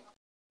futile.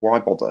 Why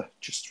bother?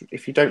 Just,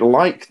 if you don't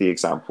like the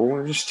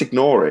example, just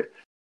ignore it.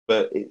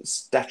 But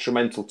it's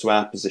detrimental to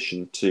our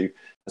position to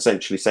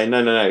essentially say,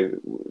 no,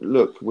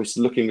 look, we're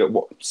looking at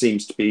what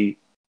seems to be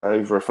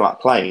over a flat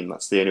plane.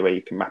 That's the only way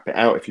you can map it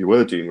out if you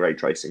were doing ray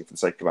tracing for the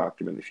sake of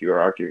argument, if you were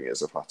arguing it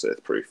as a flat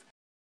earth proof.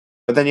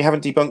 But then you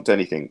haven't debunked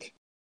anything.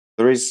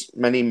 There is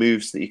many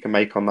moves that you can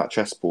make on that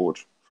chessboard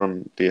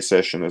from the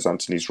assertion, as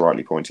Anthony's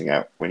rightly pointing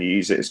out. When you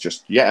use it as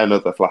just yet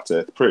another flat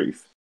earth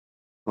proof,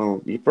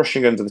 well, you're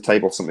brushing under the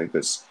table something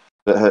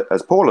that,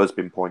 as Paula has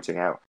been pointing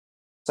out,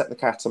 set the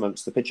cat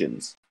amongst the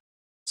pigeons,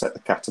 set the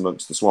cat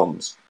amongst the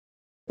swans.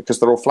 Because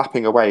they're all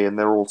flapping away and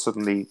they're all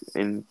suddenly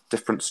in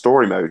different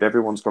story mode.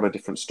 Everyone's got a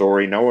different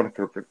story. No one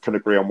can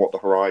agree on what the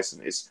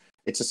horizon is.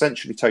 It's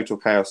essentially total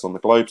chaos on the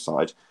globe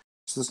side.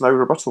 So there's no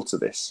rebuttal to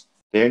this.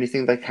 The only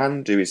thing they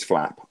can do is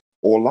flap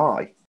or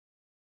lie.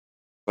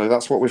 So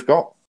that's what we've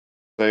got.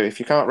 So if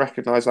you can't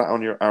recognise that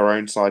on our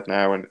own side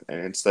now, and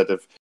instead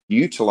of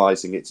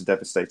utilising it to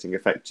devastating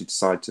effect, you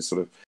decide to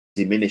sort of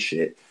diminish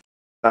it,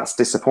 that's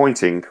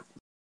disappointing.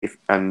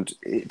 And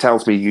it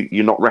tells me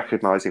you're not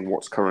recognising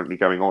what's currently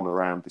going on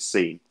around this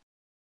scene.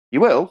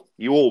 You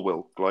all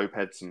will,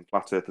 globeheads and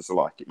flat earthers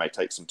alike. It may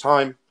take some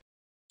time.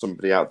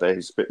 Somebody out there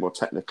who's a bit more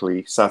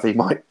technically savvy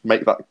might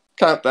make that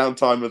countdown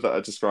timer that I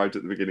described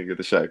at the beginning of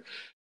the show.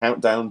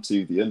 Countdown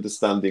to the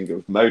understanding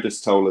of modus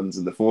tollens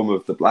in the form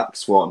of the black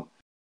swan.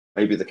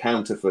 Maybe the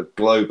counter for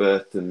globe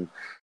earth and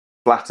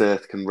flat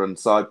earth can run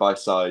side by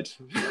side.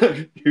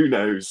 Who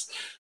knows?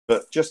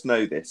 But just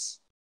know this.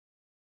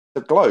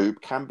 The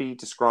globe can be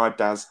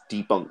described as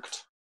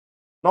debunked.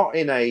 Not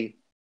in a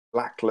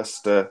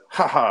lackluster,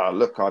 haha,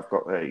 look, I've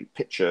got a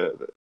picture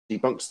that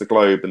debunks the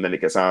globe and then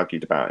it gets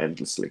argued about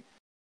endlessly.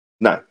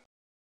 No.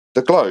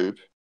 The globe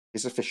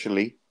is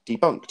officially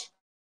debunked.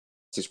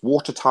 It is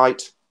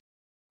watertight.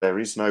 There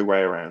is no way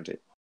around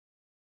it.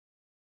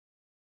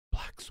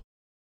 Black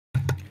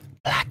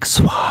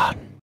Swan.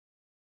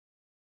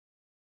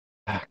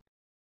 Can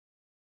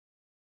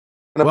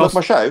I plug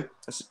my show?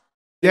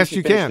 Yes,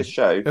 you can.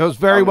 It was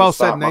very well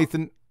said,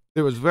 Nathan.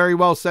 It was very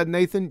well said,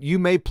 Nathan. You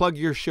may plug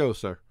your show,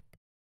 sir.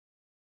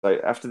 So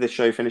after this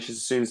show finishes,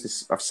 as soon as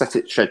this, I've set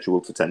it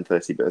scheduled for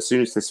 10:30, but as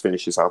soon as this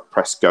finishes, I'll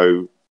press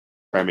go,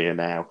 premiere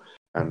now,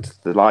 and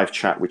the live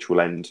chat, which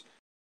will end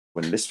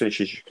when this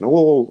finishes. You can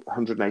all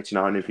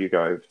 189 of you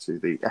go over to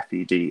the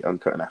FED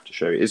Uncut and After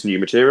show. It is new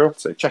material,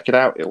 so check it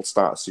out. It'll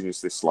start as soon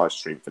as this live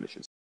stream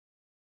finishes.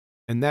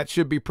 And that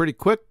should be pretty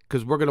quick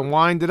because we're going to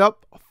wind it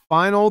up.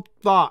 Final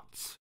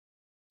thoughts.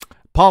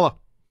 Paula.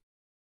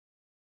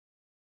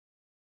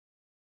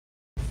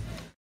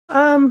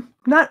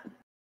 Not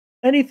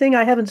anything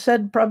I haven't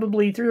said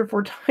probably 3 or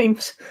 4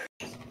 times.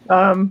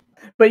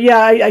 But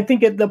yeah, I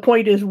think the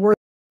point is worth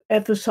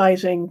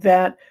emphasizing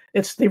that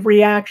it's the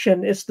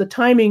reaction, it's the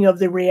timing of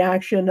the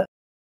reaction.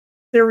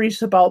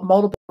 Theories about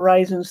multiple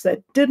horizons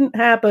that didn't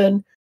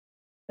happen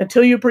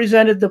until you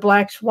presented the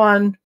Black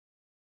Swan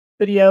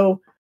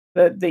video,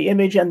 the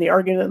image and the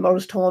argument, the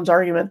modus tollens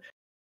argument.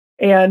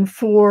 And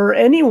for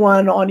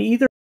anyone on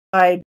either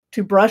side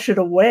to brush it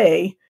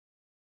away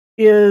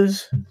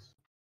is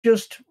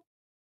just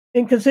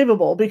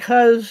inconceivable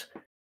because,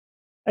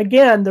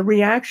 again, the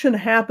reaction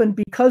happened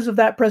because of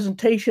that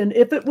presentation.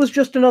 If it was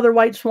just another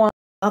white swan,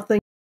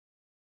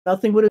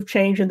 nothing would have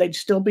changed and they'd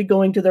still be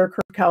going to their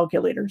curve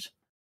calculators.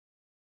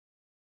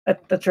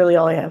 That's really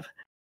all I have.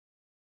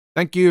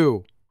 Thank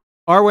you.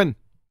 Arwen,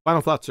 final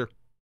thoughts, sir.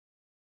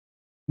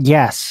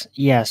 Yes,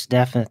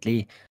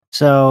 definitely.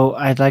 So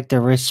I'd like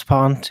to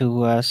respond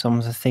to some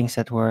of the things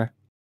that were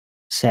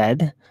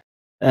said.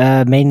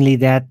 Mainly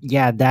that,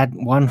 that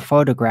one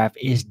photograph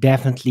is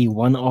definitely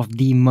one of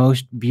the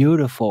most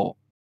beautiful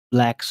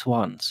black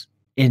swans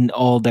in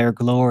all their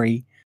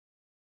glory.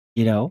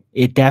 You know,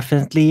 it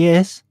definitely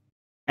is.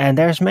 And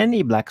there's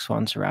many black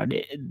swans around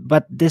it.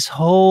 But this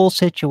whole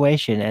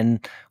situation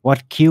and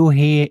what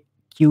QE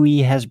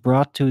has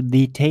brought to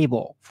the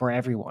table for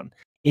everyone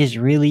is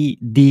really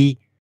the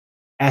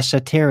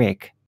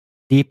esoteric,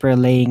 deeper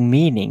laying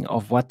meaning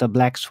of what the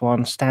black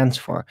swan stands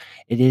for.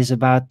 It is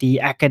about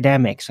the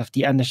academics of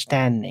the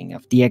understanding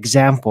of the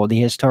example, the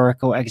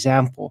historical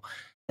example.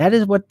 That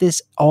is what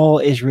this all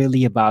is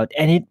really about.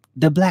 And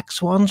the black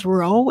swans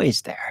were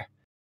always there.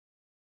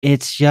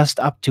 It's just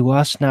up to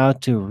us now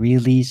to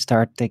really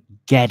start to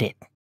get it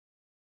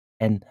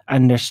and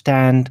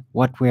understand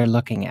what we're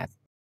looking at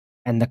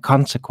and the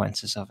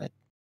consequences of it.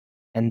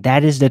 And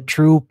that is the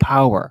true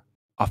power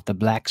of the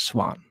black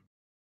swan.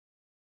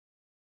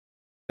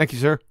 Thank you,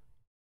 sir.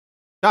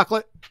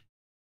 Chocolate.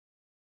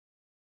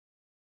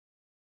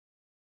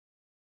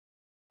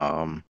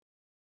 I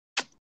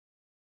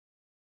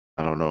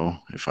don't know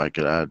if I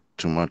could add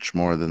too much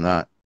more than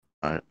that.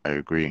 I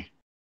agree.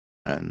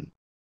 And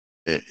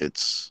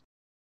it's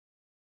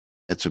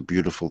a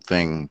beautiful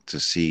thing to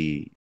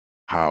see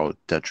how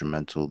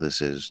detrimental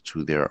this is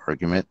to their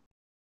argument,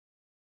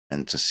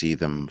 and to see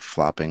them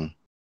flip-flopping.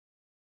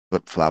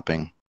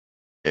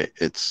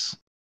 It's,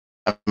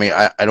 I mean,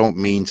 I don't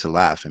mean to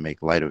laugh and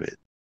make light of it,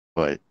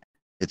 but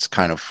it's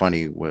kind of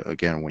funny,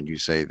 again, when you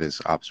say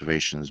this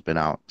observation has been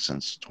out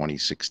since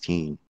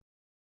 2016,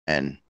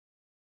 and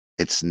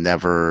it's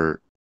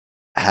never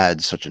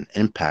had such an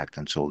impact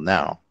until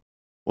now.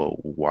 Well,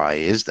 why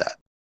is that?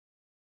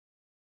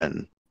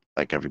 And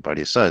like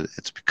everybody said,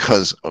 it's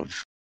because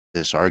of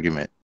this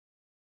argument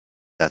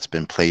that's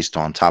been placed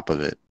on top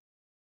of it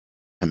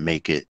to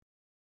make it,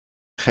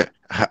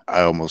 I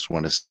almost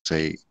want to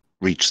say,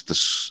 reach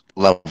this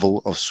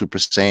level of Super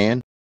Saiyan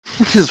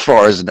as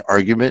far as an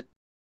argument.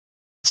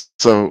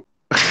 So,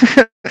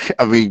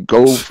 I mean,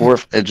 go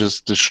forth and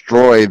just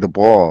destroy the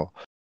ball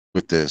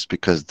with this,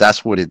 because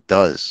that's what it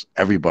does.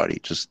 Everybody,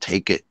 just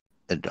take it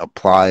and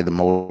apply the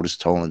modus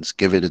tollens,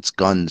 give it its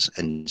guns,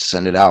 and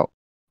send it out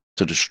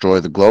to destroy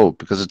the globe,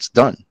 because it's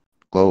done.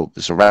 Globe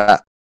is a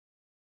wrap.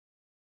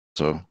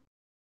 So,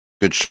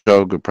 good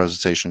show, good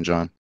presentation,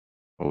 John.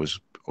 Always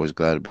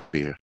glad to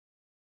be here.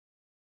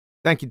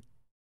 Thank you.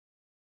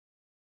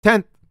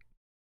 10th.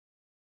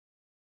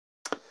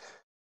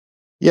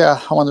 Yeah,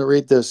 I want to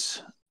read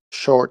this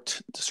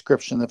short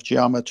description of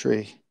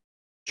geometry.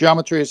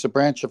 Geometry is a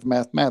branch of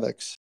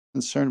mathematics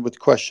concerned with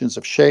questions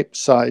of shape,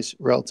 size,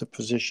 relative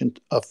position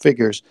of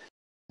figures,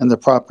 and the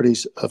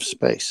properties of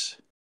space.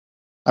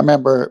 I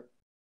remember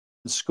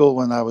in school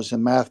when I was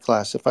in math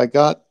class, if I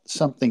got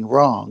something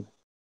wrong,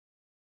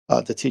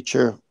 the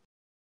teacher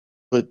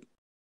would,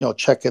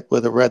 check it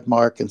with a red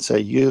mark and say,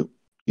 you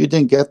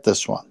didn't get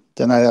this one.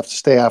 Then I'd have to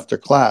stay after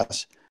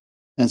class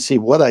and see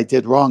what I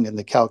did wrong in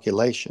the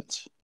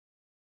calculations.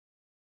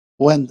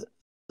 When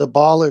the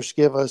ballers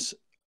give us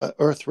an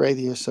Earth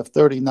radius of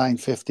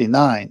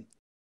 3959,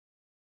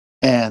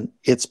 and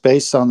it's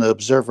based on the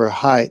observer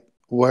height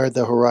where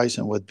the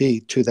horizon would be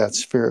to that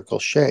spherical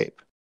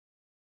shape,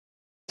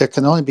 there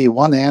can only be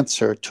one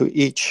answer to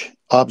each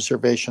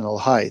observational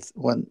height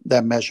when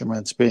that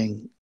measurement's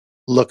being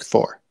looked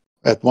for.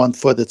 At 1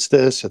 foot, it's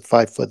this. At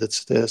 5 foot,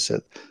 it's this.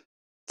 At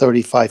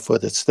 35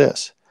 foot, it's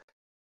this.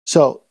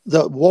 So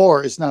the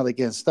war is not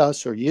against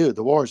us or you.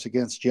 The war is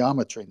against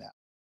geometry now.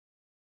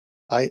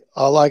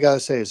 All I got to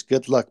say is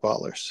good luck,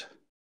 ballers.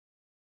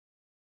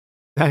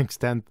 Thanks,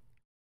 10th.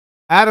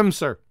 Adam,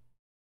 sir.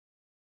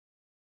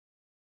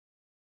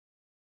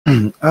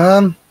 What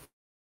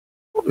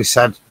we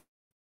said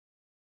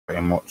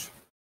pretty much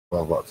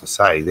what I've got to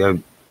say.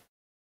 If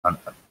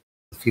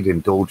you'd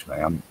indulge me,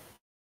 I'm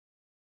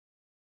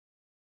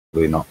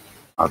really not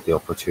had the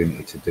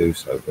opportunity to do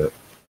so, but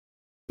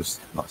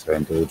just not to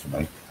indulge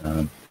me.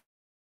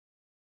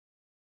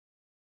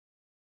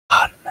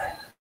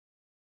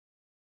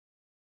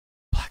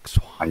 Black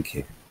Swan. Thank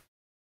you.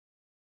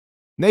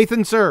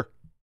 Nathan, sir.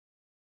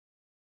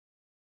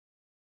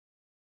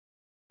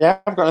 Yeah,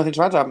 I've got nothing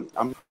to add.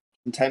 I'm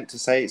content to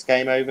say it's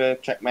game over,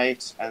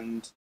 checkmate,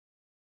 and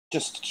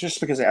just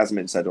because it hasn't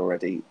been said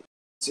already,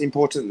 it's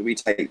important that we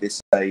take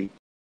this a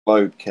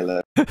globe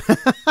killer,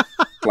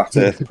 flat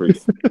Earth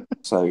proof.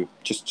 So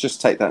just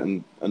take that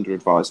under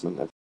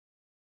advisement.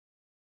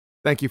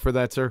 Thank you for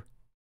that, sir.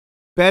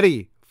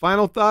 Betty,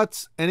 final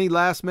thoughts? Any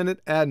last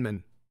minute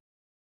admin?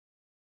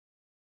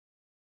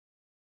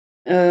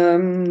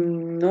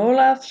 No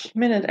last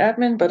minute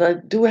admin, but I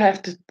do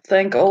have to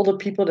thank all the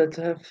people that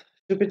have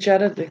super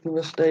chatted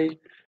because they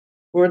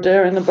were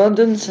there in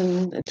abundance,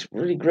 and it's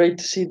really great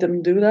to see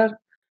them do that.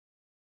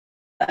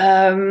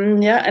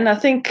 Yeah, and I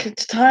think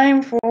it's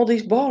time for all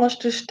these ballers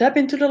to step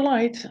into the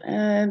light,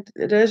 and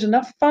there's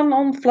enough fun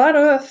on flat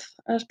Earth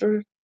as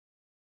there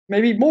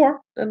maybe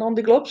more than on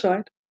the globe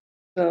side.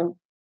 So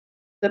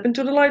step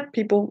into the light,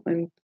 people,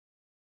 and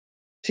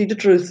see the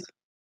truth.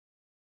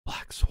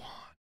 Black Swan.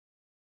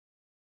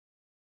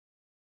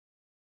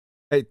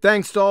 Hey,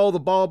 thanks to all the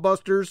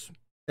BALLBUSTERS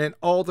and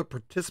all the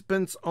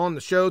participants on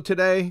the show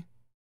today.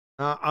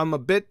 I'm a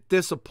bit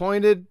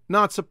disappointed,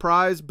 not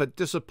surprised, but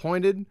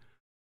disappointed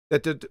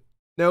that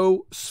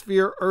no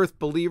sphere Earth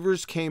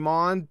believers came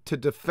on to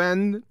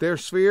defend their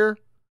sphere,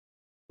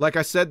 like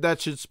I said, that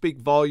should speak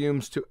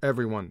volumes to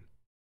everyone.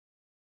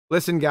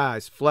 Listen,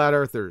 guys, flat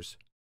earthers,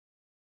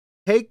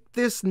 take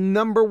this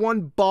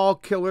 #1 ball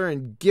killer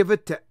and give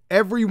it to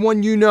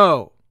everyone you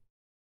know.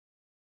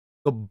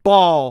 The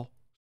ball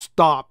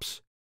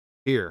stops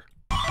here.